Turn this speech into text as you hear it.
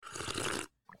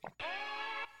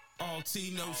All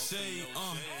tea, no shade.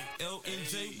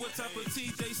 L&J, what type of tea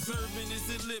they serving?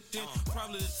 Is it Lipton?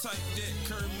 Probably the type that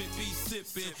Kermit be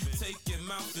sipping. Take your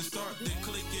mouth and start to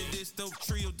clicking. This dope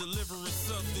trio delivering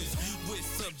substance with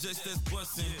subjects that's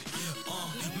busting.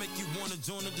 Make you wanna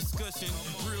join the discussion.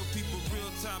 Real people, real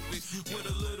topics with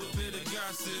a little bit of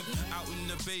gossip. Out in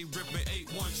the Bay, ripping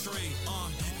 8-1 trade.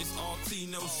 It's all tea,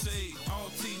 no shade.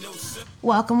 All tea, no shade.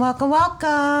 Welcome. What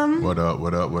up?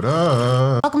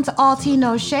 Welcome to All Tea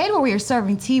No Shade, where we are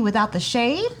serving tea without the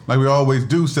shade. Like we always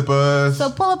do, sippers. So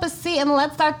pull up a seat and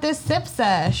let's start this sip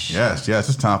sesh. Yes,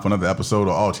 it's time for another episode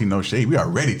of All Tea No Shade. We are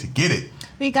ready to get it.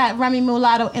 We got Remy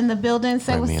Mulatto in the building.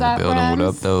 Say Remy what's up, in the building. Rems. What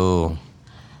up, though?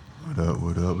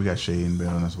 What up? We got Shay in the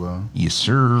building as well. Yes,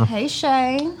 sir. Hey,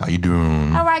 Shay. How you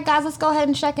doing? All right, guys, let's go ahead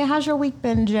and check in. How's your week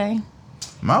been, Jay?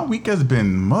 My week has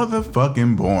been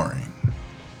motherfucking boring.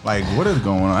 Like, what is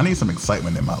going on? I need some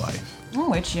excitement in my life.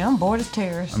 I'm with you. I'm bored as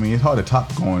tears. I mean, it's hard to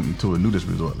top going to a nudist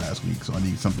resort last week, so I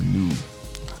need something new.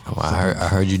 Oh, I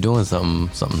heard you doing something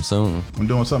soon. I'm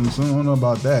doing something soon. I don't know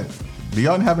about that. Do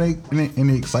y'all have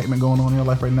any excitement going on in your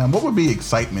life right now? What would be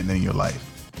excitement in your life?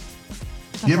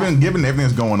 Okay. Given everything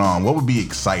that's going on, what would be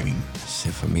exciting?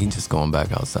 Shit, for me, just going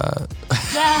back outside.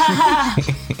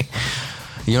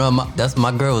 You know,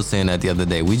 my girl was saying that the other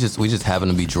day. We just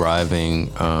happened to be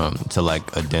driving to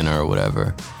like a dinner or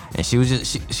whatever, and she was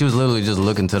literally just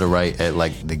looking to the right at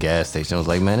like the gas station. I was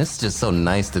like, man, it's just so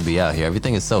nice to be out here.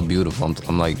 Everything is so beautiful.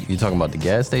 I'm like, you talking about the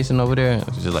gas station over there?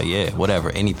 She's just like, yeah,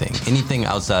 whatever, anything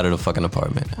outside of the fucking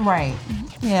apartment. Right.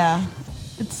 Yeah.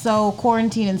 It's so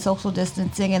quarantine and social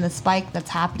distancing and the spike that's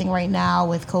happening right now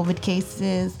with COVID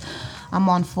cases. I'm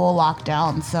on full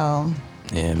lockdown, so...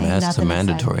 Yeah, masks are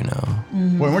mandatory now.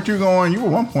 Mm-hmm. Well, weren't you going? At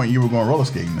one point you were going roller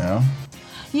skating now.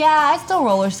 Yeah, I still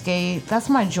roller skate. That's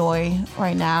my joy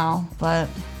right now, but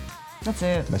that's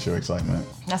it. That's your excitement.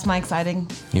 That's my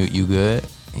exciting. You good?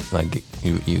 Like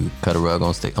you cut a rug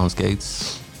on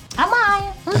skates? I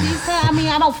might. I'm decent. I mean,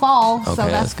 I don't fall, so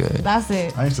Okay, that's good. That's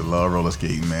it. I used to love roller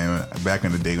skating, man. Back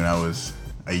in the day when I was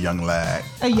a young lad.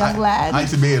 A young lad. I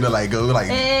used to be able to like go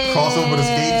cross over the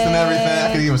skates and everything.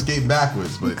 I could even skate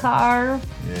backwards, but Carve.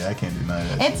 yeah, I can't do none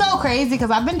of that. It's so crazy because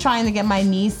I've been trying to get my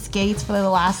niece skates for the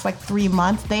last like 3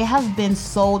 months. They have been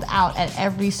sold out at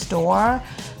every store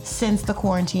since the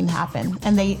quarantine happened,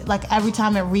 and they like every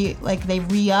time they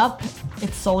re-up,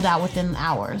 it's sold out within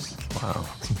hours. Wow.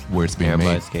 Where it's being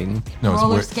Everybody made. skating? No, it's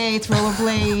Roller where, skates,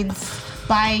 rollerblades,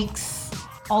 bikes,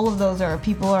 all of those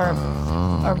people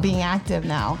are being active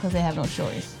now because they have no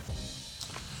choice.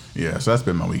 Yeah, so that's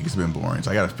been my week. It's been boring.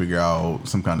 So I got to figure out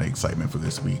some kind of excitement for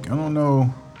this week. I don't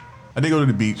know. I did go to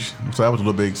the beach, so that was a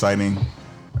little bit exciting.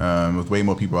 With way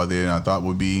more people out there than I thought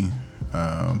would be,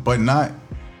 but not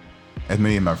as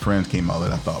many of my friends came out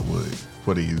that I thought would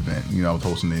for the event. You know, I was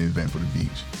hosting the event for the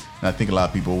beach. And I think a lot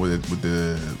of people with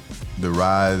the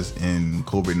rise in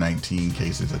COVID-19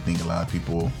 cases, I think a lot of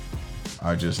people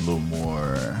are just a little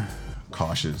more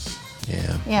cautious.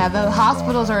 Yeah. Yeah, the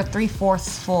hospitals are 3/4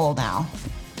 full now.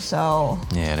 So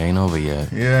Yeah, it ain't over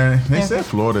yet. Yeah, they said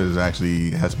Florida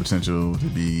has potential to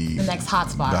be the next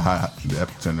hotspot. the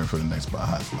epicenter for the next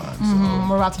hotspot.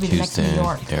 We're about to be the next Houston, New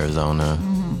York. Arizona.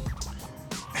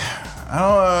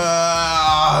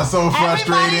 So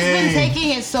frustrating. Everybody's been taking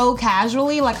it so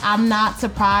casually. Like, I'm not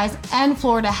surprised. And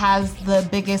Florida has the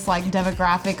biggest like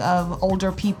demographic of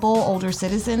older people, older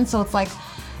citizens. So it's like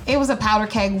it was a powder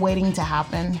keg waiting to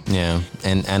happen. Yeah,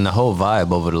 and the whole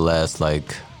vibe over the last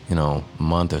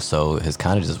month or so has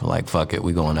kind of just been like, fuck it,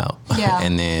 we going out. Yeah.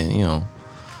 And then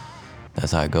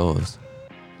that's how it goes.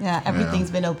 Yeah,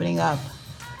 everything's been opening up.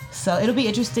 So it'll be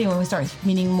interesting when we start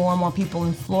meeting more and more people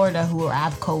in Florida who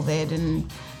have COVID, and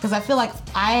because I feel like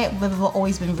I have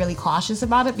always been really cautious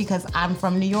about it because I'm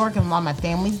from New York and a lot of my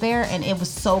family's there, and it was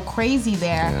so crazy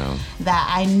there that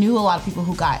I knew a lot of people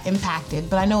who got impacted.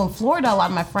 But I know in Florida, a lot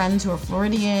of my friends who are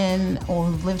Floridian or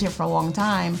who've lived here for a long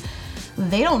time,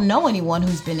 they don't know anyone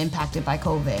who's been impacted by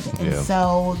COVID. And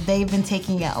so they've been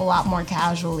taking it a lot more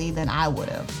casually than I would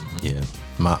have. Yeah.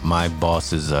 My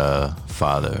boss's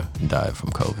father died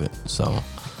from COVID, so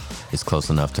it's close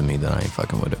enough to me that I ain't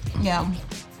fucking with it. Yeah.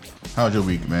 How's your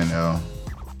week, man?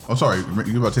 Oh, sorry,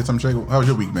 you about to say something, Shay? How's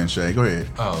your week, man, Shay? Go ahead.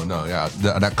 oh no, yeah,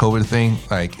 that COVID thing,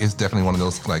 like, it's definitely one of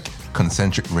those like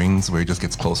concentric rings where it just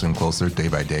gets closer and closer day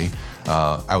by day.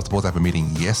 I was supposed to have a meeting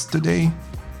yesterday,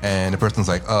 and the person's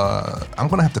like, I'm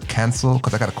gonna have to cancel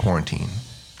because I got a quarantine.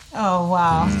 Oh,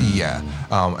 wow. Yeah,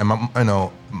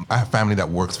 I have family that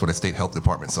works for the state health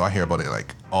department, so I hear about it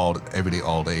like every day,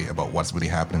 all day about what's really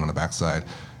happening on the backside.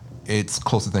 It's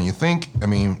closer than you think. I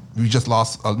mean, we just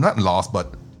lost, not lost,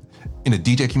 but in the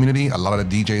DJ community, a lot of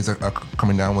the DJs are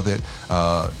coming down with it.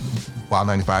 Wild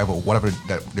 95 or whatever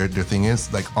that their thing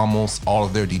is, like almost all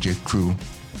of their DJ crew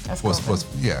was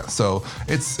yeah. So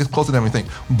it's closer than everything.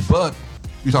 But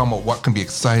you're talking about what can be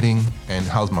exciting and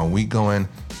how's my week going.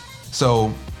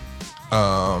 So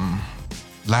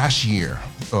last year,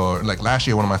 one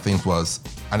of my things was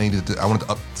I wanted to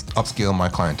upscale my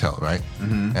clientele, right?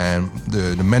 Mm-hmm. And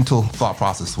the mental thought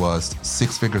process was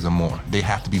 6 figures or more. They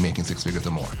have to be making 6 figures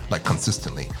or more, like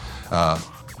consistently.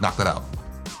 Knock that out.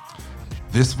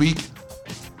 This week,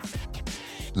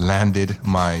 landed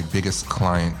my biggest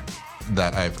client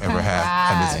that I've ever had,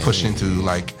 and it's pushing to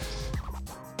like,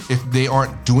 if they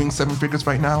aren't doing 7 figures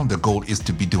right now, the goal is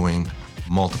to be doing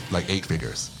 8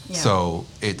 figures. Yeah. So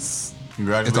it's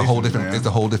a whole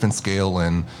different scale,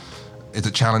 and it's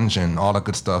a challenge and all that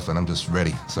good stuff, and I'm just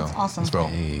ready. So that's awesome. Let's roll.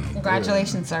 Hey.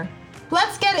 Congratulations, sir.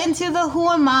 Let's get into the Who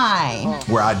Am I?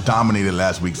 Where I dominated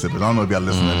last week, Sippers. I don't know if y'all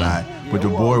listened or not, but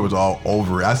your boy was all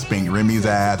over it. I spanked Remy's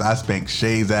ass. I spanked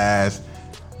Shay's ass.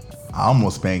 I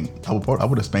almost spanked. I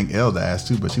would have spanked Elle's ass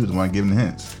too, but she was the one giving the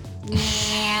hints.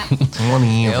 Yeah.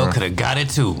 Elle could have got it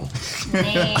too.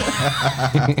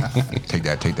 Take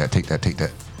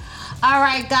that. All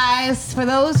right, guys, for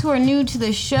those who are new to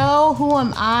the show, Who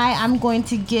Am I? I'm going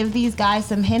to give these guys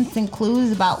some hints and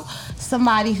clues about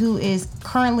somebody who is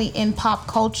currently in pop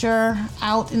culture,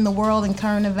 out in the world in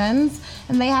current events,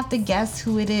 and they have to guess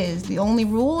who it is. The only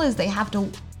rule is they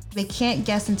can't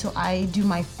guess until I do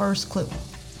my first clue.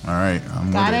 All right,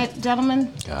 Got it,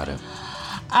 gentlemen? Got it.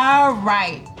 All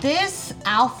right, this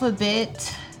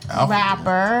alphabet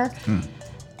rapper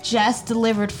just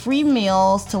delivered free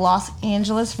meals to Los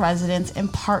Angeles residents in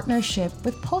partnership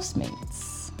with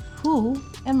Postmates. Who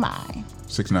am I?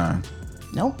 6ix9ine.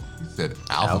 Nope. You said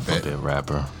alphabet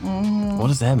rapper. What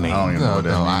does that mean? I don't even know what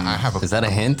that means. I have a. Is that a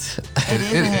hint?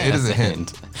 It is a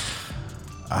hint.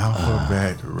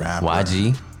 Alphabet rapper.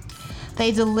 YG.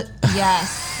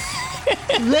 Yes.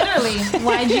 Literally,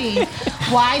 YG.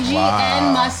 YG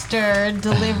and Mustard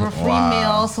deliver free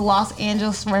meals to Los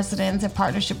Angeles residents in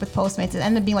partnership with Postmates. It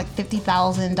ended up being like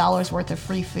 $50,000 worth of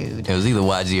free food. It was either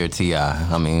YG or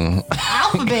T.I. I mean,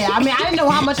 Alphabet. I didn't know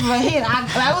how much of a hit.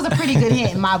 That was a pretty good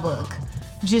hit in my book.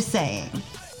 Just saying.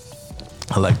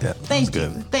 I like that. Thank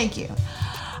you.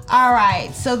 All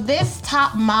right. So this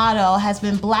top model has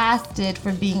been blasted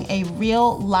for being a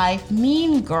real life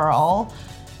mean girl,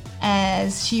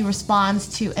 as she responds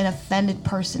to an offended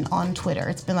person on Twitter.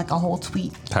 It's been like a whole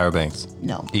tweet. Tyra Banks.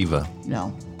 No. Eva.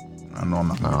 No. I know I'm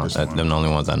not going to get this one. Them the only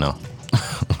ones I know.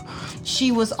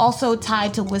 She was also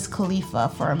tied to Wiz Khalifa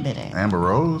for a minute. Amber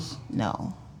Rose?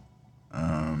 No.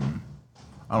 I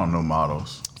don't know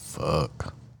models.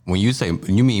 Fuck. When you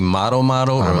mean model or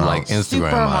like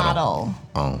Instagram Supermodel.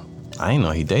 Oh, I didn't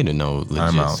know he dated no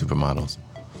legit supermodels.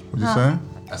 What you say?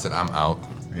 I said I'm out.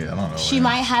 Yeah, I don't know. She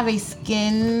might have a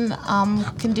skin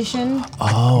condition.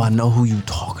 Oh, I know who you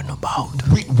talking about.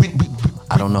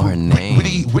 I don't know her name.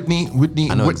 Whitney.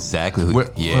 I know exactly who.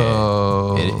 It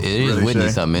is Really, Whitney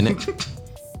Shay? something, isn't it?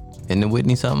 Isn't it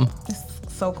Whitney something? It's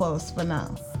so close, but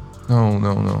no.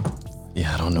 No.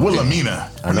 Yeah, I don't know.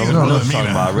 Wilhelmina. I know what you're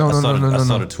talking about. I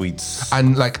saw the tweets.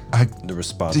 The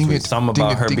response. Something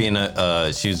about her being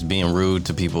she was being rude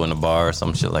to people in the bar or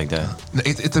some shit like that.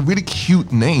 It's a really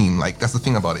cute name. Like that's the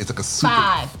thing about it. It's like a super.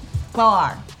 5,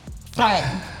 4, 3,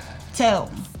 2,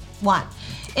 1.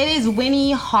 It is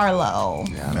Winnie Harlow.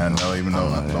 I don't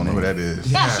know who that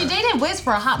is. Yeah, she dated Wiz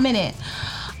for a hot minute.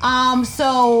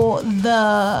 So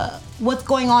what's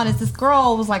going on is this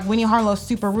girl was like, Winnie Harlow's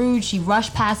super rude. She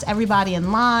rushed past everybody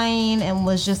in line and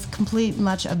was just complete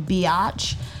much a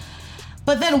biatch.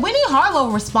 But then Winnie Harlow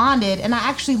responded, and I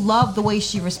actually loved the way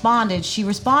she responded. She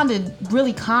responded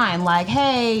really kind, like,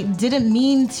 hey, didn't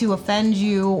mean to offend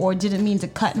you or didn't mean to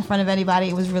cut in front of anybody.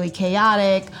 It was really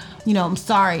chaotic. I'm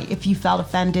sorry if you felt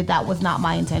offended. That was not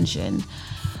my intention.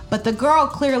 But the girl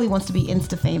clearly wants to be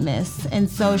Insta famous. And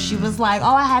so she was like,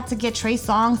 I had to get Trey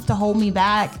Songz to hold me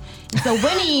back. And so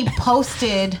Winnie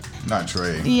posted. Not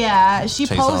Trey. Yeah, she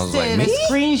Trey posted Songz like, a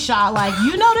screenshot like,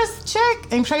 you know this chick?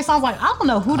 And Trey Songz like, I don't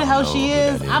know who the hell she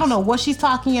is. I don't know what she's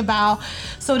talking about.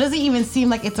 So it doesn't even seem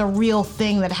like it's a real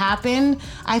thing that happened.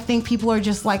 I think people are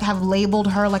just like have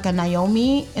labeled her like a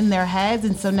Naomi in their heads.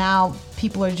 And so now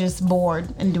people are just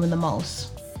bored and doing the most.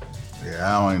 Yeah,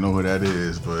 I don't even know who that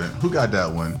is, but who got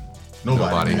that one?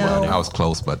 Nobody. No. I was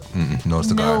close, but no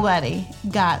cigar. Nobody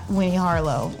got Winnie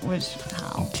Harlow, which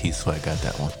how? T Sweat got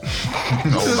that one.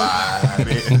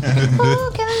 Nobody.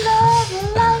 Who can love you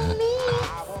like me?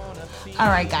 All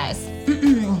right, guys.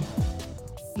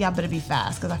 Y'all better be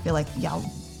fast because I feel like y'all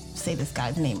say this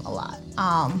guy's name a lot.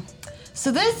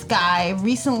 So this guy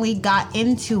recently got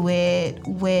into it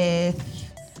with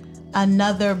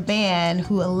another band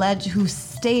who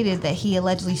stated that he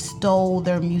allegedly stole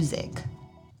their music.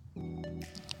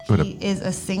 He is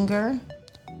a singer.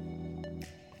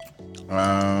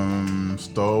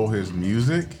 Stole his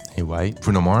music. He white?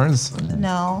 Bruno Mars?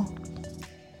 No.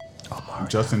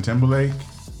 Justin Timberlake.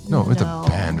 No, it's a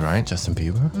band, right? Justin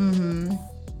Bieber? Mm-hmm.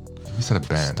 You said a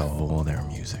band. Stole their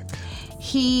music.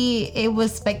 It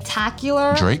was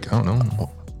Spectacular. Drake? I don't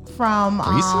know. From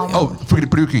Pretty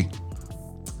Ricky.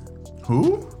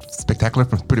 Who? Spectacular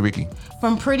from Pretty Ricky.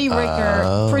 From Pretty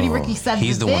Ricky. Pretty Ricky said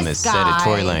He's the one that said it.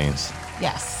 Tory Lanez.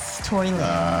 Yes, Tory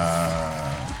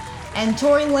Lanez. And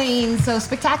Tory Lanez. So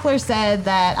Spectacular said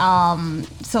that.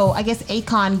 So I guess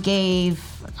Akon gave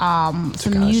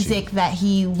some music that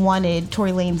he wanted.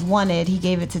 Tory Lanez wanted. He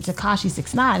gave it to Tekashi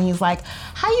 6ix9ine. He's like,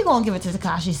 "How you gonna give it to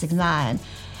Tekashi 6ix9ine?"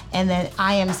 And then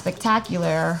I Am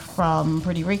Spectacular from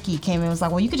Pretty Ricky came in and was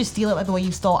like, well, you could just steal it like the way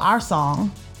you stole our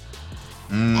song.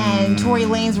 And Tory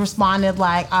Lanez responded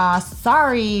like,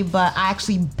 sorry, but I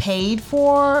actually paid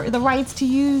for the rights to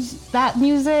use that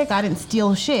music. I didn't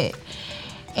steal shit.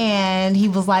 And he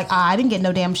was like, I didn't get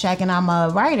no damn check and I'm a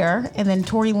writer. And then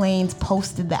Tory Lanez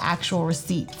posted the actual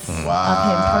receipts of him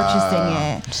purchasing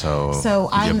it. So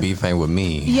you're beefing with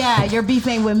me. Yeah, you're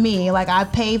beefing with me. Like, I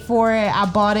paid for it. I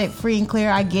bought it free and clear.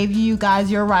 I gave you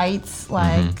guys your rights.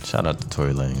 Like, Shout out to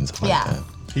Tory Lanez. Like that.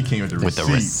 He came with the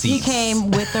receipts. He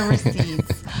came with the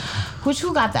receipts.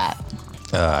 Who got that?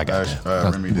 I got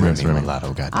that. Remy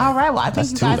Mulatto got that. All right, well, I think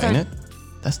that's you two, guys ain't are... it?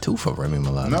 That's two for Remy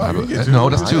Mulatto. No,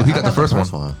 that's two. He got the first one.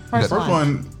 First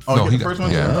one. Oh, no, he got the first one?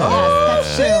 Yeah.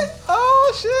 Yes, that's true.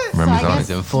 Oh, shit. Remy's So I on guess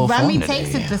it. in full Remy form takes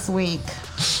today. it this week.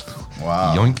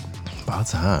 Wow. Yoink. About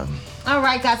time. All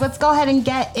right, guys, let's go ahead and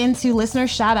get into listener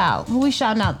shout out. Who we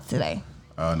shouting out today?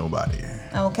 Nobody.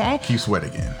 Okay. Keith Sweat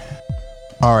again.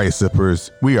 All right, sippers.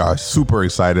 We are super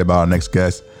excited about our next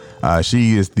guest.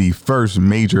 She is the first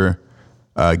major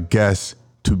guest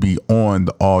to be on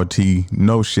the All Tea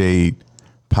No Shade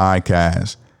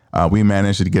podcast. We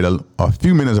managed to get a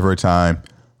few minutes of her time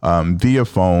via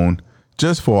phone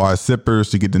just for our sippers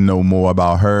to get to know more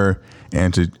about her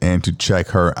and to check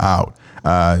her out.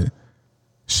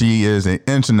 She is an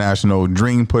international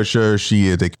dream pusher. She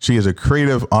is a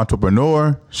creative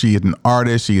entrepreneur. She is an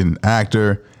artist. She is an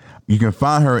actor. You can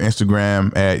find her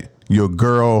Instagram at Your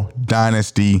Girl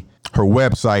Dynasty. Her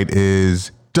website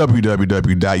is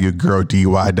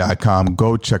www.yourgirldy.com.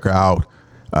 Go check her out.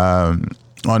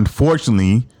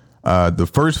 Unfortunately, the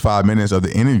first 5 minutes of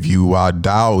the interview while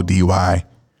Dial DY,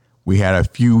 we had a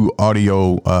few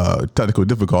audio technical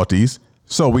difficulties,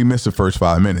 so we missed the first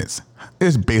 5 minutes.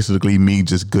 It's basically me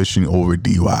just gushing over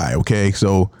DY, okay?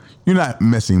 So you're not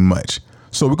missing much.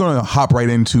 So we're going to hop right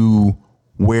into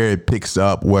where it picks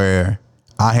up, where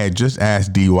I had just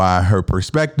asked DY her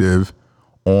perspective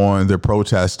on the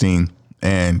protesting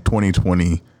in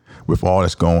 2020 with all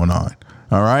that's going on.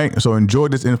 All right, so enjoy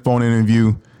this phone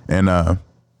interview and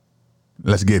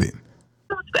let's get it.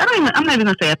 I'm not even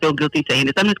gonna say I feel guilty saying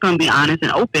this. I'm just gonna be honest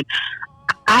and open.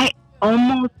 I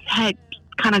almost had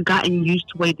kind of gotten used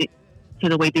to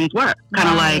the way things work. Kind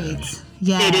of like,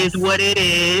 it is what it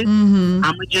is. I'm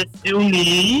gonna just do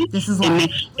me. This is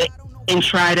and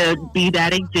try to be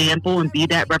that example and be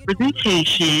that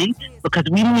representation because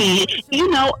we need,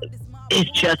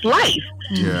 it's just life.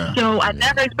 Yeah. So I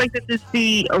never expected to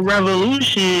see a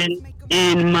revolution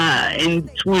in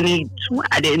 2020.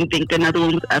 I didn't think another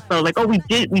one was, I felt like, we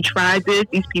tried this.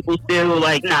 These people still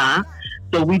like, nah.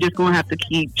 So we just gonna have to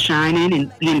keep shining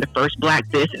and being the first black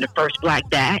this and the first black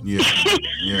that. Yeah.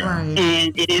 Right.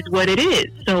 And it is what it is.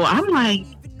 So I'm like,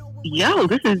 yo,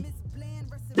 this is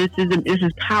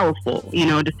powerful,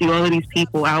 to see all of these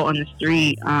people out on the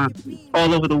street,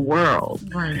 all over the world.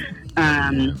 Right.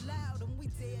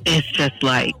 It's just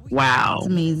like, wow. It's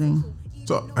amazing.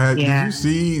 So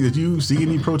did you see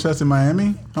any protests in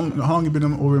Miami? How long have you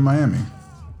been over in Miami?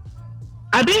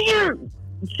 I've been here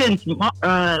since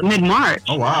mid-March.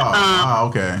 Oh, wow.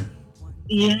 Okay.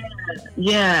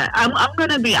 Yeah. I'm going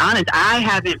to be honest. I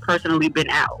haven't personally been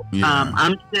out. Yeah.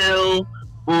 I'm still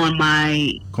on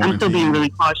my, I'm still being really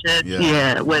cautious.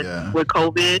 With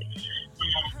COVID.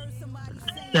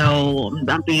 So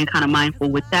I'm being kind of mindful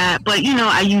with that. But,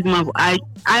 I use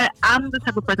I'm the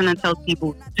type of person that tells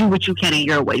people, do what you can in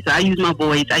your way. So I use my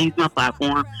voice. I use my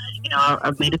platform.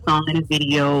 I've made a song and a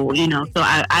video, so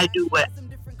I do what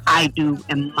I do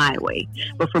in my way.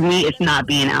 But for me, it's not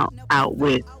being out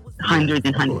with hundreds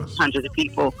and hundreds of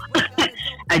people.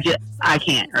 I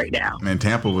can't right now. Man,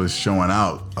 Tampa was showing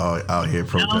out here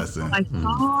protesting.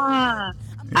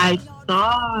 I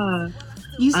saw.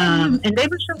 You said and they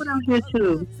were showing out here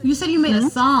too. You said you made a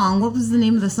song. What was the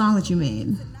name of the song that you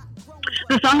made?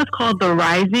 The song is called The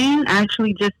Rising. I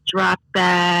actually just dropped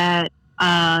that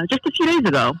just a few days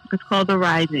ago. It's called The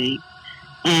Rising.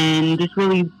 And just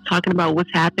really talking about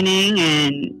what's happening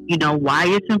and, you know, why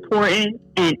it's important.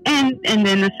 And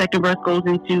then the second verse goes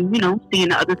into, you know, seeing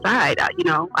the other side. I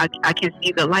can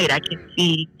see the light. I can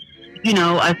see, you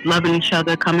know, us loving each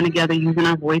other, coming together, using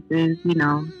our voices, you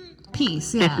know.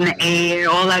 Peace, yeah. Just in the air,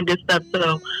 all that good stuff.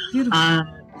 So, beautiful.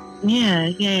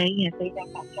 Yeah. So you guys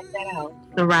gotta check that out.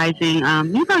 The Rising.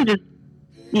 You probably just,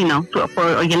 you know,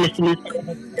 for your listeners,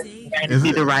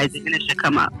 see The Rising, and it should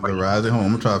come up. The Rising. Hold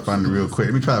on, I'm gonna try to find it real quick.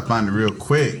 Let me try to find it real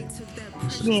quick.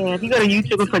 Yeah, if you go to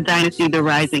YouTube for Dynasty The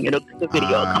Rising, the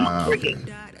video will come up for you.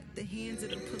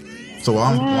 So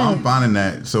while I'm finding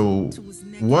that, so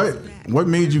what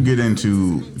made you get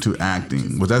into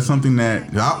acting? Was that something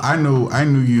that I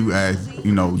knew you as,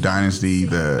 you know, Dynasty,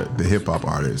 the hip hop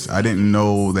artist. I didn't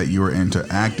know that you were into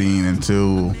acting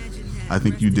until I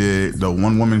think you did the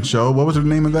one woman show. What was the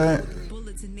name of that?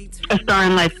 A Star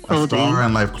in Life Clothing. A Star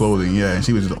in Life Clothing, yeah. And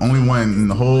she was the only one in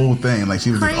the whole thing. Like,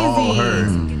 she was just all her.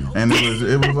 And it was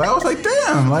I was like,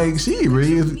 damn, like, she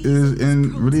really is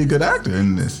really a good actor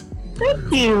in this.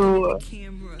 Thank you.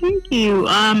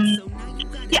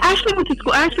 Yeah, I actually went to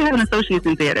school. I actually have an associate's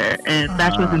in theater and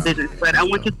bachelor's in business, but I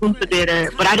went to school for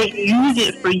theater, but I didn't use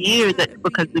it for years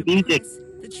because the music,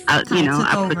 I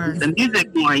pursued the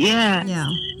music more, yeah.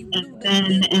 And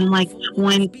then in like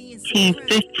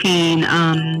 2015,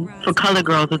 for Color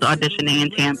Girls was auditioning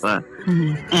in Tampa,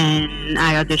 and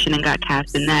I auditioned and got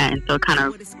cast in that, and so it kind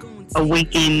of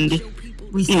awakened,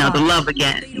 the love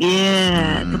again.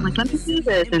 Yeah, so I'm like, let me do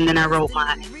this, and then I wrote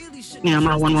my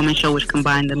one woman show, which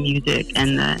combined the music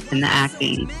and the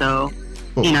acting. So,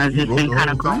 it's just been kind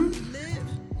of going.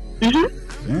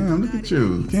 Damn, look at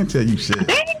you! Can't tell you shit.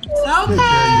 Okay, look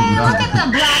at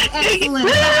the black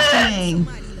excellence happening.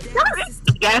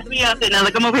 Gas me up there now.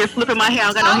 Like, I'm over here flipping my hair.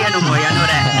 I don't got no hair no more. Y'all know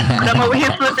that. But I'm over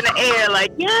here flipping the air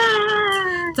like,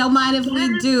 yeah. Don't mind if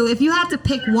we do. If you had to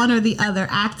pick one or the other,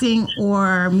 acting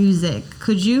or music,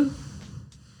 could you?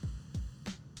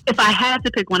 If I had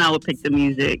to pick one, I would pick the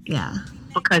music. Yeah.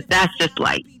 Because that's just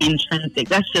like intrinsic.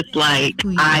 That's just like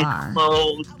eyes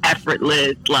closed,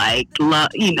 effortless, like,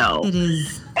 It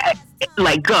is.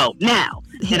 Like, go let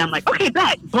And I'm like, okay,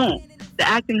 back, boom. The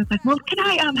acting is like, well, can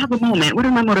I have a moment? What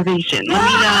are my motivations?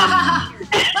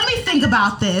 Let me think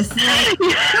about this. Like,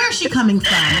 where is she coming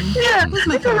from? Yeah, what's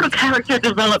my little character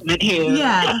development here?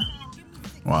 Yeah.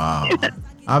 Wow.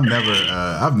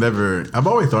 I've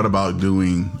always thought about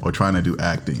doing or trying to do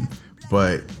acting,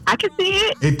 but I can see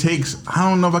it. It takes, I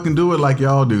don't know if I can do it like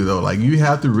y'all do though. Like, you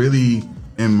have to really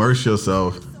immerse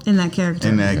yourself in that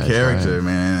character.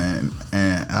 Man.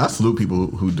 And I salute people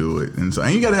who do it. And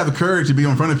you got to have the courage to be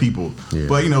in front of people. Yeah.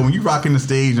 But, when you rocking the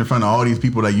stage in front of all these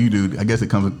people that you do, I guess it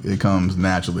comes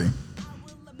naturally.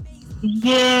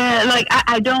 Yeah, like,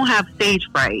 I don't have stage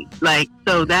fright. Like,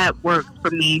 so that works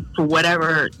for me for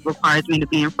whatever requires me to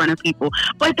be in front of people.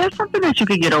 But that's something that you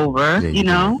could get over, you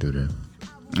know? Do that.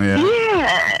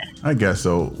 Yeah, I guess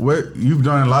so. You've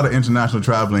done a lot of international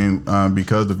traveling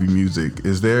because of your music.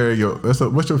 Is there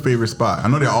what's your favorite spot? I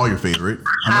know they're all your favorite.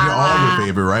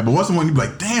 Right? But what's the one you'd be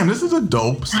like, damn, this is a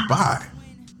dope spot?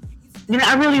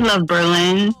 I really love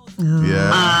Berlin.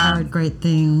 I heard great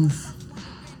things.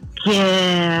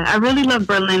 Yeah, I really love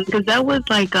Berlin because that was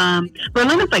like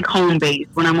Berlin is like home base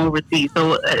when I'm overseas.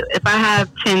 So if I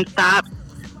have 10 stops,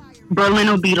 Berlin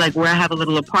will be like where I have a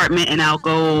little apartment, and I'll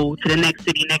go to the next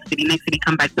city,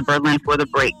 come back to Berlin for the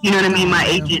break. You know what I mean? My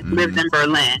agent lives in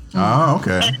Berlin. Oh,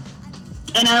 okay.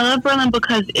 And I love Berlin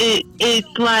because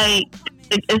it's like,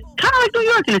 it's kind of like New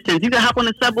York in a sense. You can hop on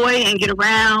the subway and get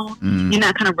around. You're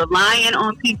not kind of relying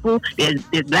on people. There's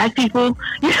black people.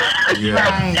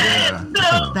 Yeah.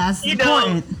 So, that's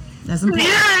important. That's important.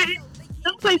 Yeah.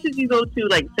 Some places you go to,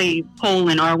 like, say,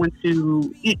 Poland, or I went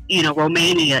to,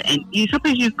 Romania, and some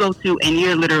places you go to, and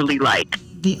you're literally like,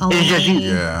 the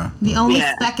only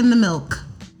speck in the milk.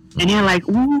 And you're like,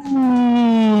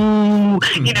 ooh,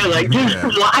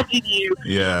 just watching you.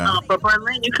 Yeah. But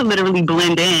Berlin, you can literally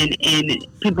blend in, and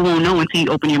people won't know until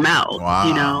you open your mouth.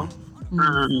 Wow.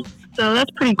 So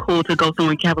that's pretty cool to go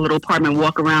somewhere, you can have a little apartment,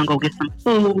 walk around, go get some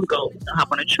food, go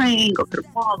hop on a train, go to the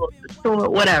mall, go to the store,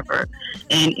 whatever,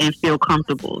 and feel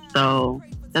comfortable. So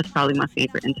that's probably my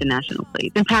favorite international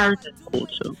place. And Paris is cool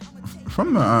too.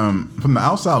 From the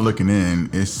outside looking in,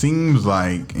 it seems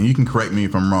like, and you can correct me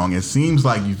if I'm wrong, it seems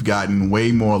like you've gotten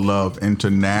way more love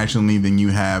internationally than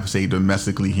you have, say,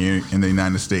 domestically here in the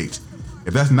United States.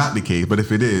 If that's not the case, but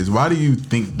if it is, why do you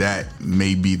think that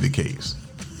may be the case?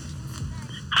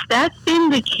 that's been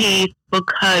the case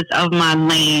because of my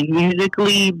lane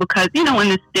musically, because, in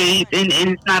the States, and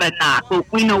it's not a knock,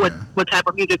 but we know what type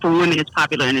of music for women is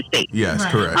popular in the States. Yes,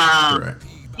 Right. correct. Correct.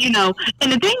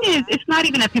 And the thing is, it's not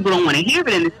even that people don't want to hear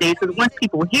it in the States, because once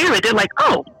people hear it, they're like,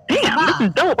 oh, damn, Wow. this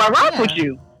is dope. I rock with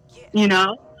you,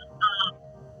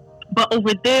 But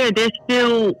over there, they're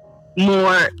still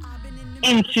more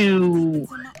into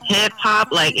hip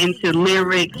hop, like into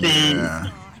lyrics and,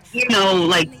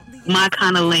 like my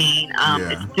kind of lane.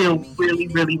 It's still really,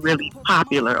 really, really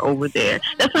popular over there.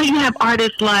 That's why you have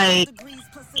artists like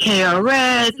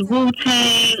KRS,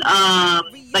 Wu-Tang,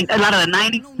 like a lot of the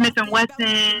 90s, Smith &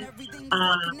 Wesson,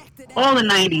 all the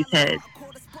 90s heads,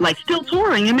 like still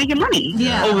touring and making money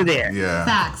over there. Yeah.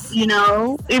 Facts. Even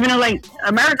though like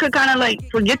America kind of like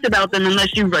forgets about them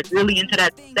unless you're like really into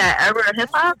that era of hip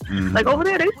hop. Mm-hmm. Like over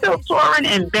there, they still touring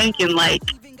and banking like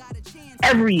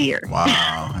every year.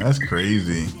 Wow, that's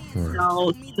crazy.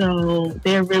 So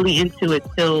they're really into it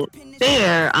still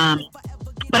there.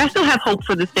 But I still have hope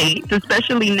for the States,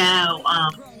 especially now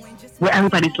where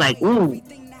everybody's like, ooh, we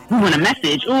want a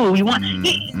message. Ooh, we want...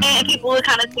 And people are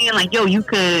kind of saying like, yo, you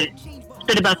could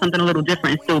spit about something a little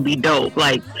different and still be dope.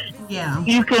 Like,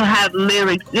 you can have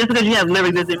lyrics. Just because you have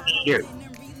lyrics doesn't mean you're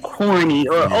corny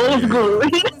or old school.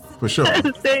 For sure.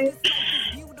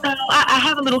 So I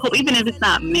have a little hope. Even if it's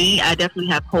not me, I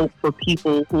definitely have hope for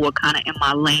people who are kind of in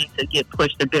my lane to get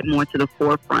pushed a bit more to the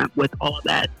forefront with all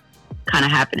that kind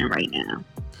of happening right now.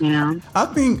 I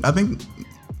think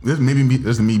this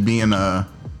is me being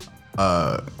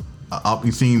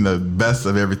seeing the best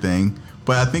of everything.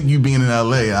 But I think you being in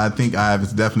LA, I think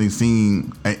I've definitely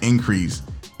seen an increase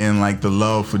in like the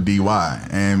love for DY,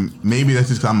 and maybe that's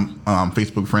just 'cause I'm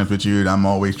Facebook friends with you and I'm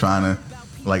always trying to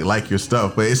like your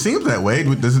stuff. But it seems that way.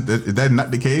 Is that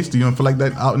not the case? Do you don't feel like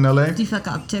that out in LA? Do you feel like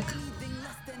an uptick?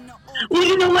 Well,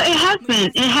 you know what? It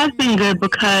has been good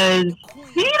because.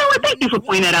 You know what? Thank you for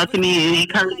pointing that out to me and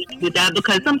encouraging me with that,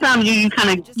 because sometimes you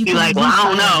kind of be like, well, I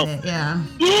don't know.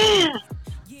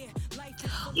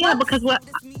 Yeah, because what?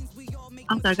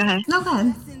 I'm sorry, go ahead. No, go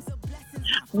ahead.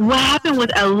 What happened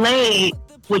with LA,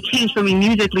 what changed for me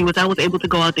musically was I was able to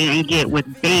go out there and get with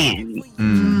bands.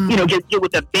 Just get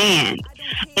with a band.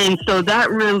 And so that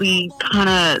really kind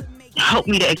of helped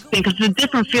me to expand, because it's a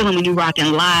different feeling when you're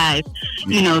rocking live,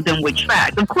 than with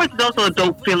tracks. Of course, it's also a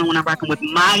dope feeling when I'm rocking with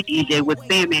my DJ, with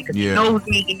Sandman, because he knows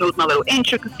me, he knows my little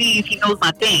intricacies, he knows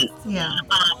my thing. Yeah.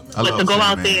 But to go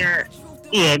out there,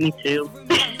 me too.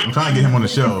 I'm trying to get him on the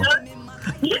show.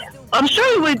 Yeah, I'm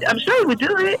sure he would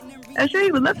do it. I'm sure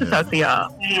he would love to talk to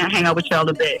y'all and hang out with y'all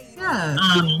a bit. Yeah.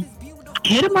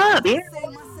 Hit him up,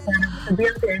 to be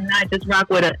out there and not just rock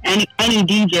with any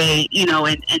DJ,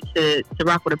 and to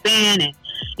rock with a band and,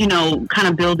 kind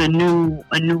of build a new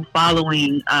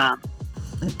following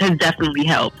has definitely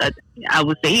helped. I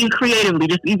would say even creatively,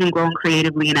 just even growing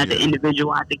creatively and as an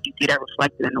individual, I think you see that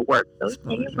reflected in the work. So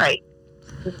you're right.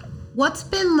 What's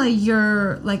been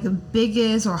your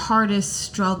biggest or hardest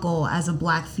struggle as a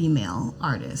Black female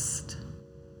artist?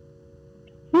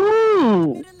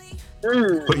 Ooh.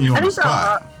 Putting you on the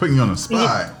spot.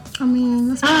 I mean,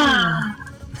 that's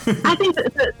I think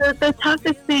the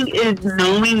toughest thing is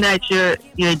knowing that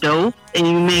you're dope and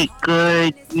you make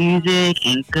good music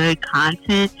and good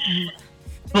content,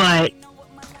 but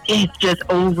it's just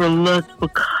overlooked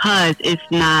because it's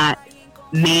not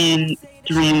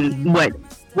mainstream. What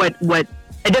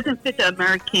it doesn't fit the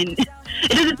American.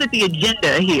 It doesn't fit the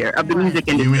agenda here of the music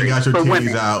industry. You ain't got your for titties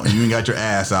women. out and you ain't got your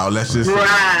ass out. Let's just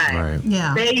right.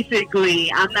 Yeah.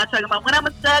 Basically, I'm not talking about when I'm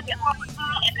a stud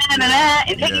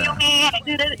and taking your man and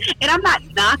do that. And I'm not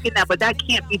knocking that, but that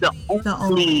can't be the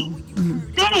only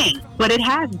thing. But it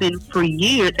has been for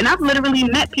years. And I've literally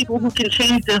met people who can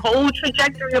change the whole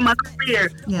trajectory of my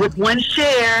career with one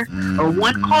share or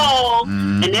one call.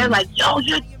 And they're like, yo,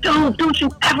 you're dope. Don't you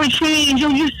ever change. Yo,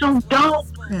 you're so dope.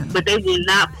 Yeah. But they will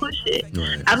not push it.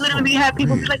 Right. I've literally had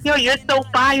people be like, yo, you're so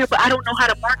fire, but I don't know how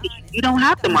to market you. You don't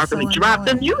have to market me. Drop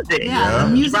the music. Yeah,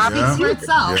 the music speaks for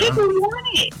itself. People want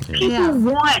it. People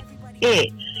want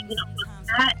it.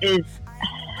 That is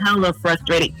hella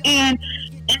frustrating. And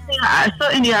I saw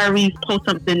India Arie post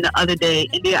something the other day.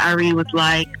 India Arie was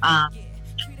like,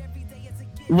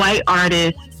 white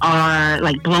artists are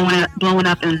like blowing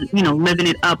up and living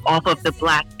it up off of the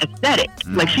Black aesthetic.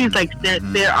 Like she's like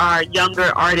there are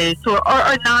younger artists or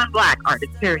non-Black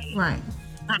artists, period. Right.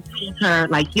 I told her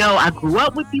like, yo, I grew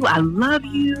up with you. I love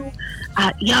you.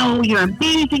 Yo, you're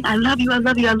amazing. I love you. I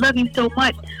love you. I love you so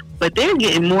much. But they're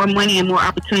getting more money and more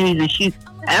opportunities than she's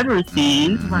ever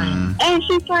seen. Right. And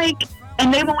she's like,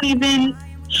 and they won't even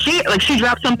share. Like she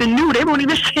dropped something new, they won't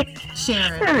even share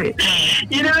it.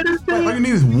 You know what I'm saying? All you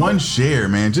need is one share,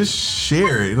 man. Just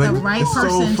share it. Like, the right it's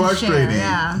person so frustrating. To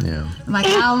share, yeah. Like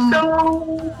it's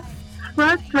so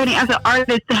frustrating as an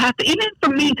artist to have to, even for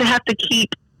me to have to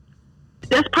keep.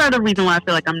 That's part of the reason why I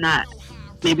feel like I'm not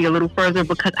maybe a little further,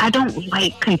 because I don't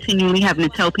like continually having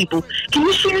to tell people, can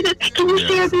you share this? Can you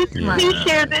share this? Can you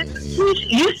share this?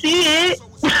 You see it.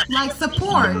 Like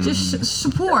support, just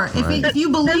support. If you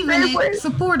believe in it,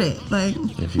 support it. Like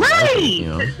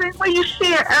the same way you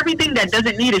share everything that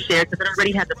doesn't need a share because it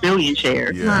already has 1 billion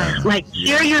shares. Yeah. Like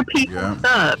share your people's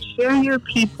stuff. Share your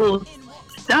people's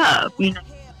stuff. You know.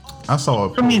 I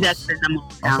saw for me that's the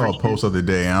most. I saw a post the other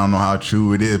day, and I don't know how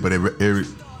true it is, but it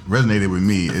resonated with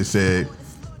me. It said,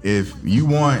 if you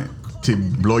want to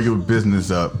blow your business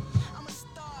up,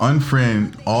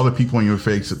 unfriend all the people on your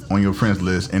friends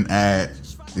list and add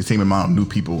the same amount of new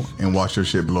people and watch your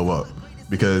shit blow up.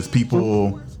 Because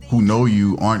people who know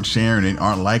you aren't sharing it,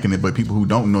 aren't liking it, but people who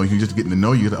don't know you just getting to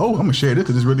know you, like, oh, I'm gonna share this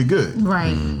because it's really good.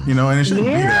 Right. You know, and it shouldn't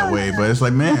be that way, but it's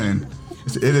like, man,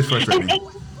 it is frustrating. And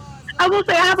I will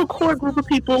say I have a core group of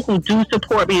people who do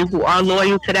support me and who are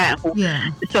loyal to that.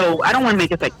 So I don't want to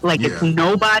make it like it's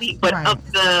nobody, but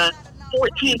of the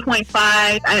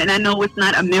 14.5, and I know it's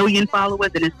not 1 million followers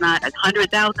and it's not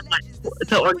 100,000, but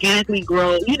to organically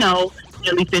grow, you know,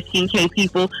 nearly 15K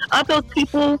people. Of those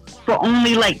people, for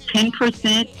only like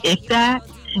 10%, if that,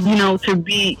 you know, to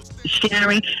be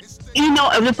sharing. You know,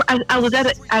 I was at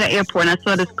an airport and I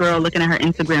saw this girl looking at her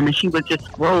Instagram and she was just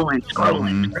scrolling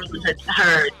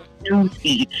her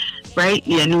newsfeed, right?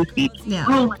 Yeah, newsfeed. Yeah.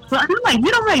 So I'm like,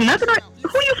 you don't like nothing.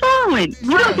 Who you following?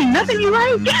 You don't see nothing you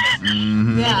like.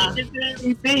 Yeah. It's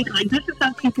very big. Like, this is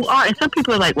how people are. And some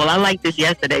people are like, well, I liked this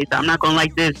yesterday, so I'm not going to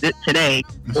like this today.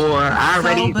 Or I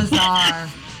already. So bizarre.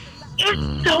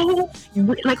 It's so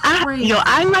like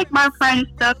I like my friend's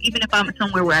stuff even if I'm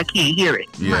somewhere where I can't hear it.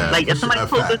 Yeah, like if somebody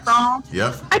posts a song,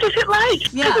 I just hit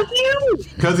like because it's you.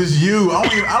 Because it's you. I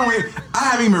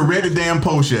haven't even read the damn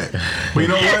post yet. But you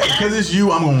know what? Because it's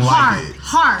you, I'm gonna like it.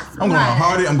 I'm gonna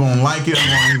heart it. I'm gonna like it. I'm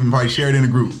gonna even probably share it in the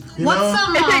group. It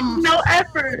takes no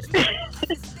effort.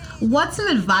 What's some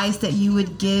advice that you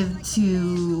would give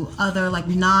to other like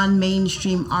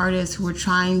non-mainstream artists who are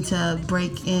trying to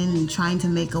break in, trying to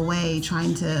make a way,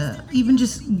 trying to even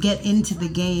just get into the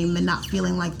game and not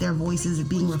feeling like their voices are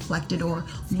being reflected or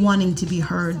wanting to be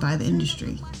heard by the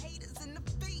industry?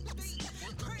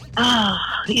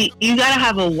 You gotta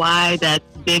have a why that's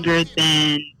bigger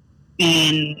than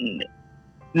being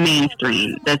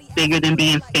mainstream, that's bigger than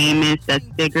being famous, that's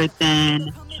bigger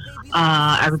than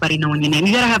everybody knowing your name.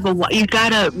 You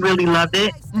gotta really love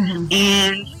it,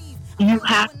 and you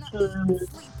have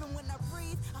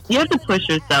to push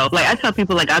yourself. Like I tell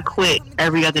people, like I quit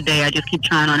every other day. I just keep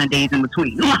trying on a days in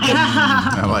between.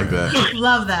 I like that.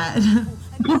 Love that.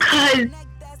 Because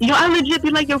I legit be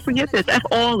like, yo, forget this. F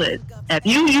all this. F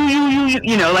you,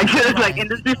 like like in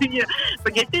this video,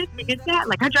 forget this, forget that.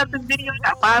 Like I dropped this video,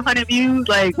 got 500 views.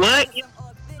 Like what?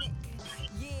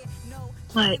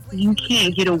 But you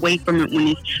can't get away from it when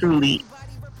it's truly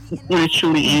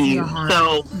in you.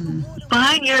 So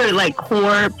find your like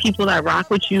core people that rock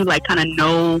with you, like kind of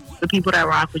know the people that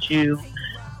rock with you.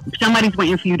 Somebody's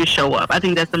waiting for you to show up. I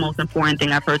think that's the most important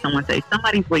thing I've heard someone say.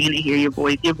 Somebody's waiting to hear your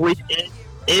voice. Your voice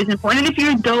is important. And if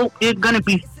you're dope, there's gonna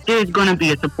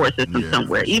be a support system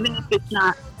somewhere. Even if it's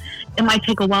not, it might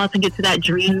take a while to get to that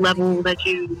dream level that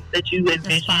you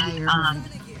envision.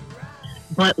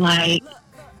 But like,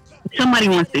 somebody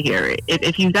wants to hear it.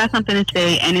 If you got something to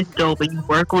say and it's dope and you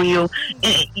work on you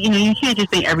can't just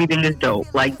think everything is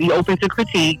dope. Like be open to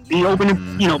critique, be open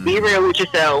to, be real with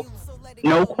yourself.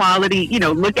 No quality,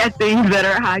 look at things that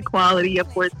are high quality. Of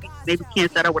course, maybe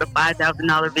can't start out with a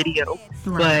 $5,000 video,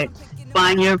 but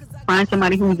find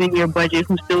somebody who's in your budget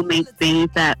who still makes things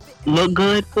that look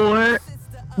good for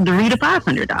 $300 to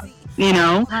 $500.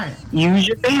 Right. Use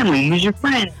your family, use your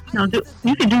friends.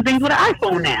 You can do things with an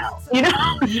iPhone now. Be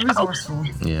resourceful.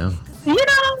 Yeah.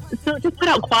 So just put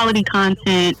out quality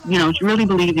content. Really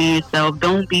believe in yourself.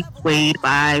 Don't be swayed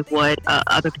by what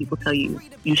other people tell you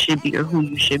should be or who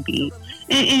you should be,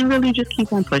 and really just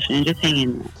keep on pushing. Just hang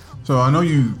in there. So I know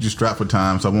you just strapped for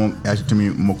time, so I won't ask you too many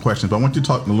more questions. But I want you to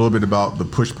talk a little bit about the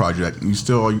Push Project. Are you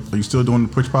still doing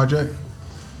the Push Project?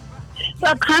 So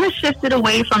I've kind of shifted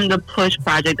away from the Push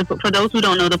Project. For those who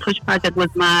don't know, the Push Project was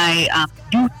my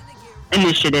youth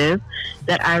initiative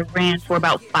that I ran for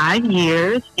about 5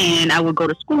 years, and I would go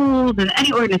to schools and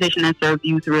any organization that served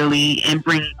youth really and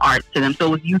bring art to them. So it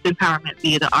was youth empowerment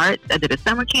via the arts. I did a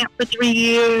summer camp for 3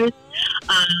 years,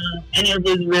 and it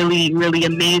was really, really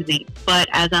amazing. But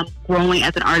as I'm growing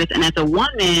as an artist and as a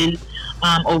woman,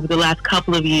 over the last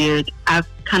couple of years, I've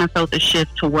kind of felt a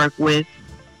shift to work with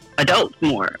adults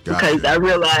more because I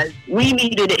realized we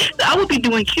needed it. So I would be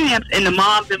doing camps and the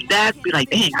moms and dads would be like,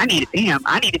 I needed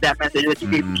that message that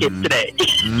you gave the kids today.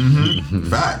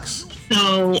 Facts.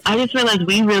 So I just realized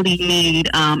we really need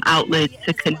outlets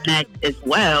to connect as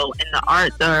well, and the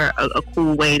arts are a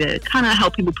cool way to kind of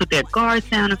help people put their guards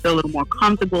down and feel a little more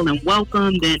comfortable and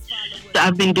welcomed. And so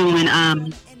I've been doing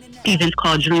events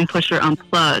called Dream Pusher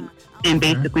Unplugged, and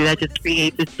basically that just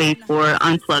creates a space for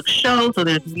unplugged shows. So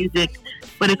there's music,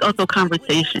 but it's also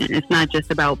conversation. It's not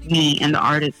just about me and the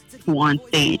artists who are on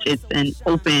stage. It's an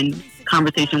open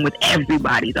conversation with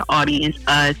everybody, the audience,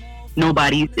 us.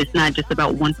 Nobody. It's not just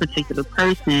about one particular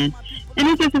person, and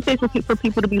it's just a space for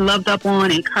people to be loved up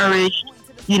on, encouraged.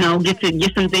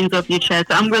 Get some things off your chest.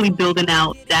 So I'm really building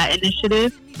out that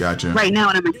initiative. Gotcha. Right now,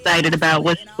 and I'm excited about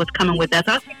what's coming with that.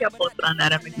 So I'll keep you posted on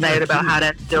that. I'm excited about how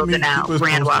that's building out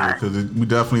brand wise. Because we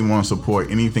definitely want to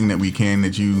support anything that we can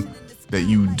that you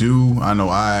do. I know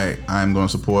I'm going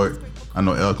to support. I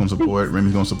know El's going to support.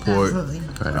 Remy's going to support. Absolutely.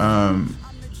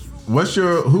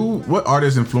 What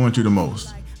artists influence you the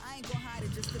most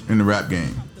in the rap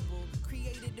game?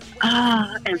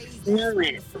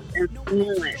 Influence.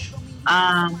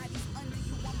 I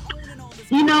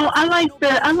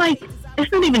like.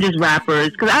 It's not even just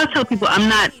rappers, because I'll tell people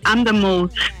I'm the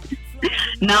most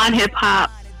non-hip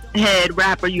hop head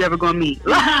rapper you ever gonna meet.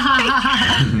 The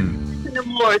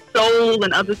more soul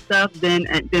and other stuff than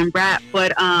rap,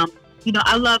 but I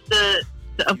love the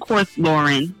of course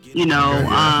Lauren.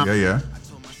 Yeah.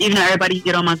 Even though everybody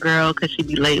get on my girl because she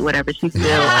be late, whatever, she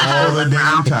still. All the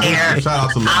damn time. Care. Shout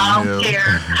out to Lauren. I don't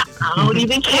care. I don't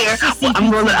even care. Well, I'm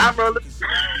rolling.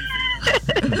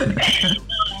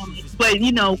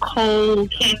 But Cole,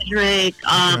 Kendrick.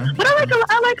 But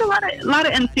I like a lot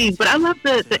of MCs. But I love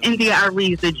the India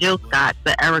Aries, the Jill Scotts,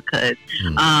 the Ericas.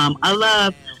 I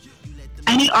love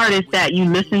any artist that you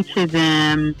listen to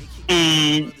them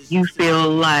and you feel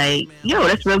like,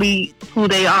 that's really who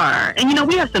they are. And,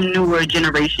 we have some newer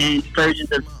generation newer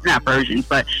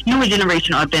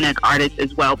generation authentic artists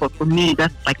as well. But for me,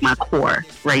 that's like my core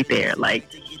right there. Like,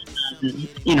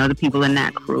 the people in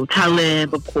that crew.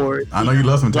 Talib, of course. I know you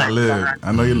love some Talib.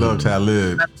 I know you love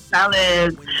Talib.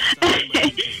 Talib.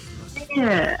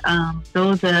 Yeah.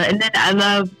 Those are, and then I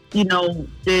love,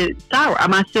 the Sarah,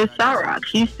 my sis Sarah.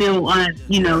 She's still on,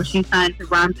 she signed to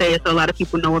Ramsey, so a lot of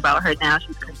people know about her now.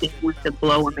 She's continuing to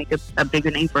blow and make a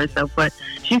bigger name for herself, but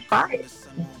she's fired.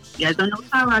 You guys don't know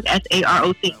Sarah,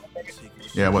 SAROC.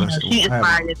 Yeah, well, she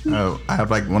inspired me. I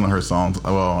have like one of her songs.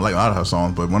 Well, I like a lot of her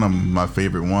songs, but one of my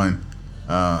favorite one.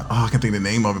 I can't think of the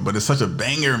name of it, but it's such a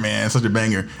banger, man. Such a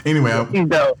banger. Anyway,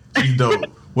 she's dope.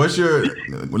 What's your?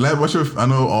 I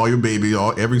know all your baby,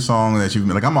 every song that you've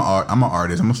like. I'm an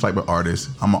artist. I'm a type of artist.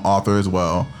 I'm an author as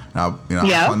well. Now,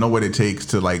 I know what it takes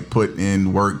to like put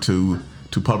in work to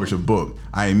publish a book.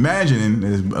 I imagine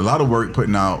there's a lot of work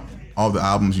putting out all the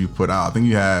albums you put out. I think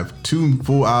you have 2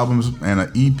 full albums and an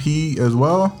EP as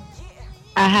well.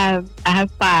 I have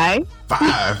 5.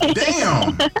 5.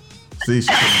 Damn. See,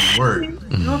 she put in work.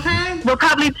 Okay. Well,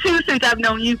 probably 2 since I've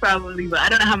known you, probably, but I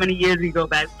don't know how many years we go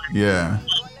back. Yeah.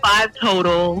 5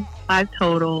 total,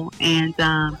 and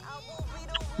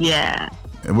yeah.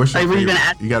 And what's your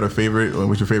favorite? You got a favorite?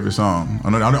 What's your favorite song? I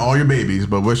know all your babies,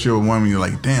 but what's your one when you're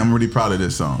like, damn, I'm really proud of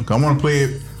this song? I want to play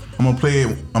it. I'm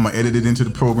gonna edit it into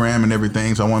the program and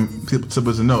everything. So I want people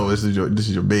to know this is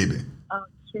your baby. Oh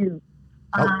shoot.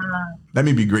 That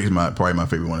may be great. Probably my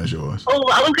favorite one is yours. Oh,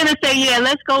 I was gonna say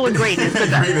let's go with greatness.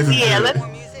 Let's go with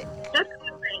greatness.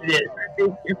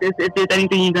 If there's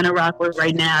anything you're gonna rock with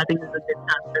right now, I think it's a good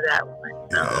time for that one.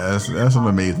 Yeah, that's an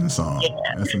amazing song.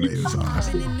 Yeah. That's an amazing song.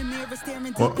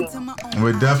 Well,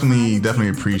 we definitely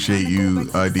appreciate you,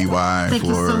 DY, Thank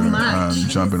you so much.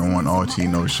 Jumping on All Tea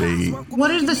No Shade.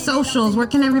 What are the socials? Where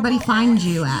can everybody find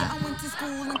you at?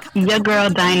 Your Girl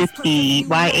Dynasty,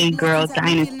 YA Girl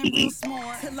Dynasty.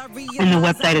 And the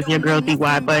website is Your Girl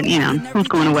DY, but who's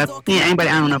going to website? Yeah, anybody,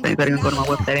 I don't know if anybody's going to go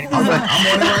to my website anymore. I'm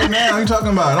on it right now. What are you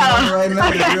talking about? I'm on it right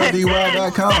now,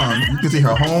 YourGirlDY.com. You can see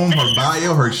her home, her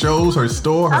bio, her shows, her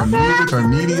store, her music, her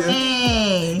media.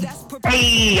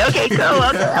 Hey, okay, cool.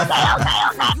 Okay.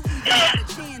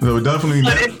 So definitely.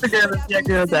 Instagram is Your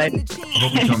Girl Dynasty.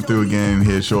 Hope you come through again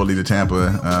here shortly to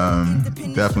Tampa.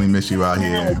 Definitely miss you out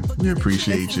here. We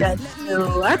appreciate you.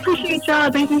 I appreciate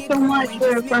y'all. Thank you so much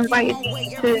for inviting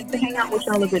me to hang out with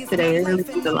y'all a bit today. It really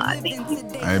means a lot. Thank you.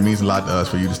 It means a lot to us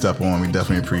for you to step on. We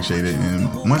definitely appreciate it. And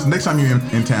next time you're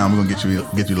in town, we're gonna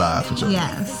get you live for sure.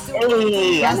 Yes.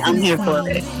 Hey, I'm here for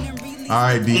it. All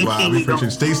right, DY, we appreciate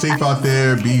it. Stay safe out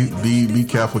there. Be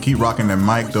careful. Keep rocking that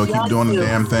mic though. Keep doing the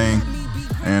damn thing.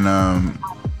 And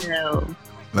So,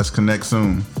 let's connect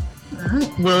soon.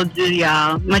 will do,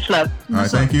 y'all. Much love. All right,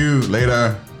 thank you.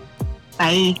 Later.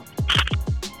 Bye.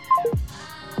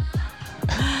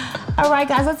 All right,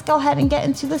 guys, let's go ahead and get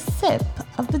into the sip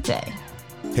of the day.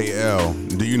 Hey L,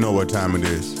 do you know what time it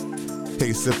is?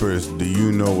 Hey sippers, do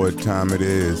you know what time it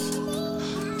is?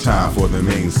 Time for the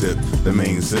main sip. The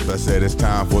main sip, I said it's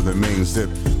time for the main sip.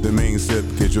 The main sip,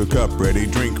 get your cup ready,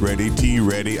 drink ready, tea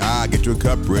ready. Get your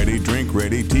cup ready, drink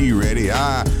ready, tea ready.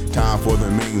 Time for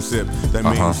the main sip. The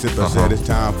main sip, I said it's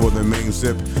time for the main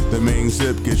sip. The main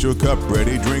sip, get your cup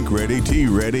ready, drink ready, tea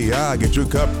ready. Get your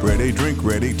cup ready, drink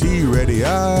ready, tea ready.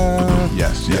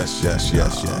 Yes.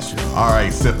 All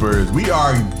right, sippers, we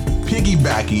are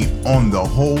piggybacking on the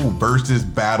whole versus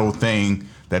battle thing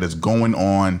that is going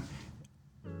on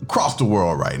across the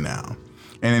world right now.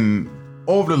 And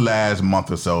over the last month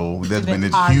or so, there's been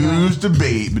this huge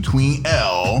debate between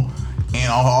Elle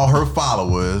and all her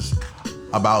followers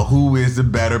about who is the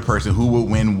better person, who will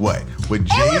win what. With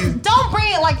Jay, don't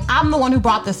bring it like I'm the one who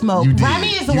brought the smoke. Remy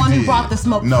is the one who brought the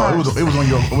smoke. No, first. it was on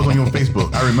your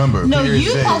Facebook. I remember. No,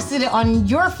 you posted it on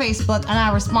your Facebook and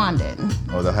I responded.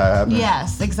 Oh, that happened?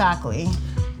 Yes, exactly.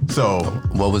 So,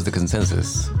 what was the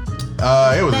consensus?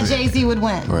 It was that Jay-Z would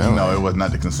win. Really? No, it was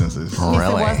not the consensus. Yes,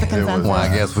 it was the consensus. Well, I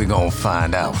guess we're going to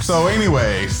find out. So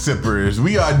anyway, sippers,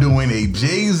 we are doing a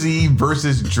Jay-Z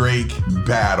versus Drake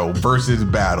battle.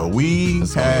 We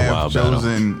have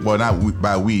chosen, well, not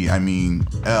by we, I mean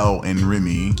Elle and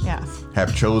Remy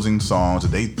have chosen songs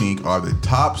that they think are the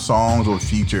top songs or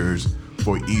features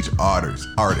for each artist.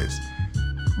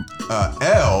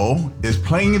 Elle is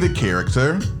playing the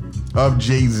character of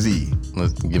Jay-Z.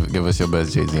 Let's give us your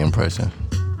best Jay-Z impression.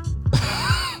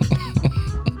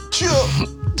 Chill.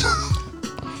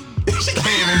 She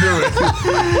can't even do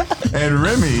it. And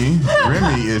Remy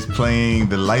is playing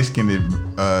the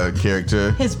light-skinned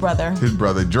character. His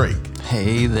brother Drake.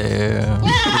 Hey there.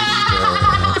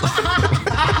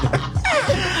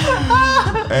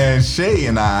 And Shay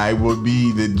and I will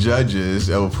be the judges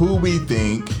of who we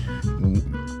think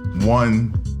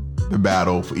won the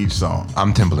battle for each song.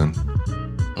 I'm Timbaland.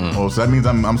 Oh, so that means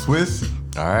I'm Swiss?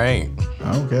 All right.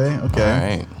 Okay. All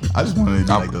right. I just wanted to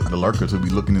be like the lurkers who be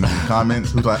looking in the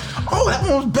comments who's like, oh, that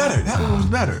one was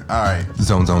better. All right.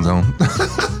 Zone.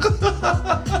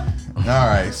 All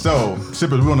right. So,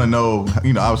 sippers, we want to know,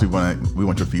 obviously we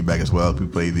want your feedback as well if we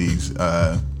play these.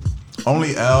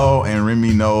 Only Elle and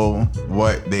Remy know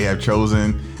what they have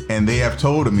chosen, and they have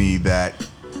told me that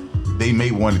they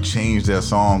may want to change their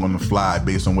song on the fly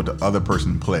based on what the other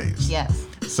person plays. Yes.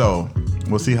 So,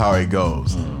 we'll see how it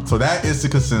goes. So that is the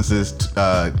consensus.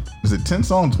 Is it 10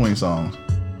 songs, 20 songs?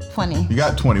 20. You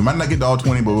got 20. Might not get to all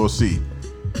 20, but we'll see.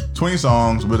 20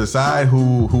 songs. We'll decide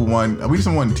who won. We just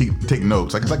want to take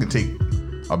notes. I guess I can take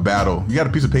a battle. You got a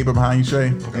piece of paper behind you, Shay?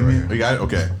 You got it?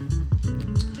 Okay.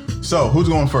 So, who's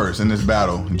going first in this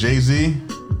battle? Jay-Z?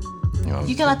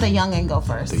 You can let the youngin' go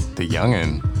first. The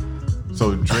youngin'.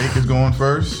 So, Drake is going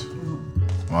first?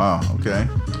 Wow, okay.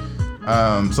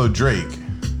 So, Drake,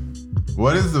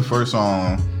 what is the first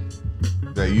song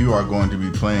that you are going to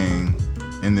be playing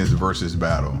in this versus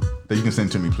battle that you can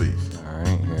send to me, please? All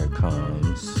right, here it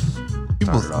comes.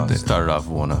 Started off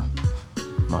with one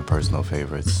of my personal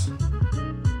favorites.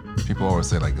 People always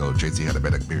say like, "Oh, Jay-Z had a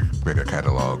bigger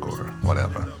catalog or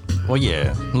whatever." Well,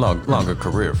 yeah, longer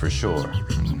career for sure.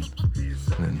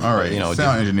 All right,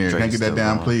 sound engineer, can I get that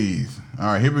down, please? All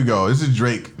right, here we go. This is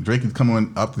Drake. Drake is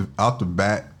coming out the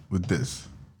bat with this.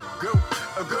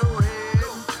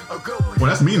 Well,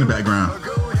 that's me in the background.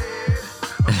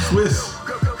 Swiss.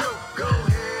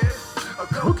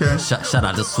 Okay. Shout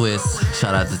out to Swiss.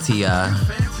 Shout out to T.I.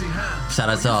 Shout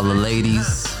out to all the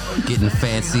ladies getting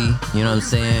fancy. You know what I'm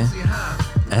saying?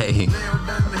 Hey,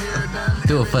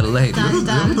 do it for the ladies. It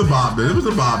was a bob. It was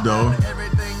a bob though.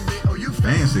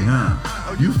 Fancy, huh?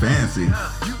 You fancy.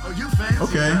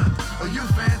 Okay.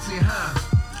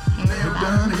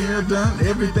 Done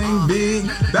everything big.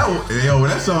 When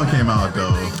that song came out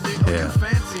though. Yeah.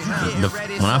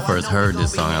 When I first heard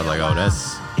this song, I was like, oh,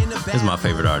 this is my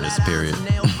favorite artist, period.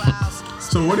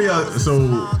 So what do y'all?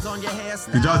 So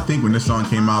did y'all think when this song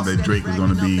came out that Drake was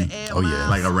gonna be,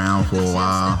 like around for a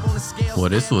while? Well,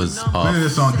 this was. When did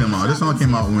this song come out? This song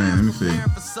came out when? Let me see.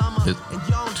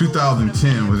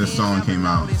 2010 when this song came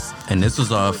out. And this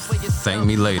was off Thank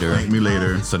Me Later. Thank Me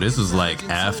Later. So this was like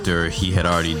after he had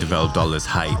already developed all this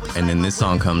hype. And then this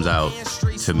song comes out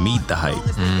to meet the hype.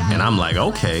 And I'm like,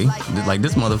 okay, like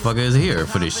this motherfucker is here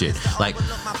for this shit. Like,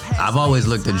 I've always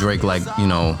looked at Drake like, you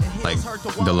know, like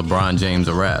the LeBron James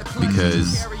of rap.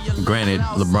 Because granted,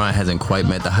 LeBron hasn't quite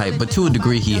met the hype, but to a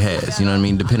degree he has, you know what I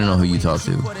mean? Depending on who you talk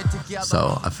to.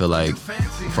 So I feel like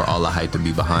for all the hype to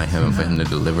be behind him and for him to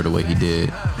deliver the way he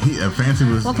did. Fancy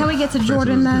was. Well, can we get to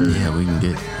Jordan then? Yeah,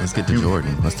 let's get to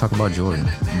Jordan. Let's talk about Jordan.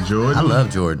 Jordan? I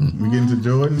love Jordan. We getting to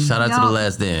Jordan? Shout out to The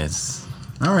Last Dance.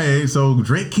 All right, so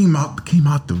Drake came out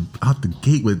the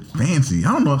gate with Fancy.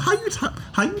 I don't know how you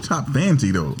top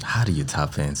Fancy though. How do you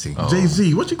top Fancy?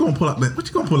 Jay-Z, what you gonna pull out? What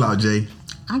you gonna pull out, Jay?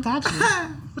 I got you.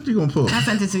 What you gonna pull? I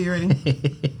sent it to you already.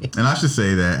 And I should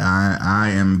say that I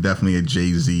am definitely a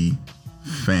Jay-Z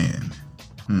fan.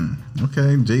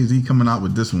 Okay, Jay-Z coming out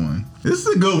with this one. This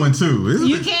is a good one too.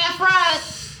 You can't front.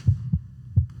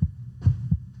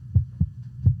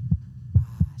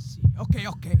 Okay.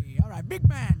 All right, big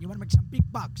man. You want to make some big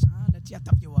bucks, huh? Let's see how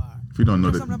tough you are. If you don't know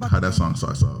how that song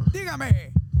starts off. Dígame.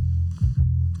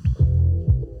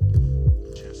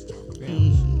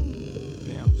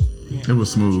 It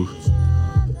was smooth.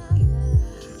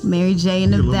 Mary J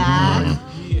in the back.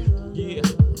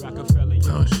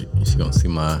 Oh, she gonna see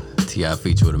my T.I.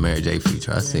 feature with a Mary J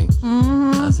feature. I see.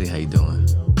 I see how you doing.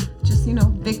 Just, you know,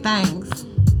 big things.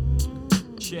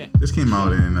 This came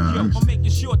out in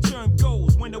 1996.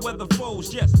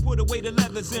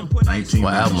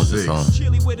 What album was this on?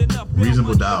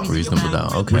 Reasonable Doubt. Reasonable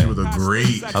Doubt. Okay. Which was a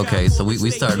great. Okay, so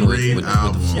we started with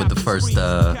the first.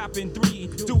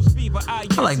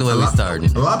 I like the way we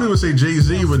started. A lot of people say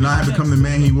Jay-Z would not have become the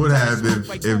man he would have if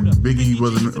Biggie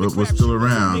was still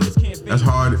around. That's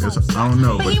hard. I don't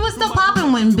know. But he was still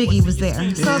popping when Biggie was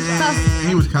there. So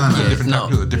he was kind of different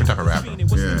type of rapper.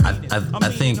 Yeah. I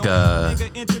think I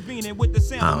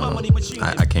don't know.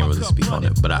 I can't really speak on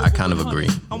it, but I kind of agree.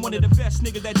 All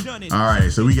right,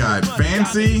 so we got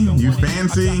Fancy, You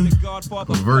Fancy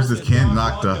versus Can't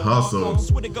Knock the Hustle.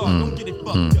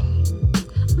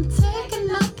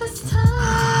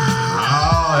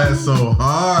 Oh, that's so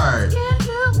hard.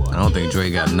 I don't think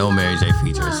Drake got no Mary J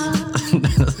features.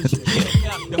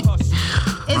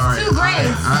 It's too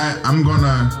great.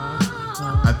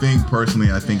 I think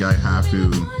personally, I think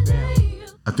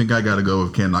I gotta go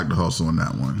with Can't Knock the Hustle on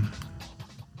that one.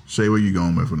 Shay, where you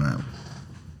going with on that?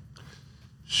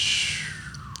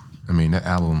 I mean, that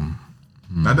album.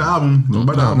 Not the album. What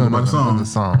about the album? What about the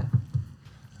song?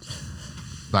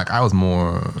 Like, I was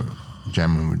more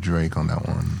jamming with Drake on that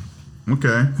one.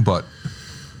 Okay. But.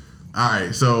 All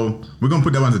right, so we're going to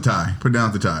put that one as a tie. Put it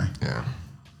down as a tie. Yeah.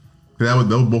 Those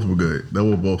both were good. That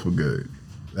one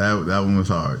was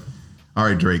hard. All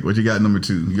right, Drake, what you got number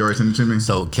 2? You already sent it to me?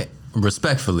 So,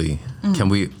 respectfully, can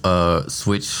we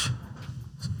switch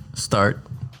start?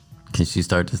 Can she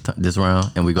start this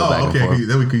round and we go back and forth?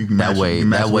 Okay. That way.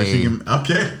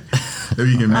 Okay. Then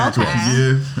you can match what you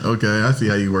give. Okay, I see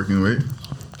how you're working with.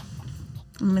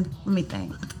 Let me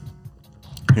think.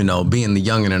 You know, being the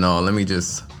youngin' and all, let me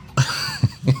just.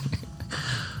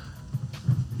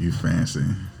 You fancy.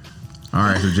 All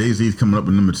right, so Jay-Z's coming up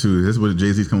with number 2. This is what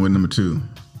Jay-Z's coming with number 2.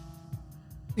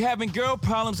 Having girl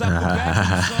problems,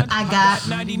 I got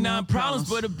 99 problems,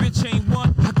 but a bitch ain't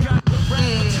one. I got the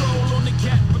rat patrol on the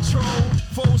cat patrol.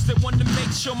 Foes that want to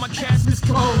make sure my cast is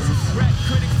closed. Rat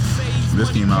critics say this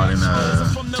came out in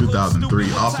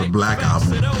 2003 off the Black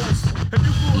album.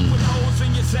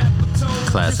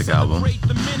 Classic album.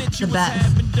 The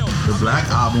best. The Black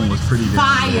album was pretty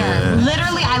fire. Yeah.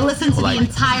 Literally, I listened to the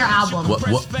entire album.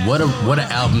 What an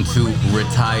album to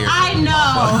retire. I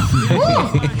know.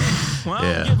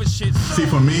 Yeah. See,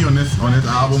 for me on this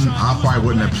album, I probably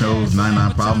wouldn't have chose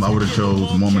 99 Problems. I would have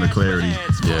chose Moment of Clarity.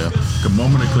 Yeah. The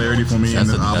Moment of Clarity for me.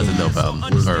 That's a dope album.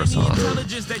 Or song.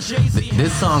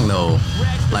 This song though,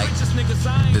 like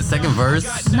the second verse.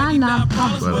 99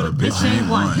 Problems, but a bitch ain't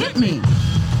one. Hit me.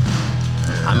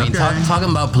 I mean, talking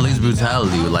about police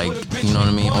brutality, like, you know what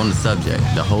I mean, on the subject.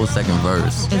 The whole second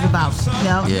verse. It's about,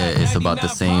 yeah, it's about the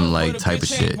same, like, type of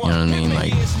shit. You know what I mean?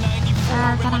 Like. All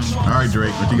right,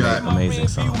 Drake, what you got? Amazing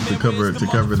song. To cover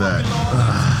that.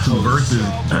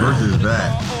 versus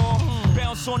that.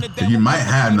 You might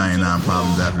have 99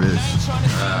 Problems after this.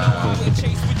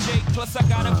 That's a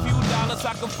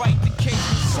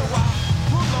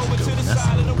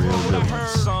real good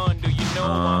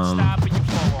one.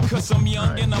 Cause I'm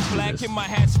young and I'm black and my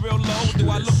hat's real low. Do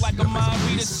I look like a mind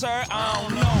reader, sir? I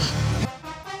don't know.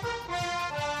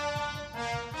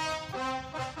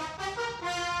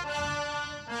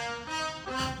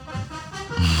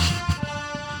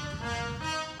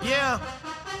 Yeah.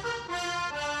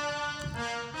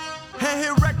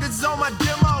 was on my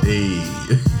demo. Hey.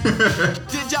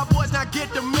 Did y'all boys not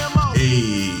get the memo?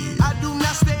 Hey. I do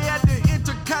not stay at the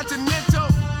Intercontinental.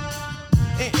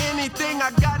 And anything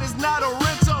I got is not a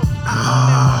rental.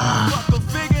 Motherfucker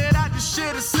figured out this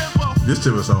shit is simple. This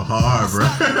shit was so hard, bro.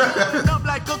 Up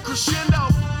like a crescendo.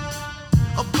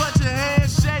 A bunch of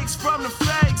handshakes from the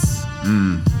fakes.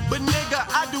 But nigga,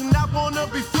 I do not wanna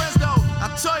be friends though. I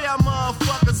tell y'all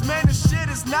motherfuckers, man, this shit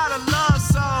is not a love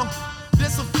song.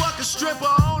 This a fucking stripper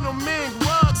on a mink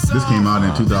rug song. This came out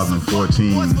in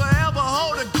 2014.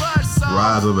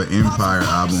 Rise of an Empire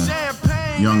album.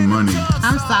 Young Money.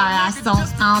 I'm sorry, I don't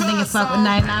think it fuck with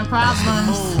 99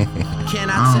 Problems. I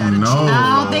don't know.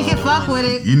 I don't think it fuck with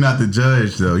it. You're not the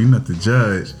judge, though. You're not the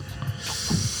judge.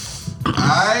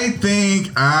 I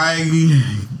think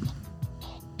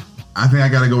I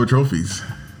gotta go with Trophies.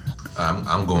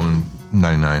 I'm going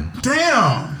 99.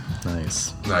 Damn.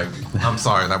 Nice. Like, I'm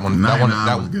sorry, that one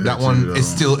too, it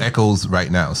still echoes right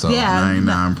now. So Yeah.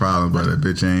 99 Problems, but that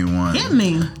bitch ain't one. Hit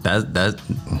me. That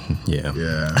yeah.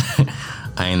 Yeah.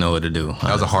 I ain't know what to do.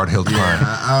 that was a hard hill to climb.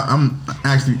 I'm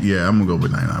gonna go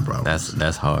with 99 Problems.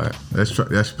 That's hard. Let's chop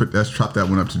that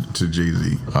one up to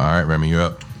Jay-Z. All right, Remy, you're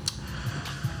up.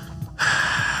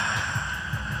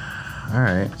 All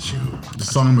right. Shoot. This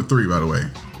is song number 3, by the way.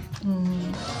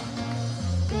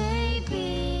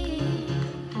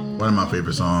 One of my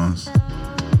favorite songs.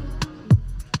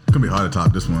 It's gonna be hard to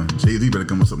top this one. Jay-Z better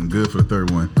come with something good for the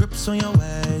third one.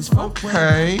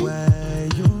 Okay.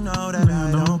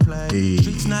 Hey.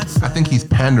 I think he's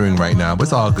pandering right now, but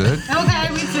it's all good. Okay,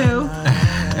 me too.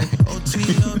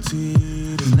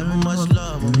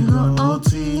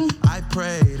 I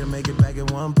pray to make it back in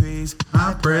one piece.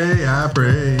 I pray.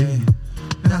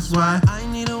 That's why I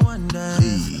need a one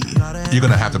dance. You're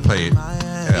gonna have to play it.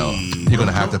 L. You're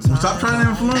gonna have to. Stop trying to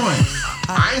influence.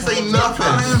 I ain't saying Stop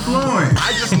trying to nothing. influence.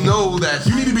 I just know that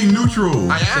You need to be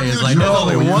neutral. I am It's like neutral.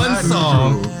 there's only you're one not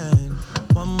song.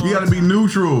 neutral. You gotta be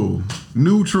neutral.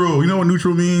 Neutral. You know what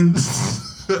neutral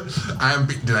means?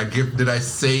 Did I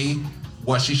say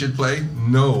what she should play?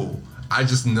 No. I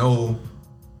just know.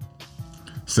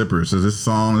 Sipper. So this is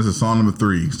song number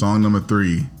 3. Song number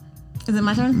 3. Is it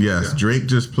my turn? Yes. Yeah. Drake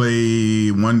just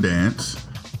played One Dance,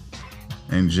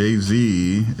 and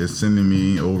Jay-Z is sending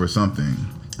me over something.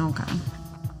 Okay.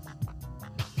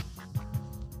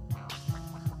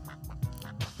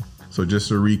 So just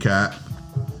to recap,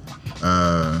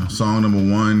 song number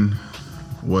 1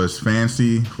 was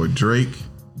Fancy for Drake.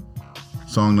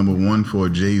 Song number 1 for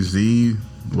Jay-Z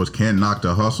was Can't Knock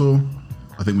the Hustle.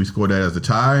 I think we scored that as a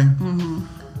tie.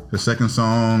 The second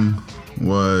song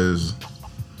was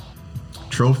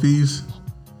Trophies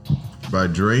by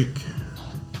Drake.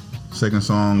 Second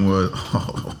song was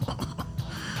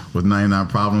 99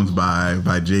 Problems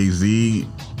by Jay-Z,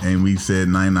 and we said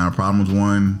 99 Problems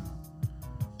won.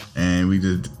 And we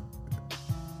just,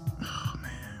 oh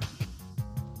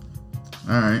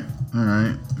man. All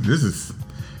right. This is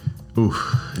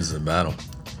This is a battle.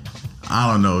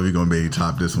 I don't know if you're gonna be able to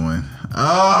top this one.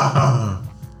 Oh.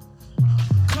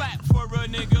 Clap for a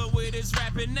nigga with his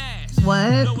rapping ass.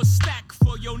 What? Blow a stack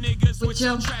for your niggas with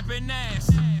your your- trapping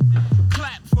ass.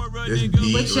 Clap for a This nigga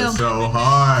beat With your- was so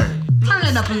hard. Turn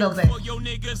it up a little bit. for your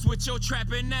niggas with your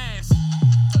trapping ass.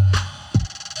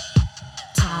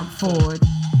 Tom Ford.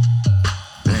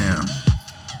 Damn.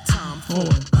 Tom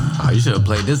Ford. Oh, you should have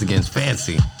played this against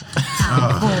Fancy.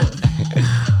 Tom Ford.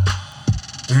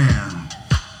 Damn.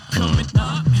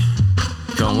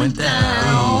 Going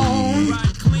down.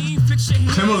 Ride clean, fix your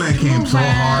hair. Timberland came so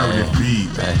hard with this beat.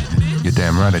 You're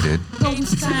damn right I did.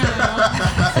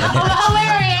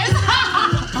 Hilarious.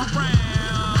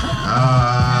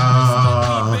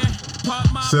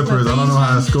 Sippers, I don't know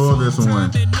how to score this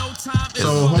one.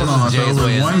 So hold on. So it was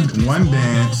one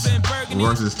dance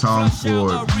versus Tom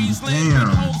Ford. Damn.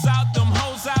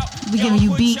 We giving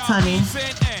you beats, honey.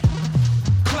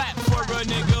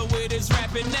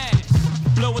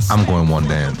 I'm going One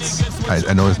Dance.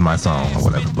 I know it's my song or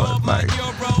whatever, but like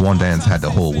One Dance had the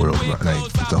whole world, like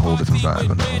it's a whole different vibe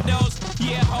on that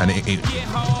one. And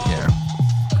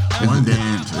One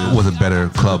Dance was a better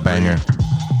club banger.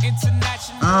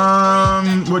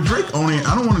 Well, Drake only,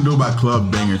 I don't want to go by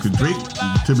club banger because Drake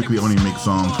typically only makes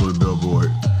songs for the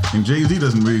Billboard. And Jay-Z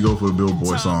doesn't really go for a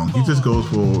Billboard song. He just goes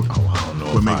for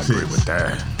what makes hits. With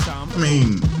that. I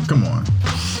mean, come on.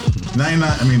 99,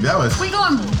 I mean, that was, We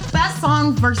going best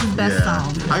song versus best yeah.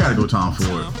 song. I gotta go Tom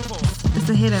Ford. It's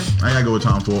a hitter. I gotta go with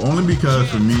Tom Ford. Only because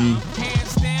for me,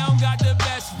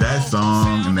 that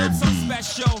song and that beat,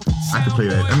 I could play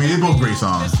that. I mean, they're both great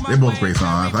songs. They're both great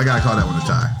songs. I gotta call that one a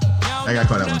tie.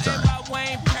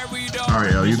 All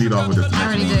right, El, you lead off with this I next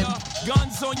already one. did.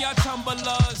 Pictures on your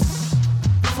tumblers.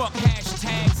 Fuck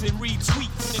hashtags and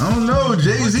retweets. I don't know.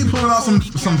 Jay-Z pulling out some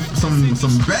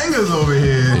bangers over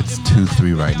here. It's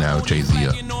 2-3 right now. Jay-Z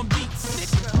up.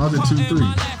 How's it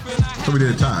 2-3? So we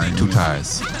did a tie. 2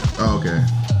 ties. Oh, okay.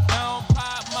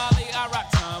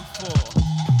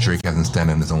 Drake hasn't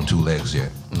standing on his own 2 legs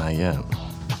yet. Not yet.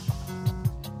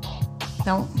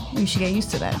 You should get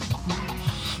used to that.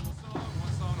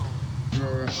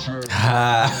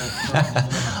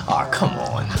 Oh, come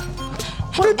on.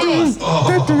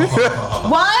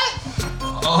 What?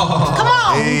 Come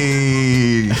on.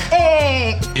 Hey.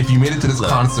 If you made it to this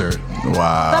concert,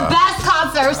 wow. The best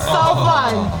concert. So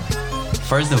fun.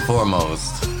 First and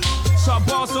foremost,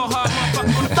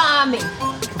 Find me.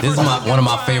 this is one of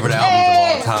my favorite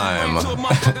albums of all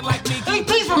time.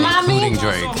 Please remind me. Including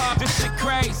Drake.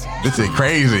 This is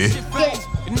crazy.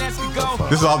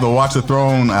 This is off the Watch the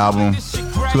Throne album,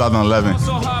 2011.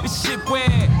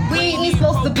 We ain't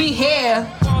supposed to be here.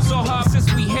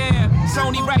 Since we here, it's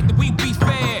only right that we be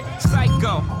fair.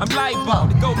 Psycho, I'm liable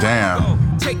to go.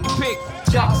 Damn. Take your pick.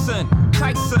 Jackson,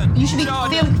 Tyson. You should be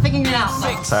figuring it out.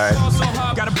 Sorry.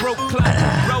 Got a broke clock.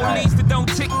 Rollies that don't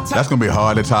tick tock. That's gonna be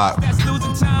hard to top. That's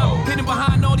losing time. Hidden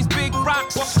behind all these big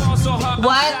rocks.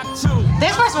 What?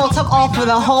 This festival took off for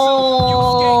the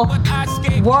whole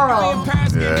world.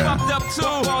 Yeah.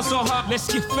 Let's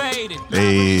get faded.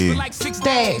 Hey.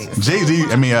 Days. Jay-Z,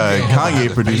 Kanye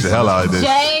produced the hell out of this.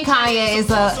 Jay and Kanye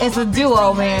is a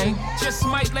duo, man. Just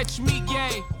might let you meet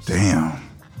gay. Damn.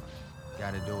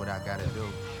 Gotta do what I gotta do.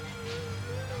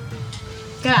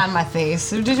 Get out of my face.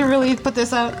 Did you really put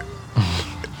this out?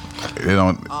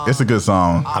 It's a good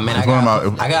song. I mean, I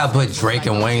gotta put Drake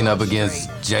and Wayne up against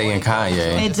Jay and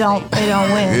Kanye. It don't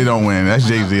win. It don't win. That's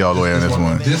Jay-Z all the way on this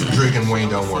one. This Drake and Wayne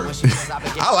don't work.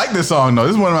 I like this song though.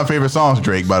 This is one of my favorite songs,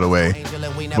 Drake, by the way.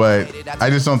 But I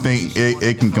just don't think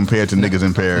it can compare to Niggas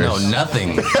in Paris. No,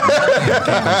 nothing. Nothing can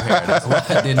compare. That's why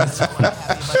I did this one.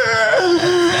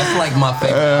 That's like my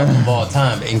favorite album of all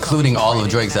time, including all of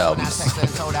Drake's albums.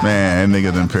 Man,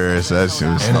 Niggas in Paris, that shit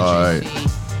was hard.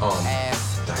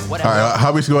 All right,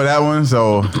 how we score that one?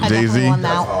 So Jay-Z.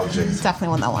 Definitely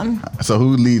won that one. So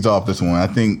who leads off this one? I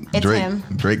think It's Drake. him.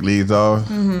 Drake leads off.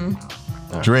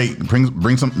 Mm-hmm. Drake, bring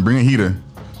a heater.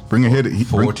 Bring a hitter.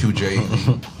 4-2 Jay.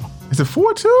 Is it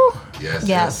 4-2?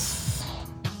 Yes.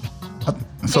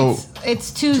 So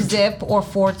it's 2-zip or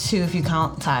 4-2 if you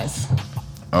count ties.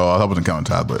 Oh, I wasn't counting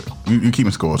ties, but you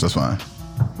keeping scores. That's fine.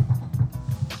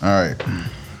 All right.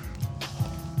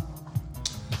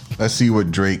 Let's see what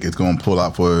Drake is going to pull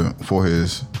out for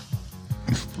his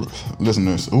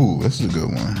listeners. Ooh, this is a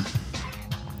good one.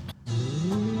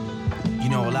 You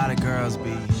know, a lot of girls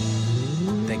be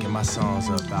thinking my songs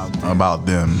are about them. About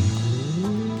them.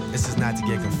 This is not to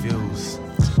get confused.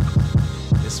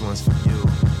 This one's for you.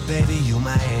 Baby, you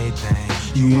my everything.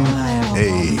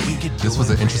 Hey. This was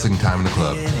an interesting time in the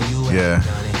club. Yeah.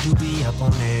 You be up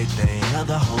on everything.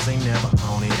 Other hoes ain't never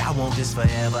on it. I want this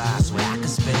forever. I swear I can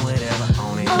spend whatever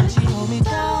on it. She hold me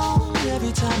down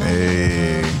every time.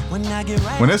 Hey.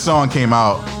 When this song came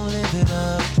out,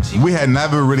 we had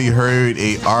never really heard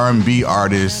a R&B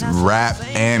artist rap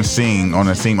and sing on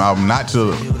the same album, not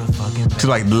to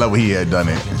like the level he had done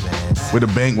it. With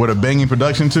a banging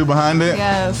production too behind it.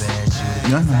 Yes.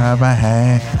 Ever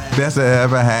had, best I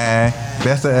ever had,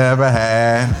 best I ever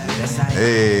had.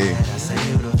 Hey.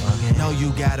 Know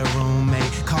you got a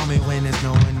roommate. Call me when there's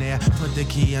no one there. Put the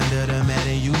key under the mat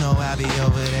and you know I'll be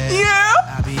over there. Yeah.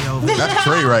 I'll be over there. That's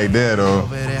Trey right there though.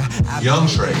 Young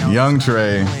Trey. Young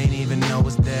Trey. Ain't even know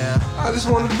it's there. I just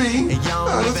want to be.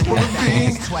 I just want to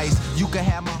be. Twice. You can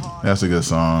have my heart. That's a good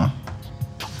song.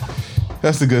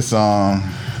 That's a good song.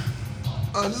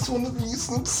 I just want to be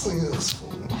successful.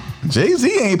 Jay-Z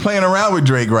ain't playing around with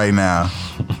Drake right now.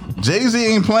 Jay-Z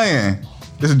ain't playing.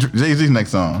 This is Jay-Z's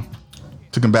next song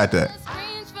to combat that.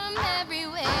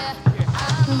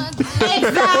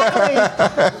 Exactly.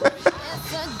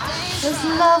 This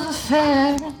love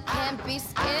affair.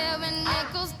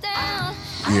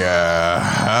 Yeah.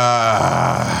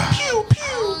 Pew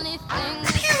pew.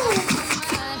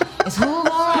 It's who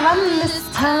gonna run this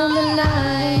town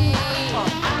tonight.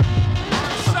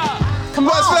 Come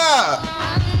What's on. up?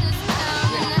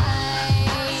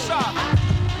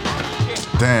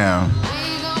 Damn.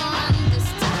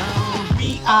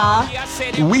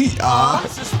 We are.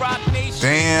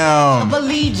 Damn.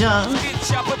 Allegiance.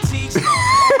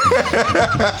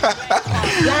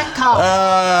 Black cop.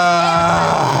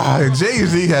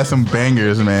 Jay-Z has some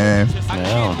bangers, man.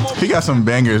 Yeah. He got some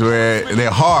bangers where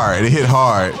they're hard. They hit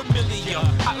hard.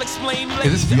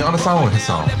 Is this Rihanna's song or his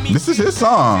song? This is his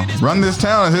song. Run This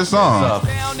Town is his song.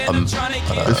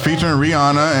 It's featuring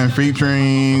Rihanna and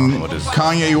featuring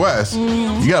Kanye West.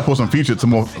 You gotta pull some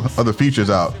more other features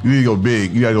out. You need to go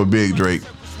big. You gotta go big, Drake.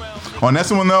 On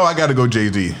this one though, I gotta go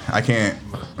Jay-Z. I can't.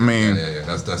 I mean,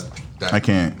 That, I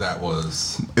can't. That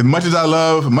was as much as I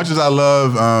love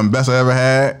Best I Ever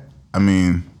Had. I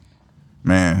mean,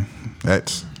 man,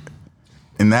 that's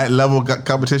in that level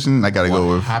competition. I gotta go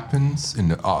with. What happens in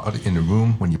the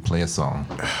room when you play a song?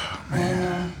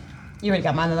 You already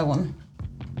got my another one.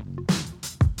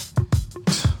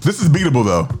 This is beatable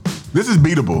though. This is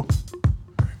beatable.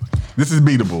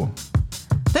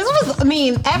 This was. I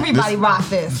mean, everybody rocked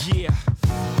this.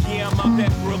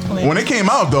 When it came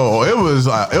out though, it was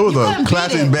a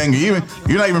classic banger. Even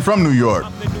you're not even from New York,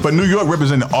 but New York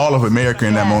represented all of America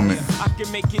in that moment.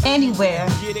 Anywhere,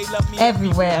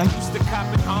 everywhere.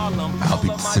 I'll be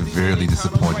severely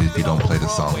disappointed if you don't play the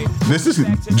song. This is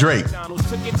Drake.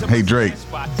 Hey Drake,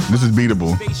 this is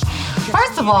beatable.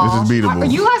 First of all, this is beatable.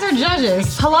 You guys are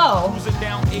judges. Hello.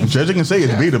 Judge can say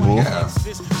it's beatable. Yeah.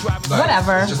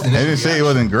 Whatever. I didn't say it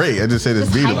wasn't great. I just said it's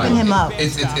beatable. Hyping him up.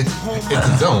 It's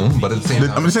its own, but at the same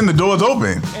time. I'm just saying the door's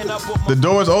open. The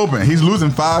door's open. He's losing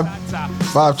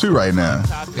 5-2 right now.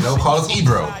 You know, call us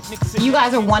Ebro. You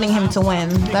guys are wanting him to win.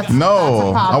 That's a I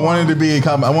problem. wanted to be.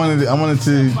 I wanted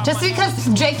to. Just because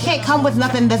Drake can't come with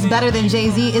nothing that's better than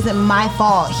Jay-Z isn't my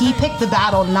fault. He picked the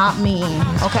battle, not me.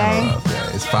 Okay.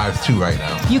 It's 5-2 right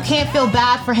now. You can't feel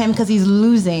bad for him because he's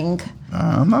losing.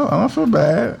 I don't feel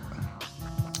bad.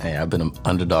 Hey, I've been an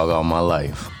underdog all my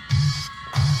life.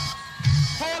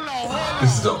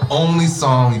 This is the only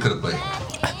song you could have played.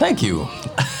 Thank you.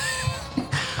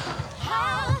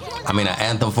 I mean, an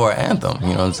anthem for an anthem.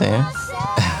 You know what I'm saying?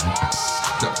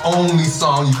 The only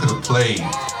song you could have played.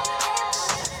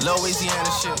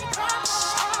 Louisiana shit.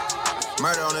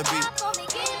 Murder on the beat.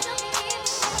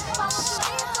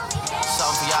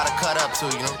 Something for y'all to cut up to,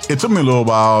 you know? It took me a little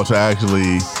while to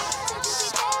actually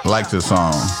like this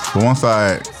song, but once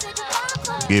I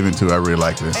gave into it, I really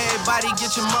liked it. Everybody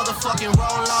get your motherfucking roll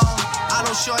on. I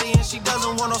know shorty and she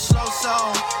doesn't want no slow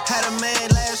song. Had a man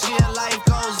last year, life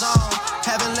goes on.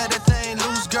 Haven't let that thing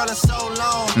loose, girl, in so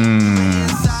long.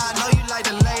 Inside, know you like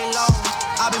to lay low.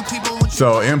 I've been people with you.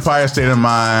 So Empire State of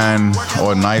Mind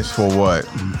or Nice for What?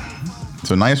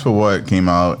 So Nice for What came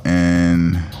out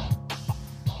in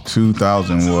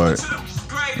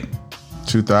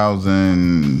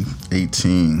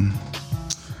 2018.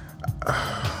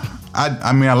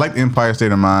 I mean, I like Empire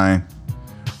State of Mind.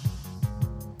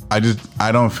 I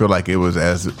don't feel like it was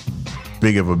as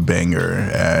big of a banger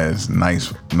as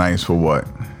Nice for What.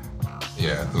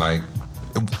 Yeah, like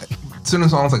certain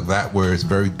songs like that where it's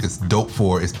dope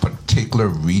for its particular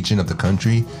region of the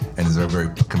country and is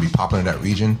can be popular in that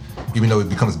region. Even though it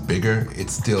becomes bigger,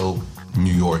 it's still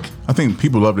New York. I think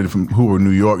people loved it from who were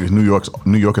New York. New York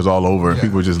is all over. Yeah.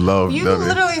 People just love it.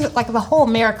 Literally, like the whole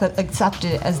America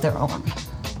accepted it as their own.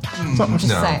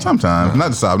 Sometimes, not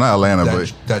the South, not Atlanta,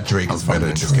 but that Drake is better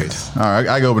in this case. All right,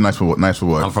 I go with Nice for What. Nice for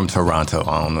What. I'm from Toronto.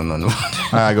 I don't know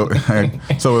nothing. I go.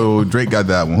 So Drake got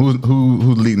that one.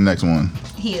 Who's leading the next one?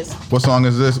 He is. What song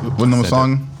is this? What number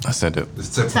song? I sent it.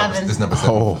 It's number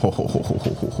 7.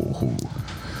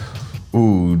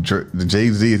 Ooh, the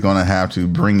Jay-Z is gonna have to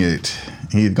bring it.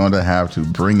 He's gonna have to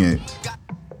bring it.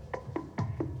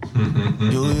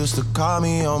 You used to call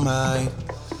me on my.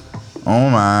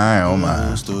 Oh my.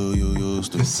 It's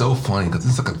so funny because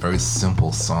it's like a very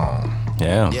simple song.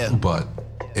 Yeah. But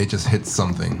it just hits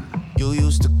something. You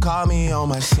used to call me on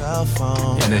my cell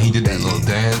phone. And then he did that little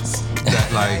dance.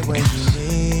 That like.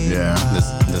 Yeah.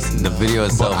 The video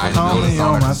itself. I know the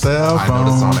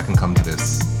song that can come to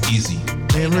this. Easy.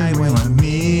 Everyone with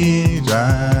me,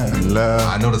 love.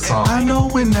 I know the song. I know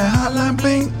when the hotline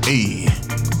bling. Hey.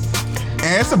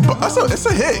 And it's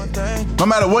a hit. No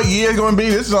matter what year it's gonna be,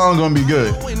 this song's gonna be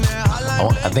good.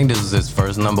 I think this was his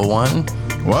first number one.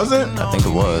 Was it? I think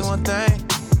it was.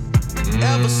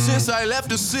 Ever since I left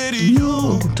the city,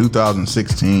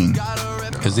 2016.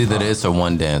 It's either this or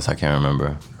One Dance. I can't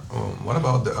remember. What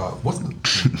about the what's the?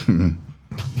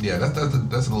 Yeah, that's a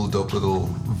little dope, little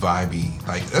vibey.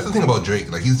 Like that's the thing about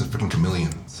Drake. Like he's a freaking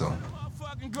chameleon. So.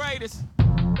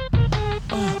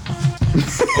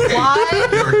 Okay. Why?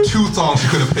 There are 2 songs you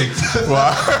could have picked.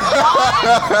 Why?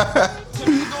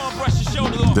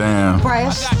 Damn.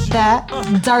 Brush that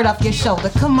dirt off your shoulder.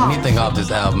 Come on. Anything off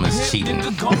this album is cheating.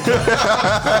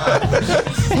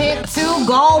 Hit 2,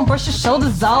 go on, brush your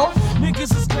shoulders off.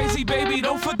 Niggas is crazy, baby.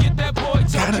 Don't forget that boy.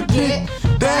 Gotta get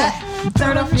that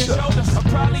dirt off your shoulders. I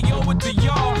probably owe it to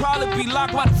y'all. Probably be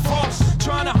locked by the force.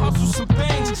 Trying to hustle some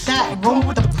things. That room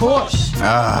with the Porsche.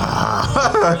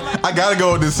 I gotta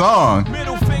go with this song.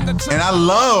 And I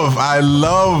love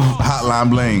Hotline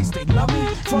Bling. They love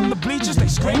me from the bleachers, they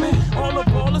screaming. All the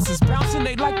ballers is bouncing,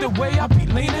 they like the way I be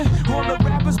leaning. All the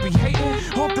rappers be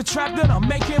hating, off the trap that I'm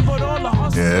making, but all the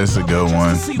hustlers. Yeah, it's a good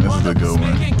one. This is a good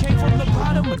one. Came from the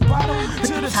bottom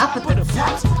to the top of the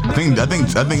flats. I think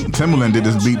Timbaland did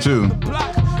this beat too.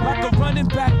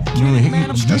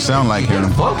 That sound like him.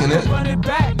 Funk in it.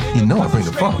 You know I bring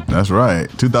the funk. That's right.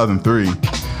 2003. All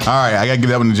right, I gotta give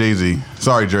that one to Jay-Z.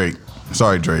 Sorry, Drake.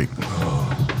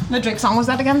 The Drake song was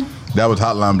that again? That was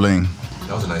Hotline Bling.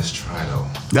 That was a nice try though.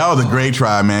 That was a great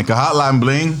try, man. Cause Hotline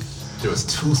Bling. There was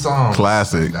 2 songs.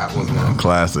 Classic. That was one.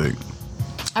 Classic.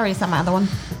 I already said my other one.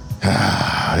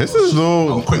 This is a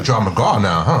little Quick Draw McGraw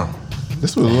now, huh?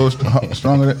 This was a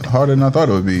little harder than I thought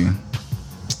it would be.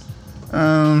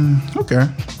 Okay,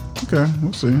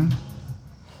 we'll see.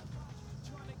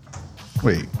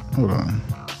 Wait, hold on.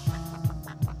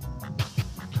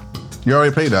 You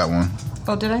already played that one.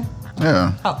 Oh, did I?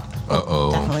 Yeah. Oh.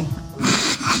 Uh-oh. Definitely.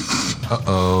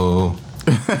 Uh-oh.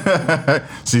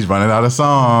 She's running out of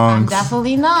songs. I'm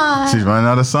definitely not. She's running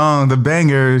out of songs. The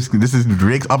bangers. This is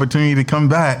Drake's opportunity to come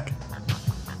back.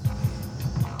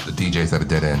 The DJ's at a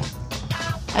dead end.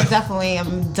 I'm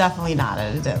definitely not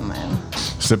at a dead end.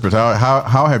 Sippers,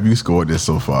 how have you scored this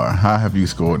so far? How have you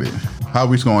scored it? How are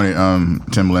we scoring it,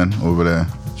 Timbaland, over there?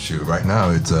 Shoot, right now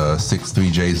it's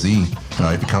 6-3 Jay-Z.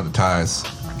 If you count the ties.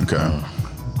 Okay.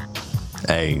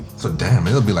 Hey. So damn,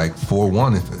 it'll be like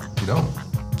 4-1 if you don't.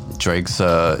 Drake's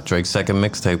second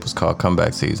mixtape was called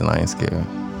Comeback Season. I ain't scared.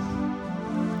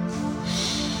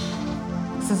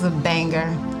 This is a banger.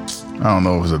 I don't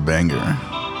know if it's a banger.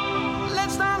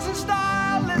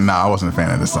 Nah, I wasn't a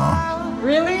fan of this song.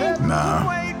 Really? Nah.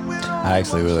 I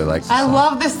actually really like this I song.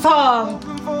 love this song.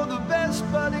 For the best,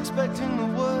 but expecting the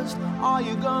worst. Are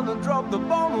you gonna drop the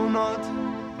bomb or not?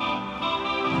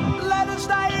 Let us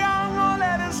die young or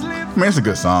let us live. I mean, it's a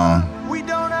good song. We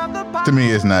don't have the power. To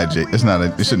me, it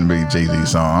shouldn't be a Jay-Z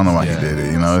song. I don't know why he did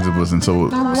it. You know, it wasn't so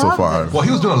far. Well,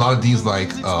 he was doing a lot of these like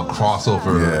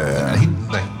crossover. Yeah. He,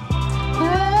 like,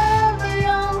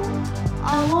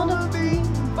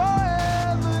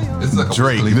 this is like a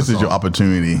Drake, this is your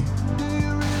opportunity.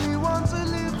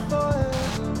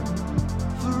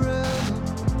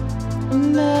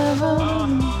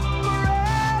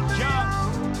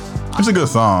 It's a good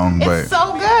song, but It's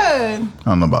so good. I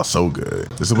don't know about so good.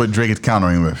 This is what Drake is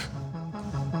countering with.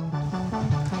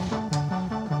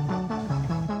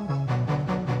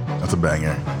 That's a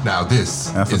banger. Now this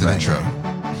That's is a an banger. intro.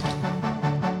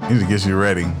 He need to get you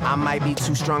ready. I might be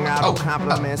too strung out on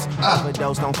compliments,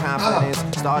 overdosed on confidence.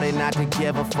 Started not to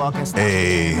give a fuck and started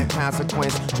Hey. the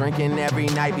consequence. Drinking every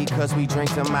night because we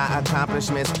drink to my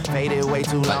accomplishments. Faded way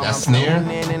too long. that I'm snare?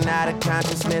 floating in and out of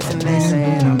consciousness, and they say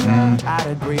it, I'm wrong. I'd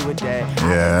agree with that.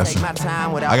 Yeah, Take my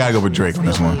time without I gotta go with Drake on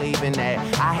this one. believing that.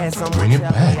 I had someone Bring it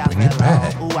tell back, me I bring it fell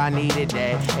back. off. Ooh, I needed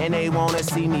that, and they wanna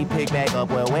see me pick back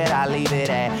up. Well, where'd I leave it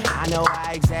at? I know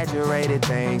I exaggerated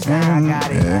things. Now I got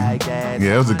it like that.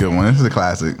 Yeah, it was a good one. This is a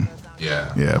classic.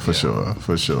 Yeah. Yeah, for sure.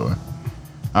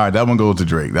 All right, that one goes to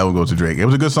Drake. It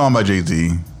was a good song by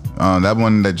Jay-Z. That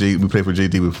one that we played for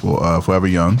Jay-Z was for Forever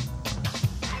Young.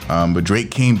 But Drake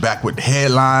came back with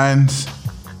headlines,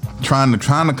 trying to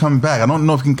come back. I don't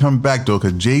know if he can come back though,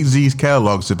 because Jay-Z's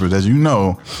catalog, Sippers, as you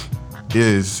know,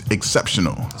 is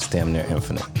exceptional. It's damn near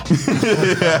infinite.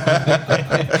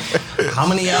 How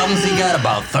many albums he got?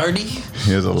 About 30?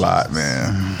 Here's a lot,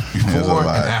 man. Before and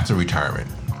after retirement.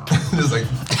 It's like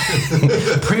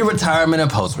pre-retirement and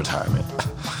post-retirement.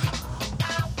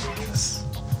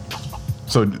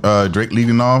 So Drake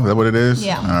leading off, is that what it is?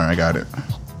 Yeah. All right, I got it.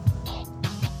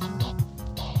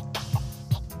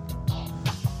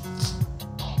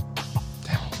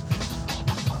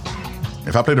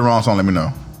 If I play the wrong song, let me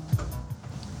know.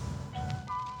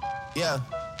 Yeah.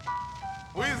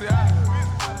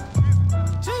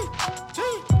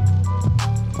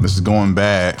 This is Going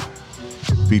Bad.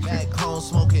 Featuring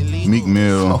Meek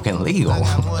Mill. Smoking legal.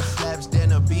 More slaps than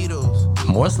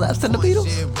the Beatles?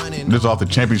 This is off the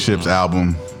Championships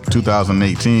album,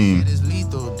 2018.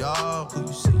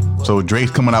 So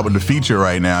Drake's coming out with the feature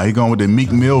right now. He going with the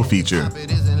Meek Mill feature.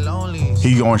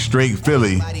 He going straight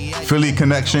Philly. Philly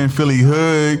connection, Philly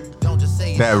hood.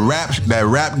 That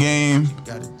rap game.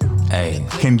 Hey.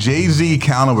 Can Jay-Z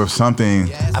counter with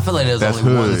something I feel like there's that's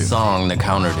only one hood? song that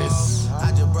countered this.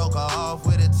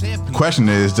 The question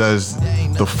is, does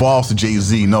the false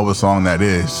Jay-Z know what song that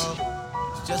is?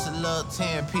 Just a little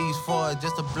 10-piece for it,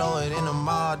 just to blow it in the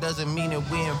mall. Doesn't mean that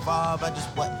we involved. I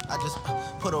just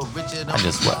put a Richard on.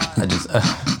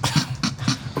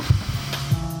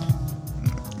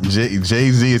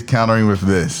 Jay-Z is countering with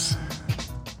this.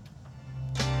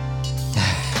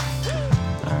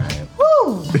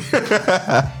 Woo!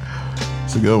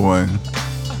 It's a good one.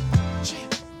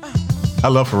 I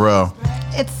love Pharrell.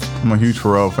 I'm a huge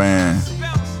Pharrell fan.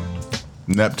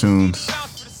 Neptunes.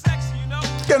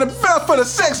 Got a belt for the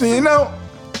sexy, you know?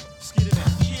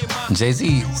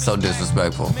 Jay-Z so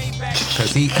disrespectful.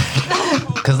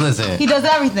 Cause listen. He does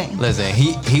everything. Listen,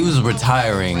 he was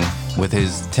retiring with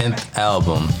his 10th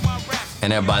album,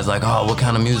 and everybody's like, oh, what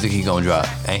kind of music he gonna drop?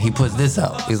 And he puts this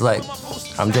out. He's like,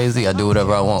 I'm Jay-Z, I do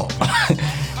whatever I want.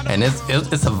 And it's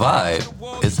a vibe.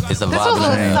 It's a vibe. This was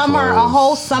a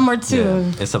whole summer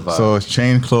tune. Yeah, it's a vibe. So it's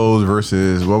Change Clothes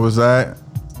versus, what was that?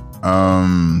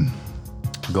 Going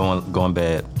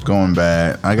Bad. Going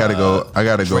Bad. I gotta go.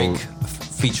 Drake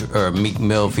Meek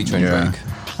Mill featuring Drake.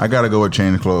 I gotta go with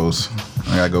Change Clothes.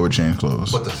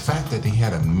 But the fact that he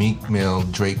had a Meek Mill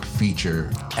Drake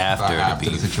feature after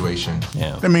the situation.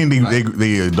 Yeah. I mean,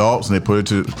 the adults, and they put it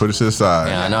to the side.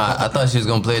 Yeah, I know. I thought she was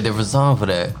gonna play a different song for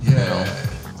that. Yeah. You know?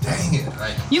 Dang it.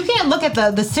 You can't look at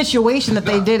the situation that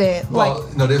they did it. Well,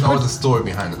 no, there's always a story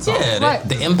behind the song. Yeah,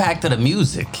 the impact of the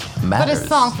music matters. But it's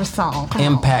song for song.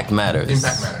 Impact matters.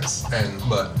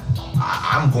 But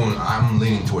I'm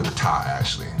leaning toward the tie,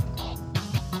 actually.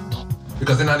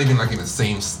 Because they're not even like in the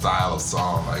same style of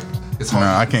song. Like it's hard.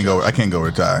 No, I can't go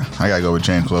with tie. I gotta go with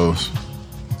Change Clothes.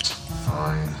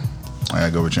 Fine. I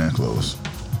gotta go with Change Clothes.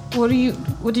 Are you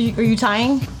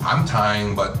tying? I'm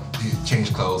tying, but he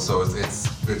changed clothes, so it's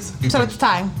So it's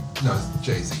tie. No, it's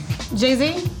Jay-Z.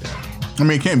 Jay-Z? Yeah. I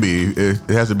mean, it can't be. It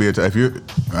has to be a tie. I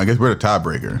guess we're the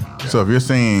tiebreaker. Yeah. So if you're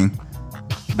saying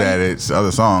that it's the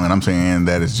other song, and I'm saying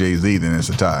that it's Jay-Z, then it's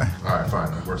a tie. All right,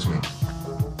 fine. That works for me.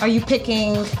 Are you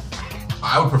picking?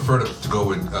 I would prefer to go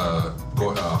with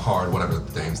Hard, whatever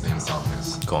the name of the song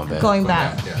is. Going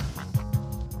Bad. Yeah.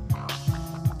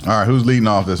 All right, who's leading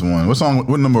off this one? What song?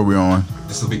 What number are we on?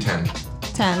 This will be 10.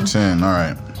 10. All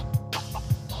right.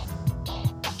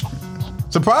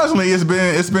 Surprisingly,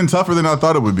 it's been tougher than I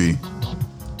thought it would be.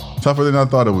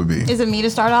 Is it me to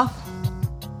start off?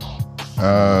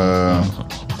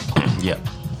 Yeah.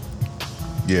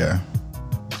 Yeah.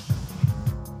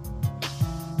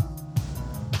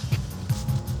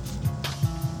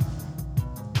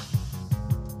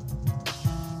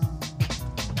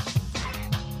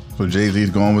 So Jay-Z's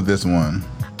going with this one.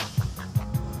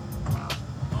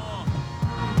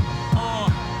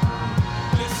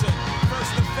 Listen,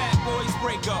 first the fat boys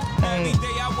break up. Every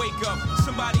day I wake up,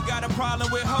 somebody got a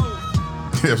problem with hope.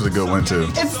 That was a good one too.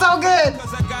 It's so good.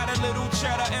 Cause I got a little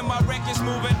cheddar and my record's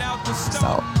moving out the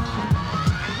store.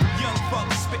 Young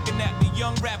fucks spitting at me,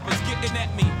 young rappers getting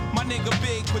at me. My nigga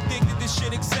Big predicted this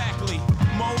shit exactly.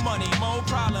 More money, more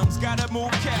problems, gotta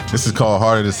move cash. This is called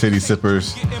Heart of the City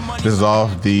Sippers. This is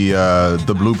off the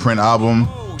Blueprint album,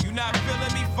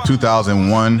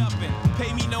 2001.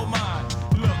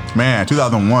 Man,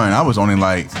 2001. I was only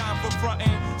like,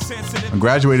 I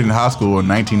graduated in high school in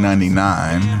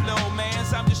 1999.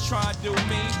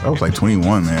 I was like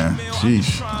 21, man.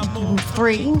 Sheesh.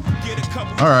 3.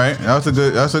 All right, that's a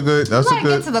good. Get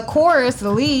to the chorus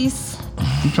at least.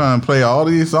 You trying to play all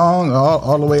these songs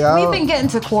all the way out? We've been getting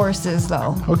to choruses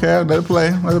though. Okay, let it play.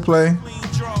 In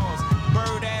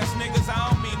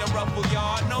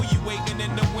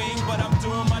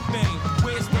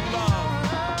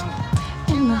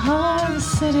the heart of the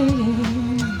city,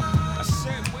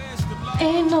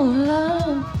 ain't no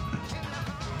love.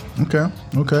 Okay.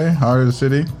 Heart of the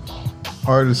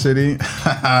city.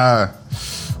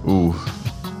 Ooh.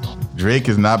 Drake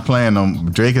is not playing.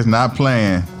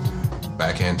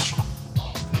 Backhand.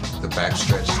 The back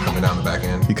stretch is coming down the back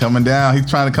end. He's coming down. He's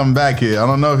trying to come back here. I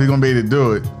don't know if he's gonna be able to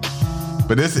do it.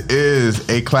 But this is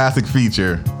a classic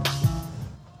feature.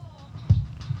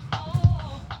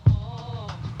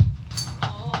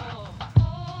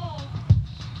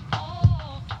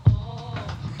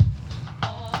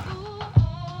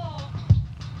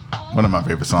 One of my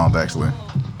favorite songs, actually.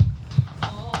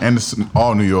 And it's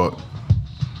all New York.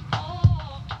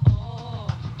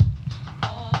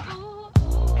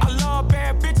 I love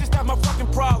bad bitches, that's my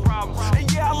fucking problem.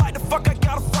 And yeah, I like the fuck, I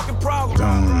got a fucking problem.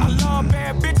 I love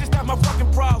bad bitches, that's my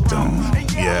fucking problem.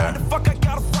 And yeah, I like the fuck, I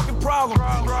got a fucking problem.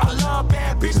 I love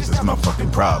bad bitches, that's my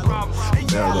fucking problem. And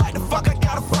yeah, I like the fuck, I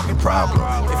got a fucking problem.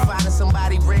 If finding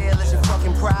somebody real is your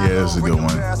fucking problem. Yeah, that's a good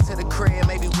one. Girls to the crib,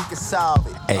 maybe we can solve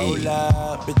it. Hey. Hold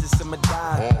up, bitches in my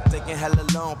dime. Taking hella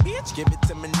long, bitch, give it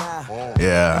to me now.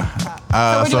 Yeah.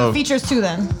 So we're doing features too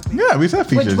then? Yeah, we said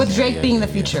features. With Drake being the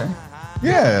feature.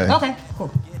 Yeah. Okay,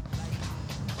 cool.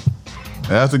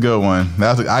 That's a good one.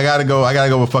 I gotta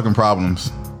go with fucking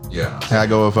problems. Yeah. I gotta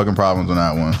go with fucking problems on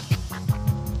that one.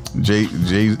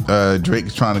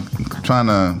 Drake's trying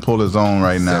to pull his own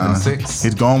right now. 7-6.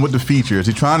 He's going with the features.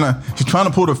 He's trying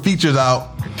to pull the features out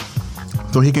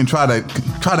so he can try to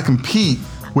compete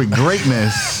with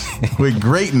greatness.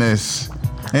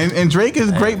 And Drake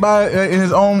is great in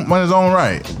his own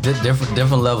right.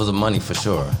 Different levels of money for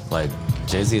sure. Like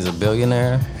Jay-Z is a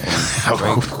billionaire. And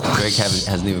Drake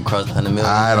hasn't even crossed 100 million.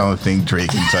 I don't think Drake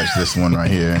can touch this one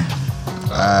right here.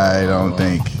 I don't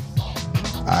think.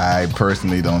 I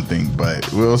personally don't think, but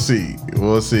we'll see.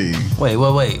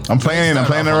 Wait. I'm playing it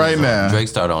right now. Drake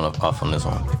started off on this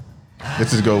one.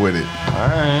 Let's just go with it. All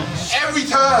right. Every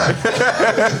time.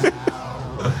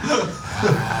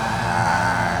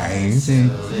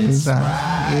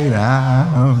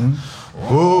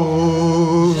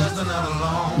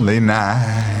 Late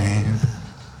night.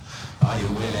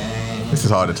 This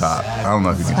is hard to top. I don't know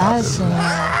if you can top this.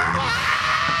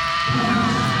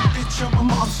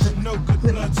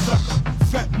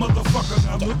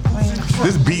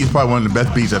 This beat is probably one of the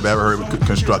best beats I've ever heard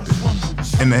constructed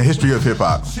in the history of hip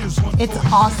hop. It's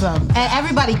awesome, and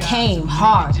everybody came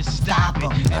hard. Stop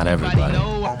them. Not everybody.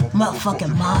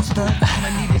 Motherfucking monster.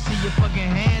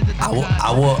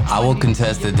 I will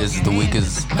contest that this is the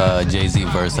weakest Jay-Z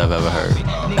verse I've ever heard.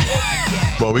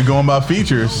 Well, we going by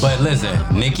features. But listen,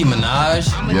 Nicki Minaj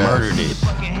murdered it.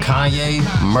 Kanye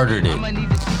murdered it.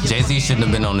 Jay-Z shouldn't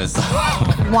have been on this song.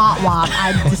 Womp womp.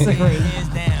 I disagree.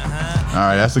 All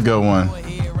right, that's a good one.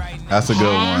 That's a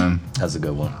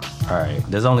good one. All right,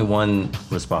 there's only one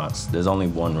response.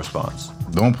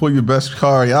 Don't pull your best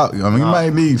card out. I mean, you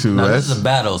might need to. No, this is a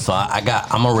battle, so I'm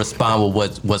gonna respond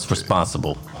with what's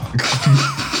responsible.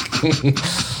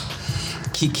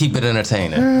 keep it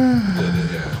entertaining.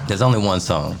 There's only one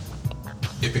song.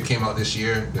 If it came out this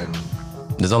year, then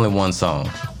there's only one song.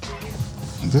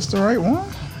 Is this the right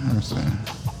one? Let me see.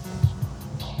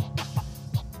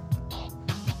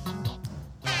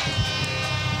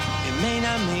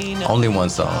 Only one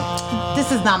song.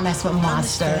 This is not Mess with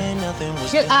Monster.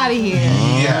 Get out of here.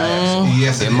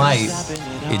 Yes, it might.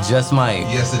 It just might.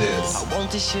 Yes, it is.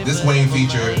 This Wayne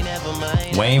feature.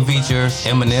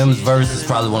 Eminem's verse is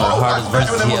probably one of the hardest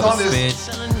verses he ever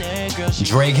spit.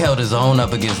 Drake held his own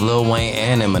up against Lil Wayne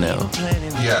and Eminem.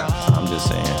 Yeah. I'm just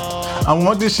saying. I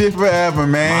want this shit forever,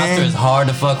 man. Monster is hard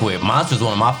to fuck with. Monster is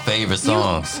one of my favorite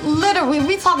songs. Literally,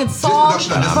 we talking song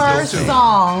per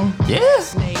song.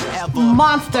 Yes.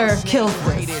 Monster kills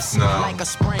this. No.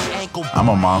 I'm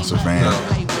a Monster fan. No.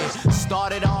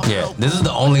 Yeah, this is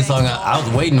the only song I was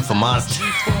waiting for Monster.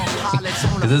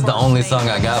 This is the only song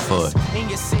I got for it.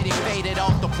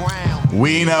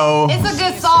 We know. It's a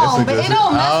good song, but it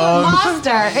don't mess with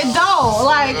Monster. It don't.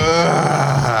 Like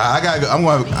I'm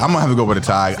gonna have to go with a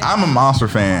tie. I'm a Monster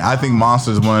fan. I think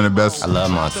Monster is one of the best. I love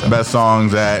Monster. Best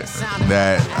songs that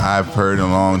I've heard in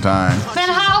a long time. Then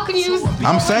how can you?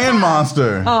 I'm saying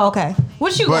Monster. Oh, okay.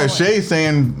 What you? But Shay's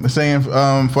saying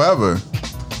Forever.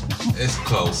 It's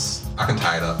close. I can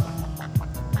tie it up.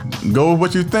 Go with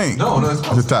what you think. No, it's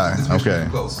close. It's a tie. Okay.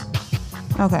 Close.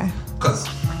 Okay. Because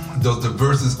the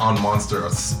verses on Monster are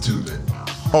stupid.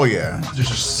 Oh yeah. They're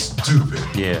just stupid.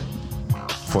 Yeah.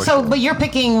 But you're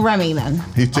picking Remy then?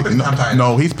 He's picking.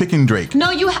 No, he's picking Drake. No,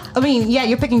 you're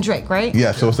picking Drake, right?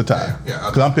 Yeah, so it's a tie. Yeah.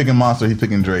 Because I'm picking Monster, he's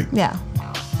picking Drake. Yeah.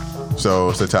 So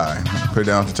it's a tie. Put it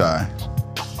down to tie.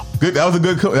 Good. That was a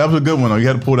good one. Though. You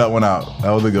had to pull that one out.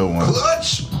 That was a good one.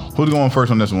 Clutch. Who's going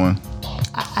first on this one?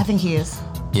 I think he is.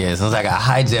 Yeah, it sounds like I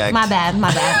hijacked. My bad.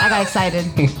 I got excited.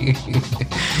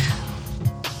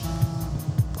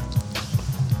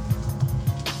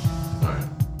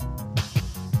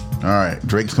 All right,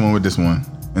 Drake's coming with this one.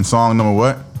 And song number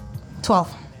what?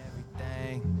 12.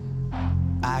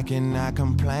 I cannot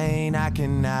complain. I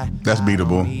cannot. That's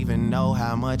beatable. I don't even know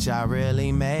how much I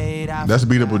really made. That's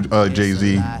beatable,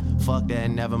 Jay-Z. Fuck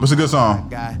that, never What's a good song?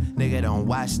 Nigga, don't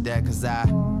watch that, cause I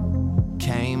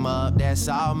came up, that's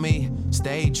all me.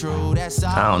 Stay true, that's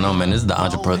all. I don't know, man. This is the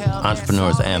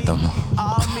entrepreneur's anthem.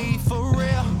 All me for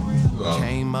real.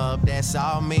 Came up, that's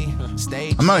all me.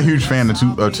 Stay I'm not a huge fan of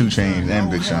 2 Chainz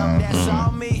and Big Sean. That's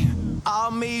all me.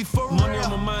 All me for real. Money on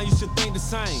my mind, you should think the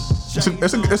same.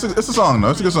 It's a song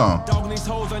though. It's a good song.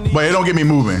 But it don't get me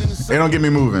moving. Excuse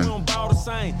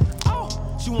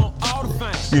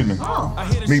me.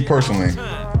 Me personally.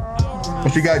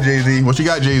 What you got, Jay-Z?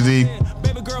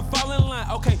 Baby girl, fall in line.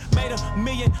 Okay, made $1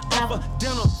 million off a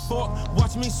dinner fork.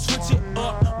 Watch me switch it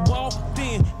up. Walked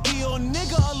in. Ill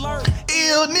nigga alert.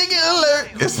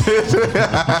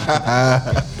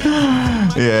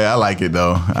 Yeah, I like it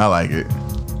though. I like it.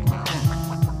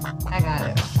 I got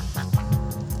it.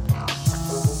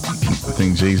 I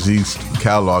think Jay-Z's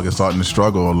catalog is starting to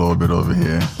struggle a little bit over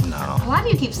here. No. Why do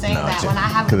you keep saying that when I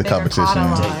have a Because of bigger competition.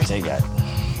 catalog? Jay got.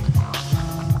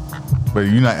 But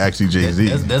you're not actually Jay-Z.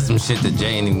 There's some shit that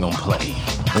Jay ain't even gonna play.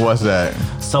 What's that?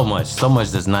 So much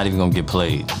that's not even gonna get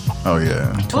played. Oh,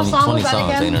 yeah. 20 song was that songs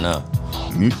again? ain't enough.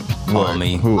 What? All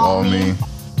Me. Who? All Me.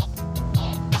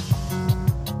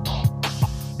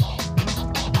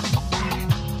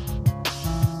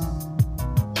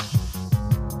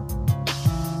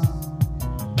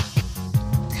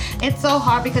 It's so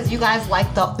hard because you guys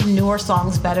like the newer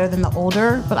songs better than the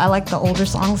older, but I like the older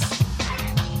songs.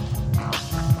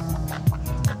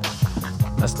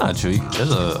 That's not true.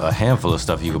 There's a handful of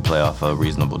stuff you could play off of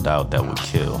Reasonable Doubt that would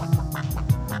kill.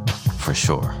 For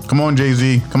sure. Come on,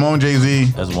 Jay-Z. Come on, Jay-Z.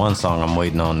 There's one song I'm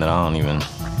waiting on that I don't even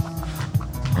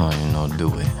know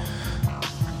do it.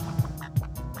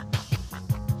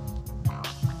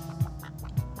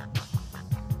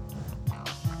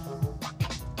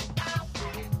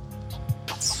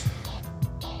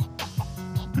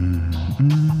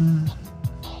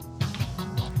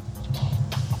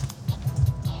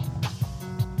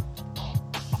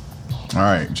 All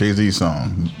right, Jay-Z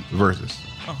song, Versus.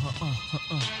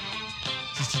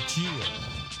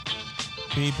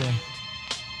 Baby,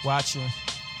 watching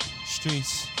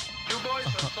streets.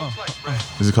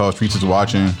 This is called Streets is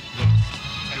Watching.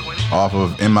 Off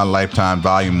of In My Lifetime,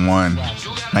 Volume 1,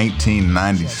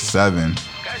 1997.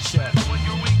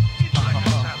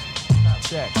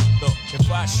 Check. Look, if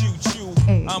I shoot you,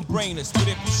 I'm brainless. But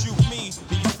if you shoot me,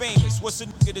 then you famous. What's a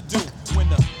nigga to do when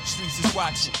the streets is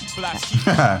watching? Blocks keep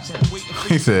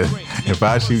He said, if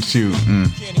I shoot you,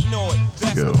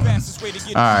 Good one.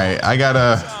 All right, I got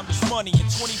a...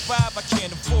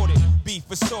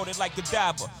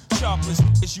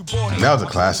 That was a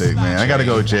classic, man. I gotta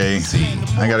go with Jay-Z.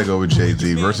 I gotta go with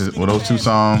Jay-Z. Versus, well, those two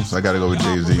songs, I gotta go with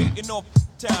Jay-Z.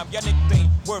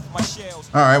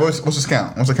 All right, what's this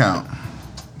count? What's the count?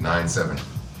 9-7.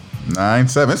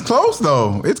 9-7. It's close,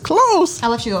 though. It's close. I'll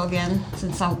let you go again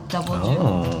since I doubled you.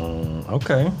 Oh,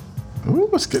 okay. Ooh,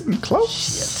 it's getting close.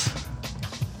 Shit.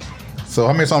 So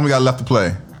how many songs we got left to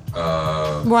play?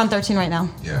 We're on 13 right now.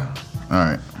 Yeah. All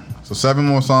right. So 7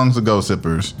 more songs to go,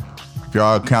 Sippers. If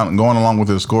y'all going along with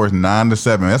the score, it's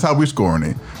 9-7. That's how we're scoring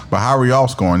it. But how are y'all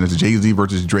scoring this Jay-Z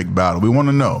versus Drake battle? We want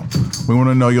to know. We want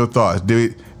to know your thoughts.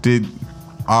 Did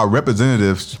our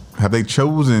representatives, have they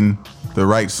chosen the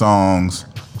right songs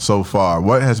so far?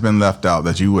 What has been left out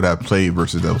that you would have played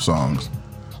versus those songs?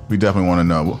 We definitely want to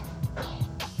know.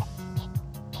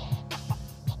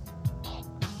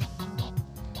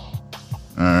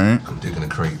 All right. I'm digging the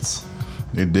crates.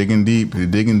 They're digging deep. They're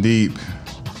digging deep.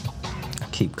 I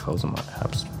keep closing my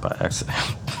apps by accident.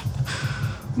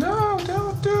 No,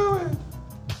 don't do it.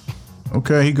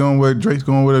 Okay, Drake's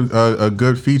going with a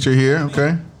good feature here.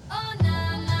 Okay.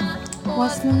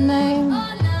 What's the name?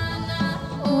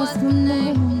 What's the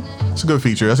name? It's a good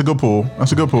feature. That's a good pull.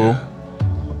 That's a good pull. Yeah.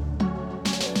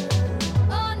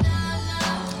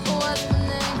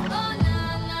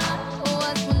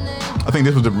 I think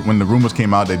this was when the rumors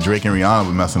came out that Drake and Rihanna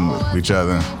were messing with each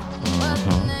other.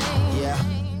 Yeah,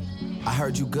 I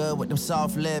heard you good with them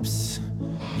soft lips.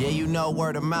 Yeah, you know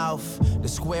word of mouth. The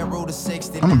square root of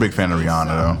 60. I'm a big fan of Rihanna,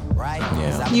 though. Right?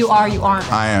 Yeah. You are, you aren't.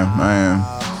 I am.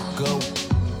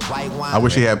 I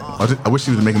wish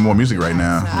she was making more music right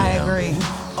now. I agree.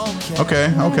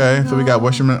 Okay. So we got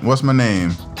What's My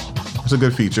Name? It's a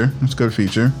good feature. It's a good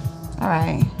feature. All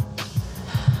right.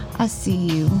 I see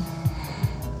you.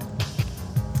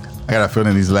 I got a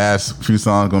feeling these last few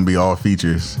songs gonna be all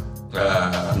features.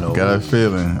 No. Got a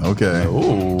feeling. Okay.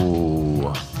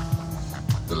 Ooh.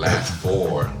 The last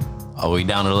 4. Are we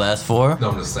down to the last 4? No,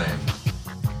 I'm just saying.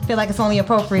 I feel like it's only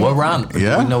appropriate. What round?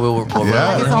 Yeah. We know what I feel Yeah.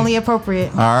 like it's only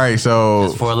appropriate. All right. So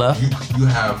There's 4 left. You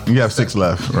have. you have 6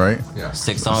 left, right? Yeah.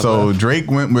 6 songs So left.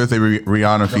 Drake went with a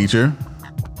Rihanna feature.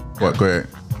 What? Go ahead.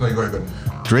 No, you go ahead.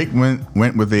 Drake went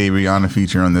with a Rihanna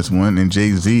feature on this one, and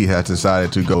Jay-Z has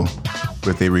decided to go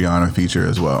with a Rihanna feature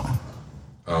as well.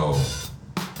 Oh.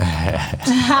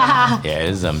 Yeah,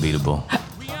 it's unbeatable.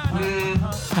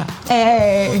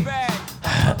 Hey,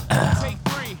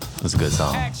 It's a good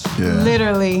song. Yeah.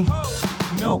 literally. My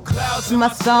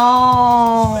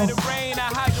song.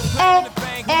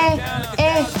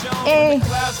 Hey.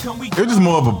 It was just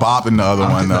more of a bop than the other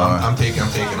one, though. I'm taking.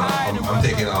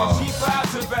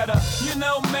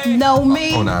 Know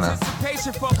me. Oh, Nana.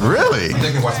 Really? I'm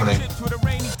taking What's My Name.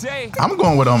 I'm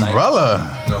going with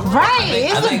Umbrella. No. Right.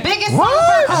 It's I the think- biggest song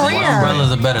What? of her I think career.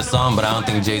 Umbrella's a better song, but I don't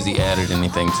think Jay-Z added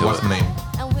anything to What's it. My Name?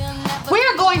 We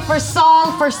are going for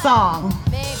song.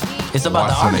 It's about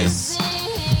What's the her name? artist.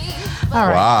 All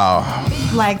right. Wow.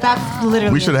 Like, that's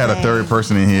literally We should have had a insane. third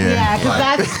person in here. Yeah, because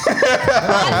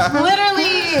that's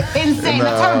literally insane.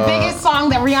 That's her biggest song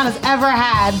that Rihanna's ever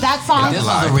had. That song. This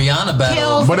was a Rihanna battle.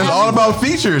 kills But it's all about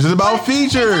features. It's about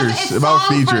features. It's about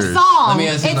song features. for song. Let me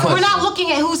ask you a We're not question.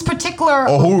 looking at who's particular.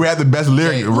 Or who had the best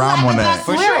lyric who rhyme had on the that? best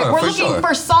For lyric. sure, We're for looking sure.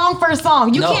 for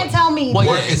song. You No. can't tell me. Well,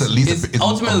 Work is at least it's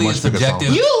ultimately a much bigger subjective.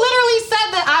 song. You literally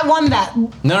said that I won that.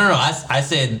 No. I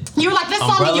said You were like, this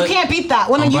song, Umbrella- you can't beat that.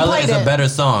 When you Umbrella played is it. a better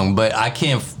song, but I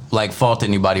can't like fault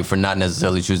anybody for not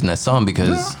necessarily choosing that song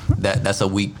because that's a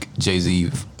weak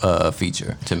Jay-Z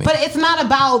feature to me. But it's not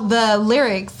about the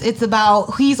lyrics. It's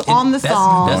about he's on the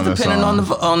song. That's dependent on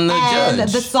the and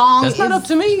judge. the song That's not is- up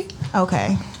to me.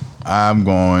 Okay. I'm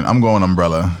going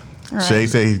Umbrella. All right. Shay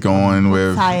said he's going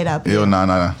with Tie it up, Ill yeah. Nah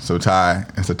Nah. So tie.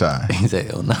 It's a tie. He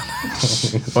said, "Oh no."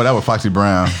 Oh, that was Foxy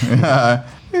Brown.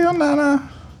 Ill Nah Nah.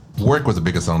 Work was a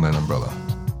bigger song than Umbrella.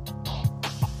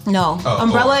 No.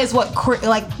 Umbrella is what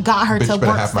got her Bitch to Better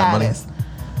work Have My Money. status.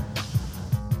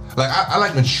 Like I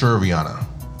like mature Rihanna.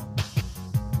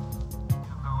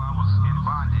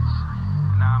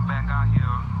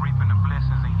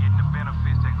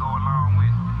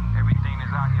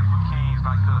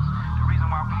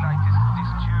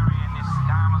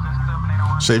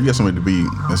 Shay, if you got somebody to beat,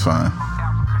 that's fine.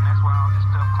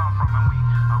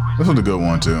 This was a good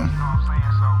one too.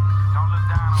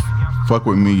 Fuck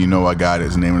With Me, You Know I Got It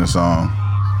is the name of the song.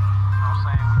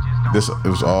 It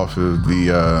was off of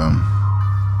the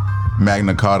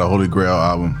Magna Carta Holy Grail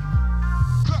album.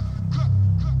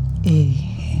 The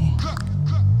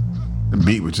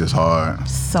beat was just hard.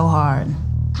 So hard.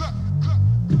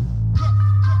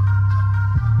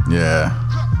 Yeah.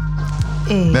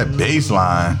 That bass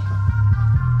line.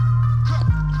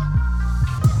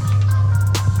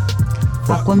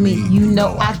 Fuck with me, you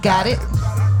know I got it.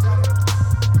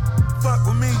 Fuck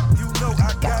with me, you know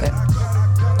I got it.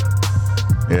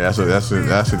 Yeah, that's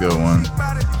a good one.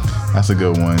 That's a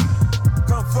good one.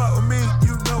 Come fuck with me,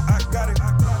 you know I got it.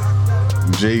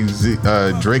 Jay-Z,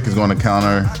 Drake is going to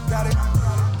counter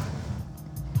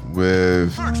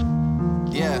with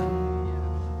Yeah.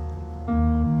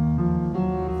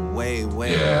 Way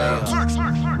Yeah. up.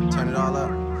 Turn it all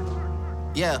up.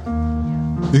 Yeah.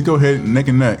 let's go ahead neck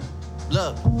and neck.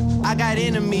 Look, I got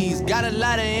enemies, got a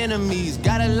lot of enemies,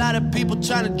 got a lot of people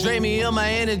trying to drain me of my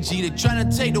energy. They trying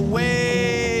to take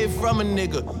away from a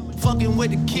nigga. Fucking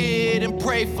with the kid and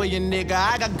pray for your nigga.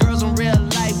 I got girls in real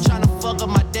life trying to fuck up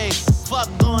my day. Fuck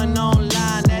going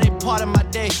online, that ain't part of my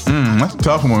day. That's a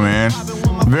tough one, man.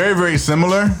 Very, very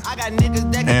similar. I got niggas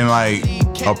that And like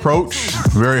approach,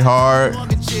 very hard.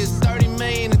 mortgages, 30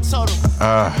 million in total.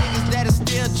 Niggas that is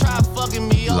still try fucking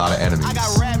me A up. lot of enemies. I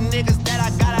got rap niggas that I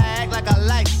gotta act like I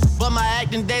like. But my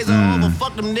acting days are over.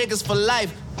 Fuck them niggas for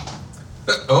life.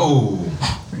 Oh.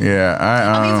 Yeah, I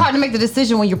mean, it's hard to make the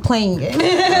decision when you're playing it.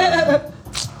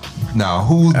 Now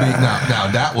who's big? Now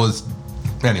that was.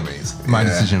 Anyways, my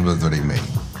decision was already made.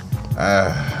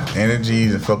 Energy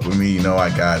to fuck with me, you know I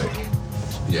got it.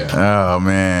 Yeah. Oh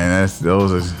man,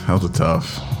 those are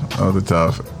tough. Those are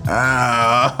tough.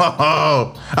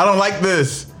 Oh, I don't like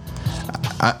this.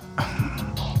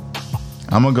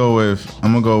 I'm gonna go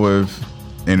with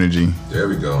energy. There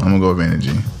we go. I'm gonna go with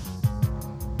energy.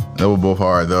 They were both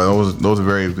hard though. Those are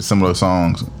very similar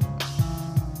songs.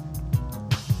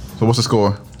 So what's the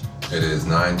score? It is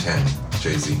 9-10.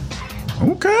 Jay-Z.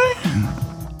 Okay.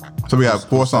 So we have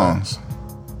 4 songs.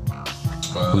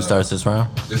 Who starts this round?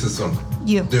 This is some.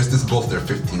 You. This is both their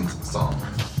 15th song.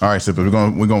 All right, Sipper,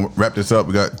 we're gonna wrap this up.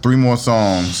 We got 3 more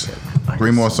songs.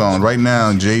 3 more songs. Right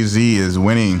now, Jay-Z is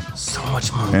winning So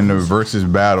much more. in the versus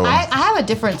battle. I have a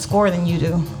different score than you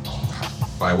do.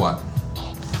 By what?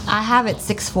 I have it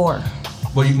 6-4.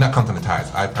 Well, you not counting the ties.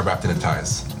 I wrapped in the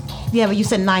ties Yeah, but you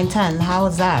said 9-10. How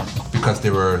is that? because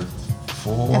they were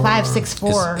 4. If I have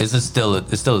 6-4, It's still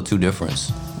a 2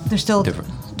 difference. there's still different.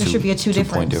 there should be a 2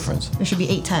 2-point difference. difference. There should be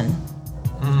 8-10,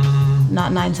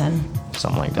 not 9-10.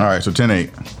 Something like All that. right, so 10-8.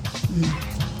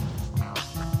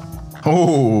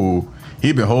 Oh,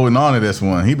 he been holding on to this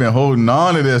one.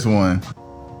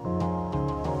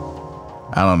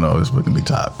 I don't know. This is gonna be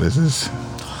top. This is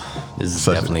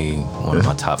definitely one of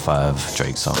my top 5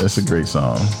 Drake songs. It's a great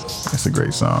song. It's a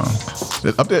great song.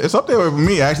 It's up there with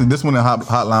me actually. This one and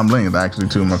Hotline Bling is actually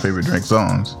 2 of my favorite Drake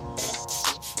songs.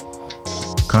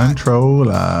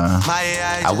 Controller.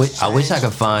 I wish I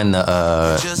could find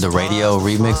the radio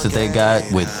remix that they got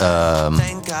with I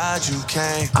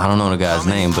don't know the guy's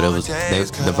name, but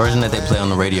the version that they play on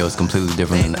the radio is completely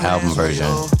different than the album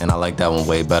version, and I like that one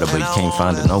way better. But you can't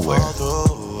find it nowhere. That's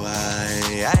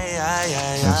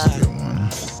a good one.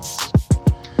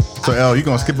 So L, you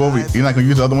gonna skip over? You're not gonna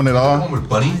use the other one at The all? one with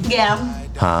Buddy? Yeah.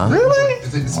 Huh? Really?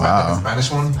 Is it the Wow.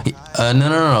 Spanish one?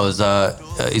 No.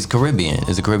 He's Caribbean.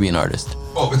 He's a Caribbean artist.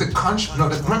 Oh, is it Conscience? No,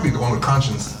 that might be the one with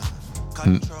Conscience.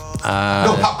 No,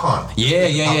 Popcorn.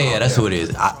 Yeah. That's who it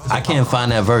is. I can't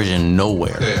find that version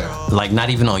nowhere. Yeah. Like not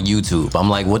even on YouTube. I'm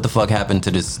like, what the fuck happened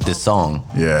to this song?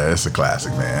 Yeah, it's a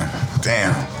classic, man.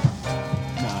 Damn.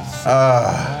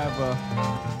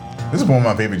 This is one of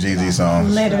my favorite Jay-Z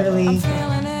songs. Literally.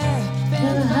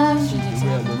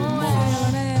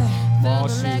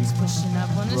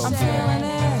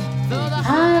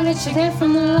 I'm reaching there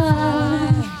from the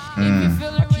line.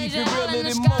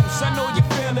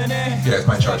 Yeah, it's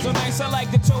my charge.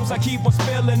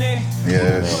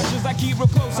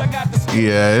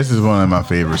 Yeah, this is one of my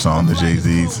favorite songs of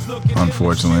Jay-Z's,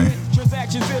 unfortunately.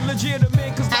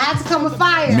 I had to come with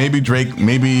fire. Maybe Drake,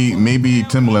 maybe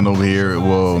Timbaland over here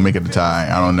will make it the tie.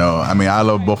 I don't know. I mean, I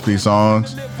love both of these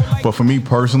songs, but for me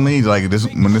personally, like this,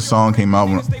 when this song came out,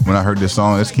 when I heard this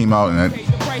song, this came out in the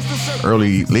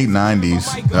late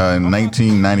 90s, in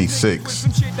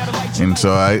 1996, and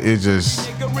so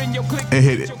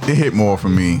it hit more for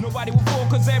me.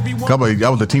 I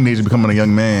was a teenager becoming a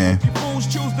young man,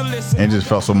 and it just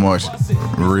felt so much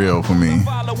real for me.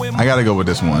 I gotta go with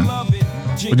this one.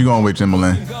 What you going with,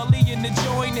 Timbaland?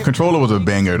 Controller was a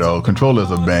banger, though. Controller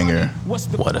is a banger.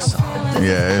 What a song.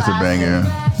 Yeah, it's a banger.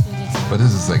 But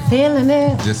this is like, Feeling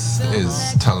it. this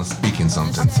is talent speaking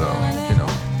something, so, you know.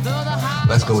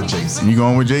 Let's go with Jay-Z. You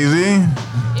going with Jay-Z?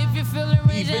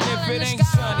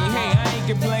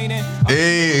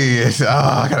 Hey,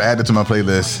 I gotta add it to my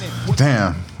playlist.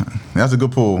 Damn, that's a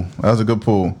good pull.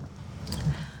 And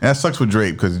that sucks for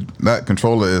Drake because that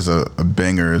Controller is a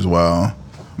banger as well.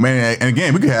 Man, and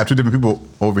again, we could have two different people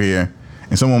over here,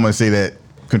 and someone might say that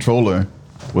Controller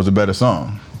was a better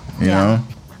song. You know,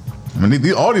 I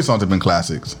mean, all these songs have been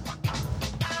classics,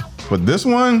 but this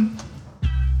one,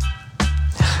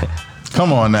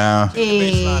 come on now,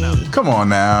 come on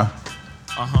now,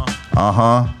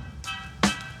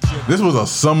 This was a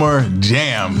summer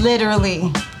jam.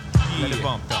 Literally.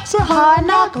 It's a hard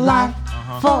knock life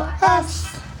for us.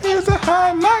 It's a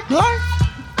hard knock life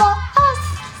for us.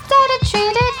 Instead of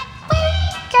treated, we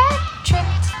get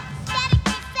tricked.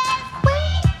 We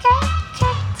get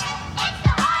kicked.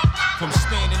 From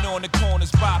standing on the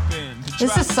corners bopping.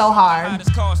 This is so hard.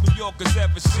 Hottest cars New Yorkers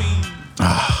ever seen.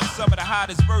 Some of the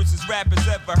hottest verses rappers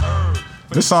ever heard.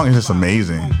 This song is just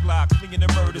amazing.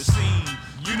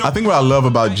 I think what I love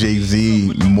about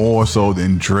Jay-Z more so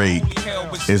than Drake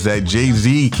is that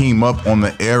Jay-Z came up on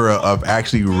the era of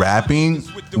actually rapping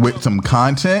with some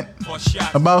content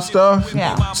about stuff.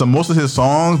 Yeah. So most of his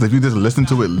songs, if you just listen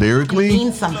to it lyrically,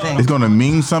 Means something. it's going to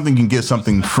mean something. You can get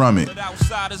something from it.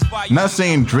 Not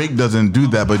saying Drake doesn't do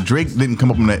that, but Drake didn't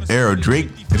come up in that era. Drake,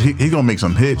 he's going to make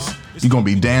some hits. You're going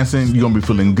to be dancing. You're going to be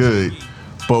feeling good.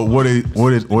 But what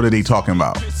are they talking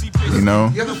about? You know?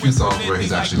 He has a few songs where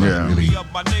he's actually really.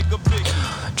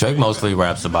 Drake mostly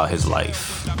raps about his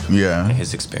life. Yeah. And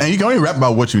his experience. And you can only rap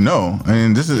about what you know.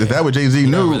 And this is that what Jay-Z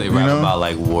knew. Don't really rap you know? about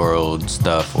like world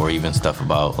stuff or even stuff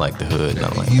about like the hood.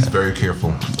 Nothing like He's that. very careful.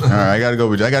 All right, I gotta go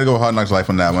with Hard Knocks Life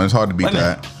on that one. It's hard to beat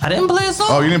that. I didn't play a song.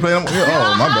 Oh, you didn't play them?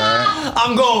 Oh, my bad.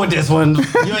 I'm going with this one. You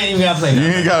ain't even gotta play You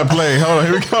that. ain't gotta play. Hold on,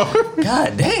 here we go.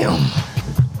 God damn.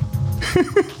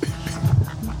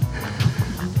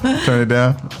 Turn it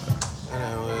down.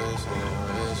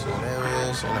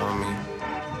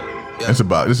 This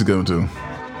is a good one too.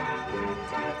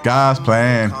 God's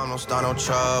plan. I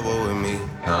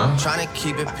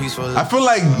feel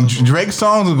like Drake's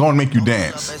songs are gonna make you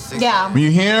dance. Yeah. When you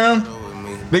hear them,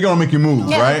 they're gonna make you move,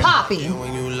 Yeah, right? poppy.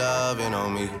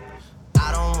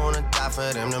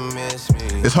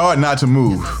 It's hard not to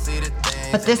move.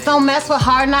 But this don't mess with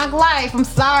Hard Knock Life. I'm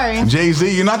sorry. Jay-Z,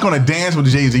 you're not gonna dance with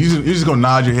Jay-Z. You're just gonna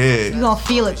nod your head. You're gonna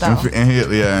feel it though. And hit,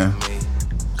 yeah.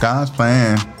 God's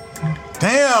plan.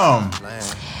 Damn.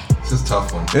 This is a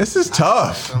tough one. This is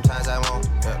tough. Sometimes I won't.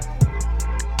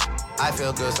 I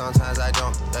feel good, sometimes I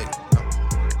don't.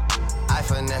 I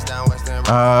finesse down Western.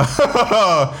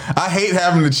 I hate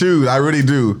having to choose. I really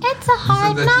do. It's a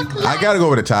hard knock life. I gotta go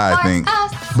with a tie, I think.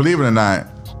 Believe it or not,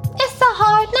 It's a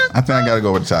hard knock. I think I gotta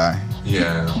go with a tie.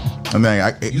 Yeah.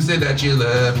 You said that you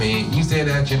love me. You said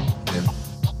that you. Yeah.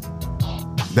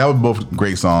 That was both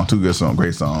great songs. Two good songs.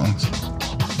 Great songs.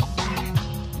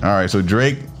 All right, so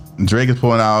Drake is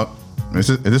pulling out. Is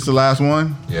this the last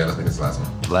one? Yeah, I think it's the last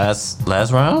one.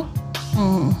 Last round?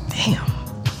 Damn.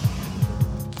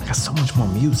 I got so much more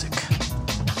music.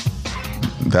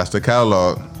 That's the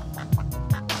catalog.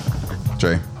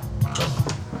 Jay.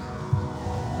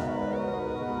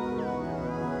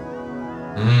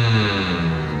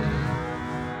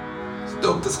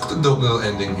 is a dope little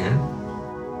ending here.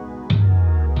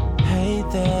 Hey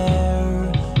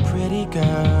there, pretty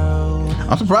girl.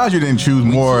 I'm surprised you didn't choose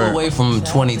more. Away from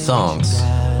 20 songs.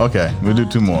 Okay, we'll do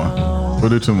 2 more. We'll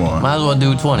do 2 more. Might as well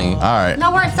do 20. All right.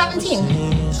 No, we're at 17.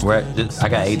 I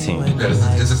got 18.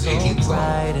 This is 18 song.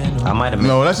 I might have.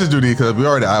 No, let's just do these because we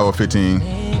already at Iowa 15.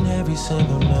 So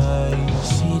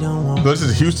this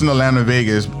is Houston, Atlanta,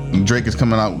 Vegas. Drake is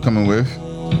coming with.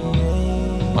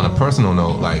 On a personal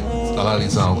note, like a lot of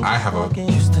these songs,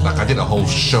 I did a whole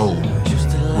show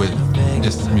with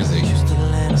this music.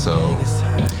 So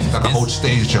like a whole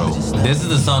stage show. This is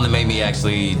the song that made me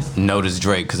actually notice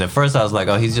Drake, because at first I was like,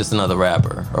 oh, he's just another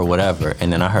rapper or whatever,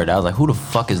 and then I was like, who the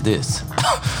fuck is this?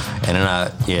 And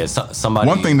then somebody.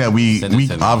 One thing that we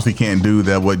obviously can't do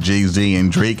that what Jay-Z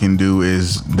and Drake can do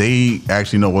is they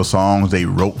actually know what songs they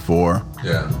wrote for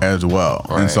as well.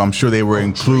 Right. And so I'm sure they will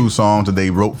include songs that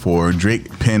they wrote for. Drake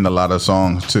penned a lot of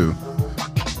songs too.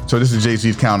 So this is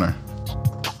Jay-Z's counter.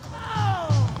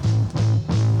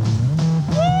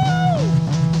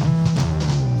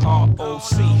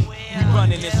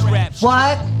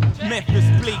 What?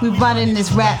 We running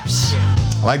this rap shit.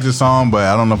 I like this song, but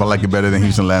I don't know if I like it better than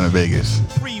Houston, Atlanta, Vegas.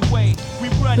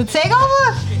 The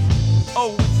Takeover?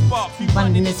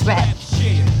 Running this rap.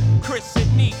 Chris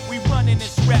and Neat, we running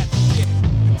this rap shit.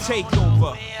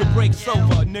 Takeover, the break's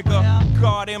over, nigga.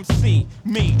 God MC,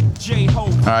 me, J-Ho. All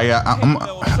right, yeah,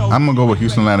 I'm gonna go with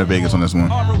Houston, Atlanta, Vegas on this one.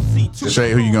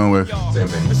 Shay, who you going with? Same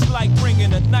thing.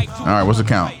 All right, what's the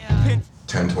count?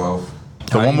 10, 12.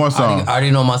 So one more song. I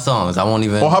already know my songs. I won't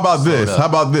even. Well, how about this? How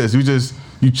about this?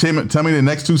 You tell me the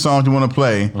next 2 songs you want to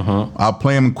play. I'll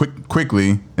play them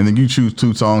quickly, and then you choose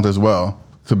 2 songs as well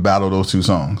to battle those 2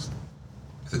 songs.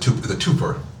 The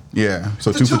twofer. Yeah,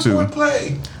 so 2 for 2.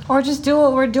 Play. Or just do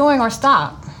what we're doing or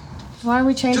stop. Why are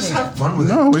we changing? Just have fun with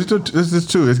it. No, it's just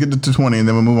 2. Let's get to 20, and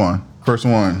then we'll move on. First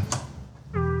one.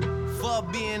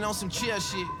 Fuck being on some chill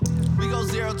shit. We go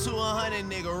 0 to 100,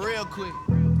 nigga, real quick.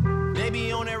 They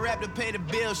be on that rap to pay the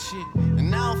bill shit.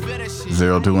 And I don't feel that shit.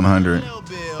 0 to 100.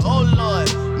 Oh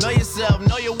Lord, know yourself,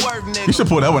 know your work, nigga. You should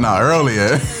pull that one out earlier.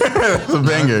 It's a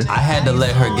banger. I had to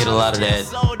let her get a lot of that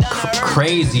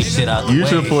crazy shit out the way. You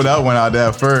should pull that one out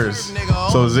there first.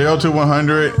 So 0 to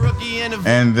 100,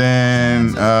 and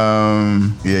then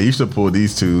you should pull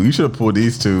these 2. You should have pulled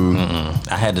these 2.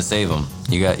 I had to save them.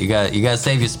 You got to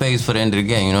save your space for the end of the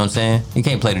game. You know what I'm saying? You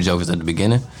can't play the jokers at the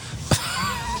beginning.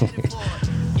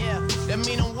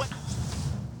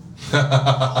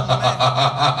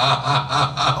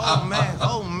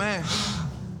 Oh man.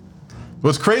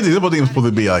 What's crazy, this wasn't even supposed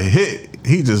to be a hit.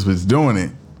 He just was doing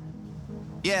it.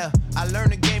 Yeah, I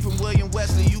learned the game from William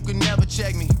Wesley. You can never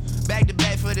check me. Back to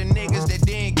back for the niggas that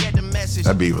didn't get the message.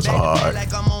 That beat was hard.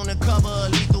 Like I'm on the cover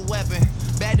of Lethal Weapon.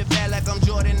 Back to back like I'm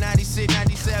Jordan 96,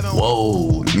 97.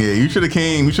 Whoa. Yeah, you should have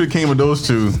came with those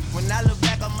 2. When I look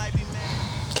back, I might be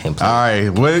mad. Can't play. All right,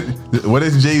 what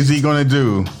is Jay-Z gonna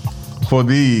do for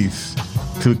these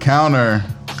to counter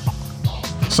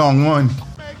song 1?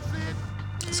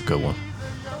 It's a good one.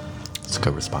 It's a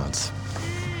good response.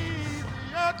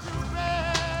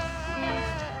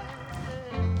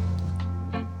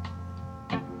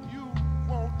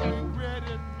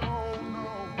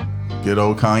 Good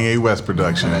old Kanye West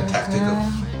production. Fantastic.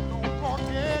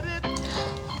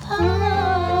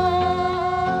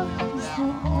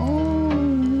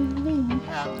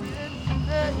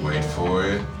 Wait for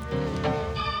it.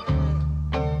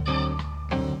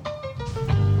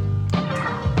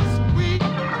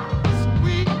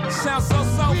 Sounds so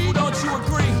soulful, don't you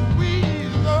agree?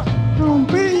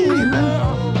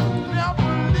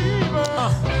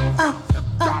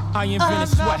 I invented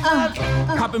sweat.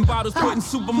 Popping bottles, putting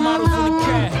supermodels in the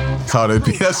cab. Called it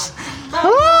PS.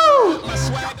 Woo!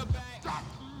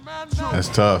 That's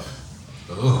tough.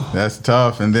 That's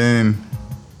tough. And then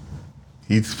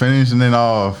he's finishing it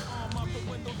off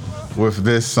with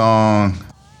this song.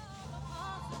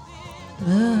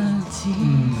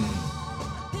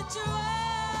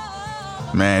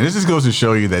 Man, this just goes to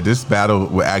show you that this battle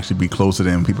will actually be closer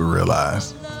than people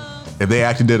realize. If they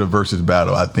actually did a versus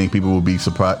battle, I think people will be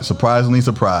surprisingly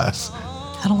surprised.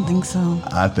 I don't think so.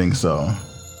 I think so.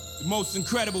 Most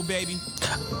incredible, baby.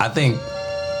 I think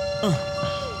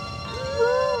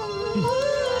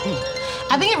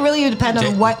it really would depend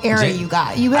on what era you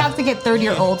got. You have to get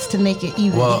 30-year-olds to make it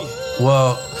even.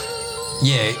 Well,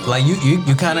 yeah, like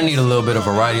you kind of need a little bit of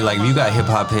variety. Like if you got hip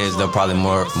hop heads, they'll probably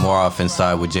more often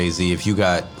side with Jay-Z. If you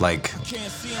got like,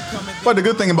 but the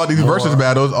good thing about these versus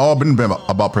battles, all been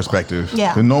about perspective.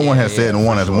 Yeah. No one has said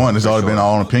one as one. It's all been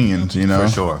our own opinions, you know.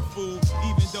 For sure.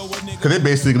 Because they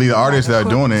basically, the artists that are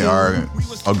doing it are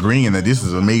agreeing that this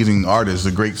is an amazing artist,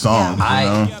 a great song.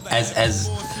 Yeah.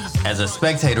 As a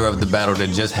spectator of the battle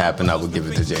that just happened, I would give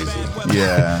it to Jay-Z.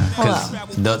 Yeah. Because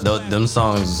them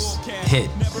songs hit.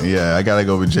 Yeah, I gotta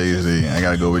go with Jay-Z.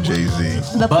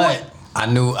 But I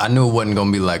knew it wasn't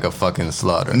gonna be like a fucking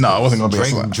slaughter. No, it wasn't gonna be a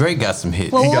slaughter. Drake got some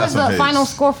hits. Well, what was the final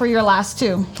score for your last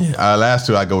two? Last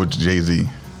two, I go with Jay-Z.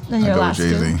 And your last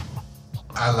two?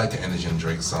 I like the energy in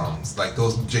Drake songs. Like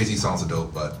those Jay-Z songs are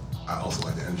dope, but I also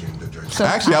like the energy in the Drake. So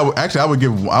actually, I would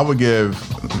give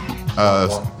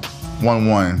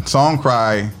 1-1. Song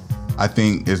Cry, I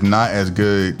think, is not as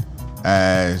good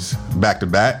as Back to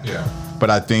Back. Yeah. But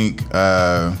I think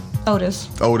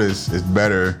Otis is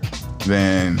better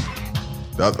than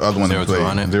the other one that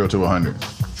played. 0 to 100.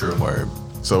 True. Word.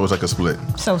 So it's like a split.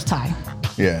 So it's tie.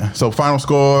 Yeah. So final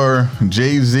score: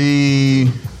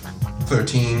 Jay-Z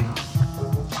 13,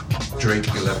 Drake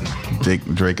 11.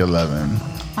 Drake 11.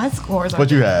 My scores are.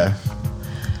 What you have?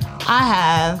 I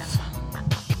have.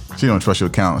 She don't trust your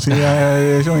count. See,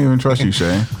 yeah, she don't even trust you,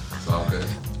 Shay. It's all good.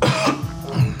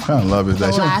 What kind of love is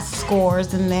that? The last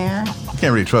scores in there. You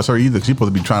can't really trust her either. She's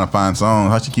supposed to be trying to find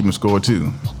songs. How's she keeping score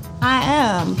too? I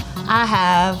am. I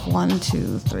have 1,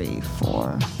 2, 3,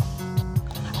 4.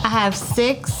 I have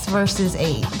 6 versus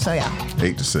 8. So yeah.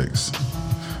 8-6.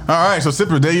 All right, so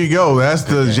Sippers, there you go. That's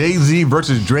the Jay-Z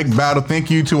versus Drake battle. Thank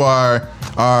you to our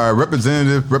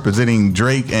representative representing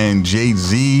Drake and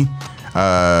Jay-Z.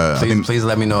 Please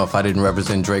let me know if I didn't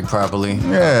represent Drake properly.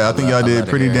 Yeah, I think y'all did a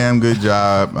pretty damn good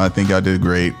job. I think y'all did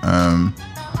great.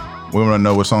 We want to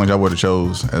know what songs y'all would have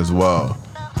chose as well.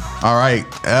 All right,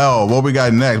 L, what we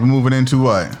got next? We're moving into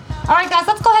what? All right, guys,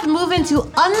 let's go ahead and move into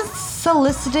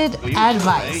unsolicited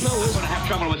advice. Who's going to have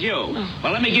trouble with you?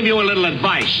 Well, let me give you a little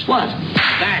advice. What?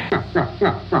 That.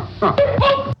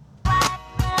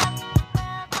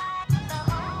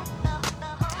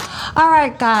 All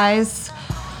right, guys.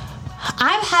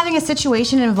 I'm having a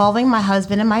situation involving my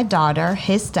husband and my daughter,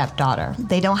 his stepdaughter.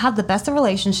 They don't have the best of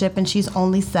relationship and she's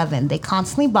only 7. They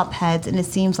constantly bump heads and it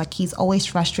seems like he's always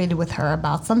frustrated with her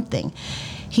about something.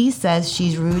 He says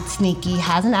she's rude, sneaky,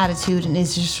 has an attitude, and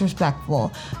is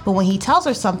disrespectful. But when he tells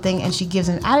her something and she gives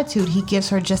an attitude, he gives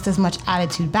her just as much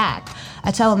attitude back.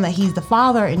 I tell him that he's the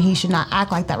father and he should not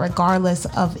act like that regardless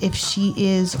of if she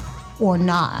is or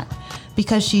not,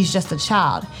 because she's just a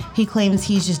child. He claims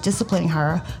he's just disciplining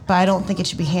her, but I don't think it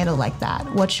should be handled like that.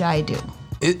 What should I do?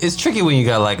 It's tricky when you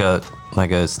got like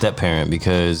a step parent,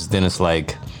 because then it's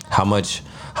like, how much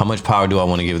power do I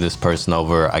want to give this person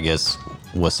over, I guess,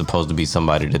 what's supposed to be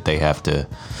somebody that they have to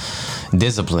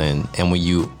discipline? And when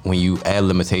you add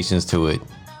limitations to it,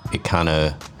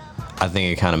 I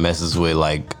think it kind of messes with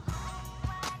like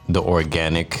the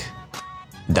organic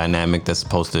dynamic that's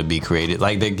supposed to be created,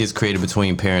 like that gets created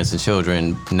between parents and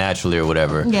children naturally or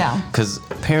whatever. Yeah. Because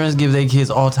parents give their kids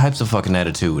all types of fucking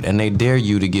attitude and they dare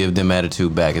you to give them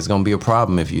attitude back. It's gonna be a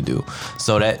problem if you do.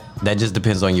 So that just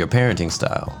depends on your parenting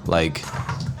style. Like,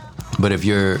 but if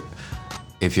you're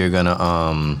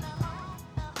gonna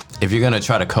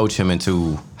try to coach him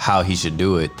into how he should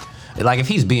do it, like if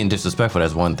he's being disrespectful,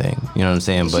 that's one thing. You know what I'm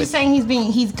saying? But she's saying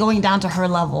he's going down to her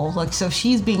level. Like, so if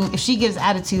she gives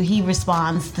attitude, he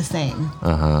responds the same.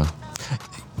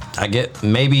 I get,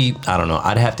 maybe, I don't know,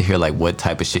 I'd have to hear like what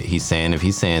type of shit he's saying. If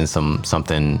he's saying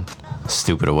something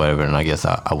stupid or whatever, then I guess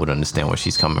I would understand where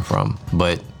she's coming from.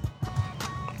 But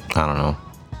I don't know.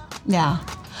 Yeah.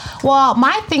 Well,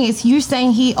 my thing is, you're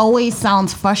saying he always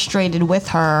sounds frustrated with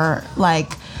her,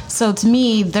 like. So to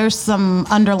me, there's some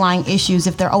underlying issues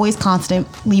if they're always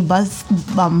constantly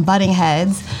butting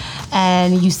heads,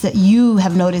 and you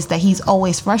have noticed that he's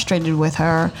always frustrated with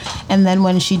her, and then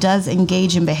when she does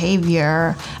engage in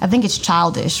behavior, I think it's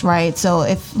childish, right? So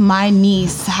if my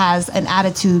niece has an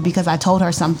attitude because I told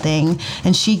her something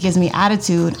and she gives me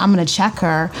attitude, I'm gonna check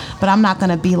her, but I'm not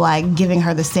gonna be like giving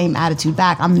her the same attitude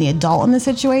back. I'm the adult in the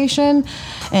situation,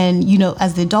 and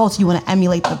as the adults, you want to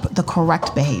emulate the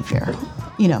correct behavior.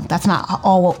 That's not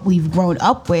all what we've grown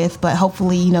up with, but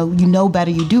hopefully, you know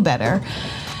better, you do better.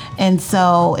 And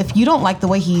so if you don't like the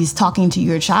way he's talking to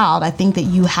your child, I think that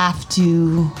you have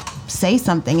to say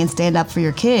something and stand up for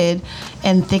your kid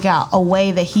and think out a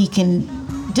way that he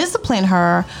can discipline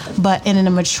her, but in a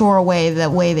mature way,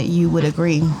 that way that you would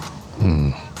agree.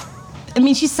 I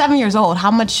mean, she's 7 years old.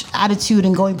 How much attitude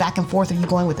and going back and forth are you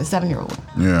going with a 7-year-old?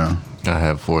 Yeah. I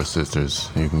have 4 sisters.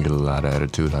 You can get a lot of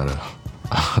attitude out of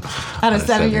a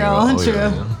 7-year-old,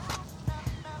 true.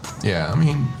 Yeah, I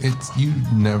mean,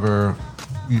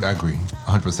 I agree,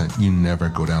 100%. You never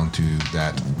go down to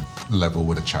that level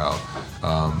with a child.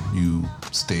 You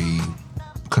stay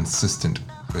consistent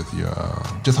with your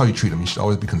just how you treat them. You should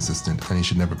always be consistent, and you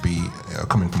should never be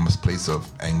coming from a place of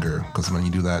anger. Because when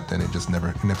you do that, then it just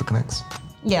never connects.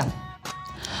 Yeah.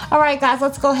 All right, guys,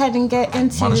 let's go ahead and get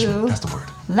into. That's the word.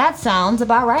 That sounds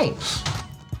about right.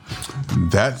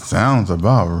 That sounds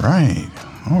about right.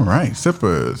 All right,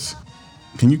 sippers.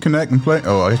 Can you connect and play?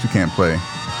 Oh, I guess you can't play.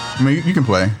 I mean, you can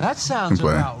play. That sounds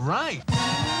about right.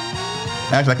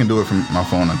 Actually, I can do it from my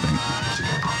phone, I think.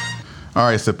 All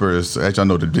right, sippers. As y'all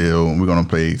know the deal, we're going to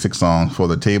play 6 songs for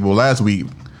the table. Last week,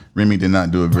 Remy did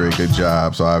not do a very good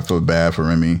job, so I feel bad for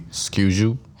Remy. Excuse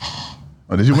you?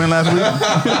 Oh, did you win last week?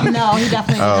 No, he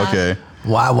definitely did not. Okay.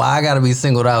 Why I gotta be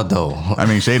singled out though? I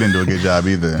mean, Shay didn't do a good job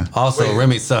either. Also,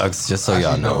 Remy sucks, just so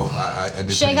y'all know.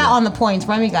 Shay got on the points.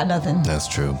 Remy got nothing. That's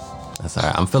true. That's all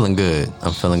right. I'm feeling good.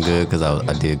 I'm feeling good because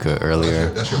I did good earlier.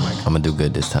 That's your mic. I'm gonna do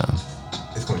good this time.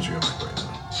 It's going to your mic right now.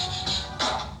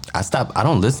 I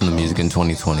don't listen to music in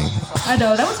 2020. I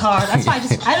know, that was hard. That's why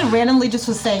I randomly just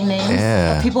was saying names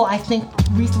of people I think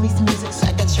released music.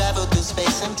 I can travel through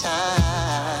space and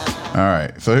time. All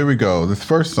right, so here we go. This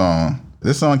first song.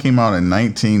 This song came out in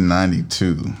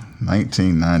 1992.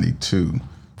 1992.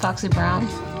 Foxy Brown.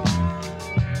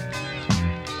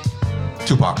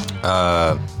 Tupac.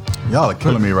 Y'all are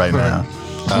killing me right now.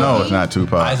 No, it's not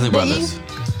Tupac. Isley Brothers.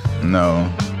 No.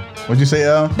 What'd you say,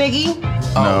 Al? Biggie.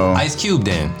 No. Ice Cube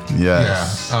then.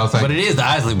 Yes. Yeah. I was like, But it is the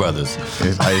Isley Brothers.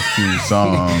 It's Ice Cube's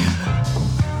song.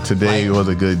 Today was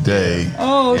a good day.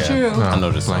 Oh, true. I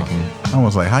know this song. blanking. I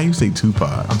was like, how you say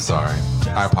Tupac? I'm sorry.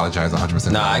 I apologize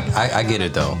 100%. No, I get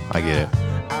it though. I get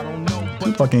it.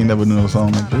 Tupac ain't never knew a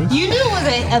song like this. You knew it was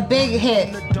a big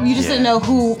hit. You just didn't know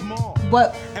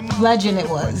what legend it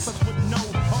was.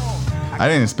 I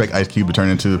didn't expect Ice Cube to turn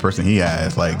into the person he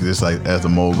has, like this, like as a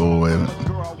mogul and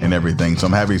everything. So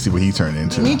I'm happy to see what he turned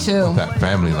into. Me too. That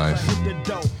family life.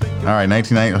 All right,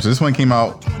 1990. So this one came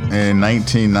out in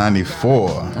 1994.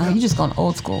 Oh, you just going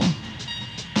old school.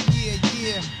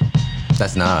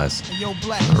 That's Nas.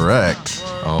 Correct.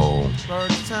 Oh.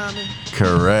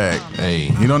 Correct.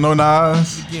 Hey. You don't know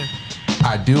Nas?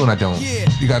 I do and I don't.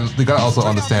 You gotta also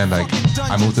understand, like,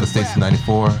 I moved to the States in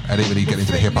 94. I didn't really get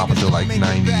into the hip hop until like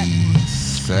 97.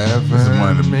 This is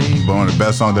one of the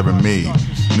best songs ever made.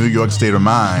 New York State of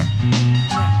Mind.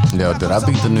 Yo, did I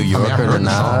beat the New Yorker to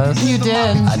Nas? You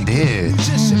did. I did.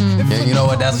 Yeah, you know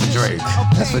what? That's for Drake.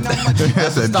 That's for Drake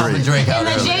out And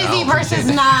the early. Jay-Z versus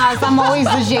Nas. I'm always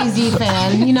the Jay-Z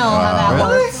fan. You know how that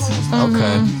works.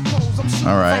 Okay.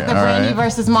 All right. Like the Brandy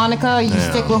versus Monica. You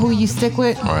stick with who you stick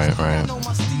with. Right.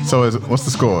 So what's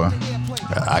the score?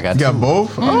 I got You got two.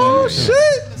 both? Oh,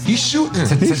 shit. He's shooting.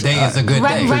 Today is a good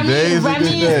day. Today is a good Remy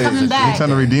day. is coming back. He's trying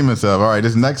to redeem himself. All right,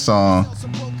 this next song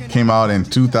came out in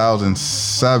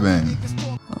 2007.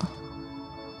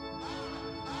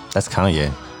 That's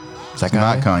Kanye. Is that It's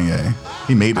not Kanye.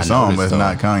 He made the song, but it's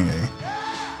not Kanye.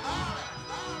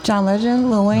 John Legend,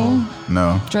 Lil Wayne,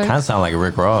 No. Drake, Kind of sound like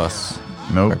Rick Ross.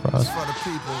 Nope. Rick Ross.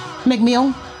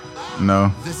 McMill.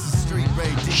 No.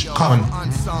 Common.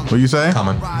 What you say?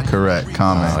 Common. Correct.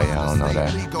 Common. Oh yeah, I don't know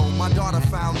that.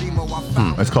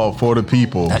 It's called For the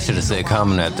People. I should have said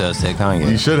Common after said Kanye.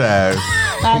 You should have.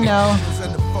 I know.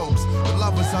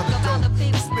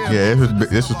 Yeah,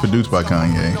 this was produced by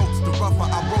Kanye.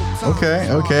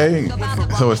 Okay.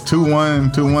 So it's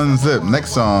 2-1 zip.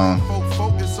 Next song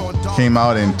came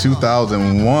out in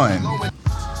 2001.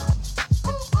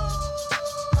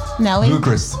 Nelly.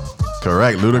 Ludacris.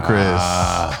 Correct, Ludacris.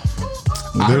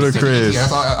 Ludacris. Yeah,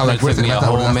 I like, It took me a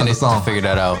whole minute to song. figure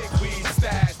that out.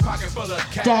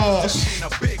 Dash.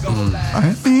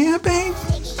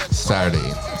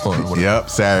 Saturday. Yep,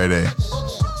 Saturday.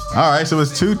 All right, so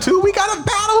it's 2-2. We got a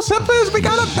battle, sippers. We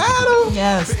got a battle.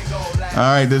 Yes. All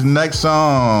right, this next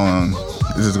song.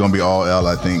 This is gonna be all L,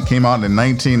 I think. Came out in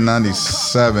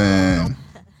 1997.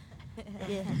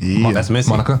 Yeah. That's Missy.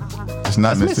 Monica. It's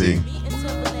not Missy.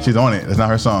 She's on it. It's not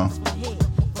her song.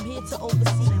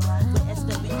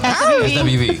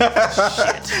 SWV.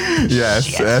 Yes,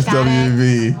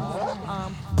 SWV.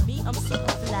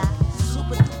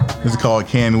 This is called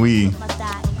Can We?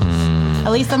 At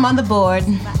least I'm on the board.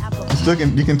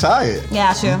 You can tie it.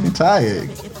 Yeah, sure. You can tie it.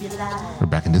 We're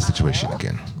back in this situation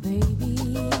again.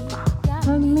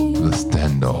 The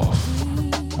standoff.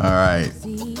 All right.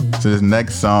 So this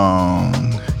next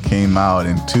song came out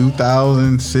in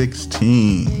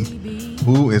 2016.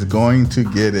 Who is going to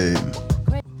get it?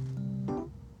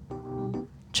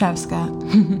 Travis Scott.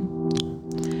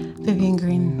 Vivian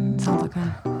Green. Sounds like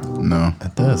her. No.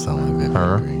 That does sound like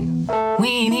her. We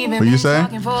ain't even What you say?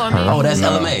 Oh, that's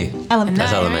LMA.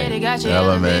 That's LMA.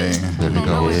 LMA. There we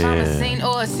go.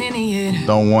 Yeah.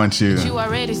 Don't want you. You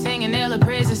already singing Ella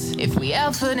praises. If we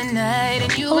out for the night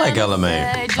and you I like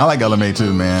LMA. I like LMA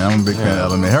too, man. I'm a big fan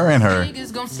of LMA. Her and her.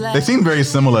 They seem very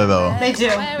similar though. They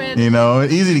do. You know,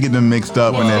 easy to get them mixed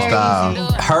up in their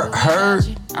style. Her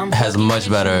has much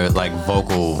better like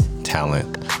vocal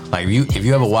talent. Like if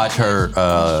you ever watch her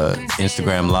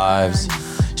Instagram lives,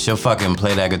 she'll fucking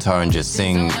play that guitar and just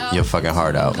sing your fucking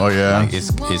heart out. Oh yeah. Like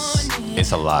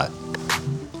it's a lot.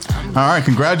 All right,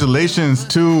 congratulations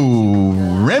to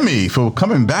Remy for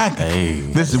coming back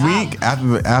this week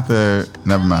after.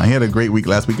 Never mind, he had a great week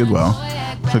last week as well.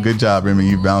 So good job, Remy.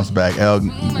 You bounced back.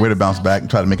 Way to bounce back and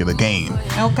try to make it a game.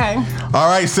 Okay. All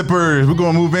right, sippers, we're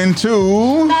gonna move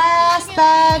into. That's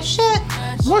that shit.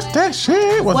 What's that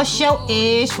shit? What's your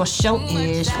ish? What's your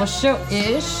ish? What's your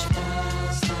ish?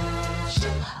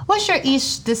 What's your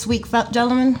ish this week,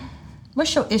 gentlemen?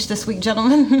 What's your ish this week,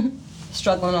 gentlemen?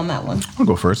 Struggling on that one. I'll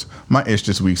go first. My ish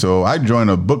this week. So I joined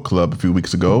a book club a few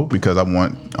weeks ago because I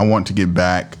want to get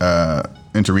back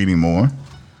into reading more.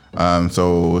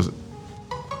 So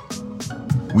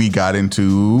we got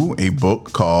into a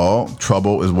book called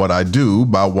Trouble Is What I Do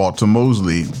by Walter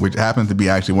Mosley, which happens to be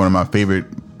actually one of my favorite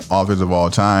authors of all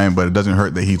time, but it doesn't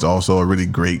hurt that he's also a really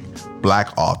great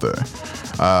Black author.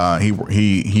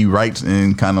 He writes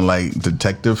in kind of like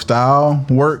detective style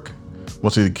work.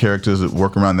 Most of the characters that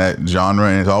work around that genre,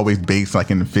 and it's always based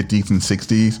like in the 50s and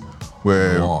 60s,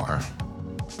 where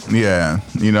yeah,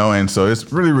 you know, and so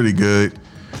it's really, really good.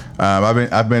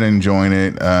 I've been enjoying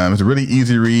it. It's a really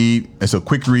easy read. It's a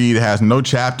quick read. It has no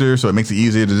chapters, so it makes it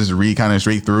easier to just read kind of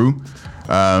straight through.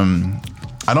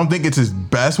 I don't think it's his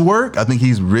best work. I think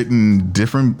he's written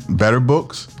better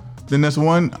books than this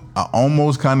one. I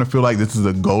almost kind of feel like this is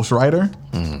a ghostwriter.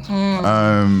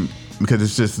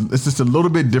 Because it's just a little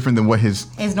bit different than what his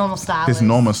normal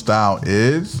style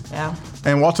is. Yeah.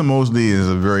 And Walter Mosley is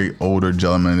a very older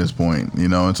gentleman at this point, you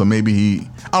know, and so maybe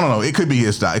I don't know, it could be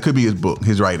his style, it could be his book,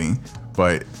 his writing,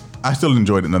 but I still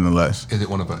enjoyed it nonetheless. Is it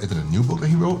a new book that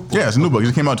he wrote? Yeah, it's a new book. It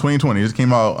just came out 2020. It just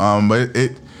came out, but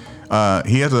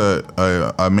he has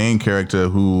a main character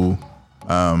who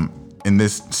in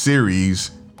this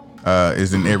series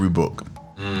is in every book,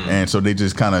 and so they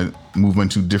just kind of move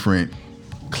into different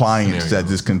clients that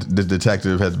this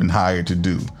detective has been hired to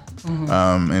do.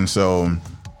 And so,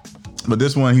 but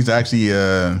this one, he's actually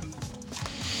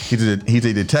he's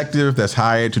a detective that's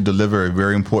hired to deliver a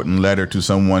very important letter to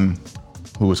someone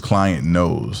who his client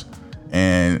knows,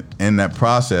 and in that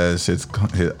process,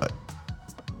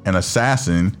 an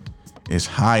assassin is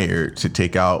hired to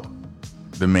take out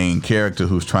the main character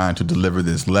who's trying to deliver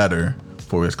this letter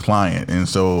for his client. And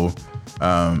so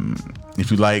if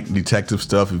you like detective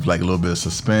stuff, if you like a little bit of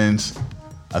suspense,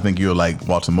 I think you'll like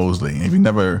Walter Mosley. And if you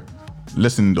never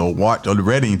listened or watched or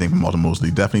read anything from Walter Mosley,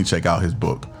 definitely check out his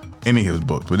book, any of his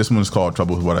books. But this one is called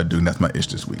Trouble Is What I Do, and that's my ish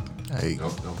this week. Hey.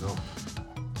 All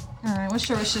right, what's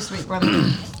your ish this week, brother?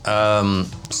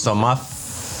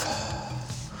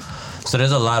 So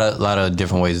there's a lot of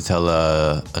different ways to tell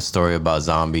a story about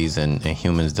zombies and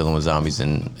humans dealing with zombies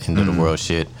and end of the world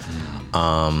shit.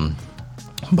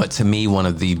 But to me, one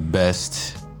of the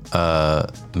best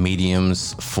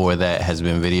mediums for that has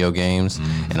been video games.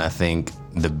 And I think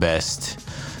the best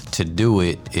to do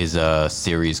it is a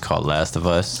series called Last of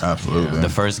Us. Absolutely. The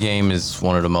first game is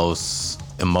one of the most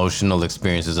emotional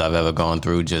experiences I've ever gone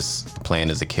through, just playing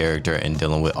as a character and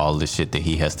dealing with all the shit that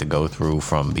he has to go through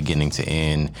from beginning to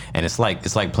end. And it's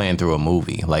like playing through a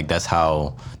movie. Like that's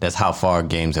how far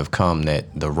games have come, that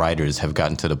the writers have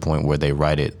gotten to the point where they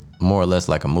write it more or less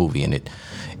like a movie, and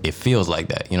it feels like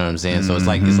that, you know what I'm saying? So it's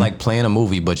like playing a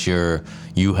movie, but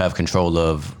you have control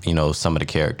of, you know, some of the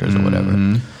characters or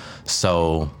whatever.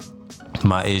 So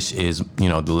my ish is, you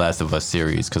know, the Last of Us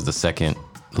series, because the second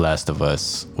Last of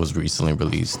Us was recently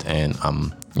released, and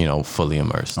I'm, you know, fully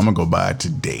immersed. I'm gonna go buy it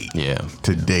today. Yeah,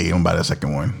 today I'm gonna buy the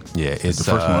second one. Yeah, it's the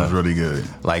first one was really good.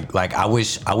 Like I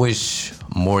wish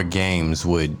more games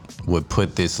would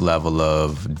put this level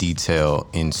of detail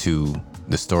into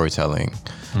the storytelling,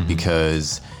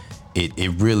 because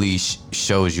it really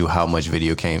shows you how much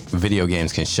video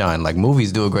games can shine. Like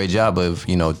movies do a great job of,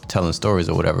 you know, telling stories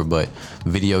or whatever, but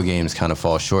video games kind of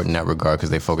fall short in that regard because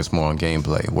they focus more on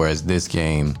gameplay. Whereas this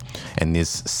game and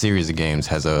this series of games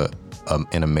has an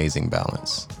amazing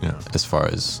balance as far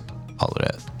as all of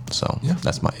that. So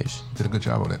that's my ish. Did a good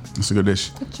job with it. It's a good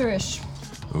ish. What's your ish?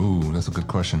 Ooh, that's a good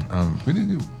question.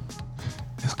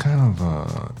 It's kind of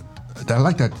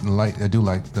I do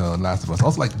like The Last of Us. I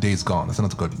also like Days Gone. That's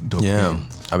another good dope game.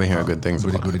 I've been hearing good things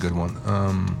really, about really good one.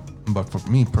 But for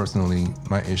me personally,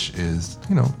 my ish is,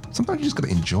 sometimes you just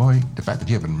gotta enjoy the fact that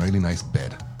you have a really nice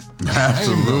bed.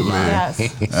 Absolutely. Yes.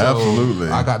 Absolutely.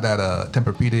 I got that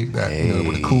Tempur-Pedic that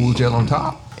with a cool gel on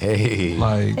top. Hey.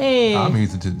 I'm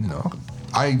using to,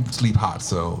 I sleep hot,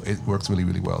 so it works really,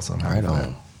 really well somehow. Right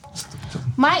on.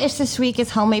 My ish this week is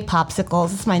homemade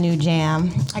popsicles. It's my new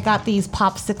jam. I got these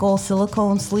popsicle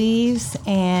silicone sleeves,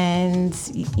 and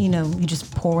you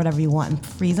just pour whatever you want and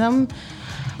freeze them.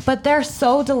 But they're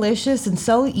so delicious and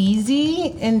so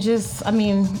easy, and it's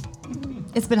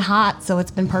been hot, so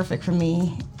it's been perfect for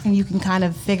me. And you can kind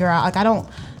of figure out, I don't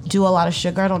do a lot of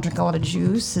sugar, I don't drink a lot of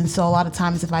juice, and so a lot of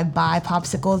times if I buy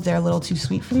popsicles, they're a little too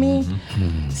sweet for me.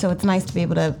 So it's nice to be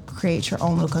able to create your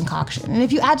own little concoction. And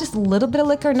if you add just a little bit of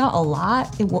liquor, not a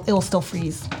lot, it will still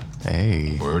freeze.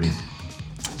 Hey. Wordy.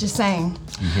 Just saying.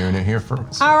 You're hearing it here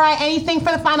first. All right, anything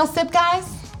for the final sip, guys?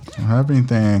 Don't have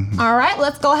anything. All right,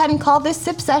 let's go ahead and call this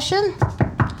sip session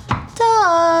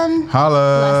done.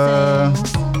 Holla.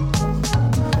 Blessings.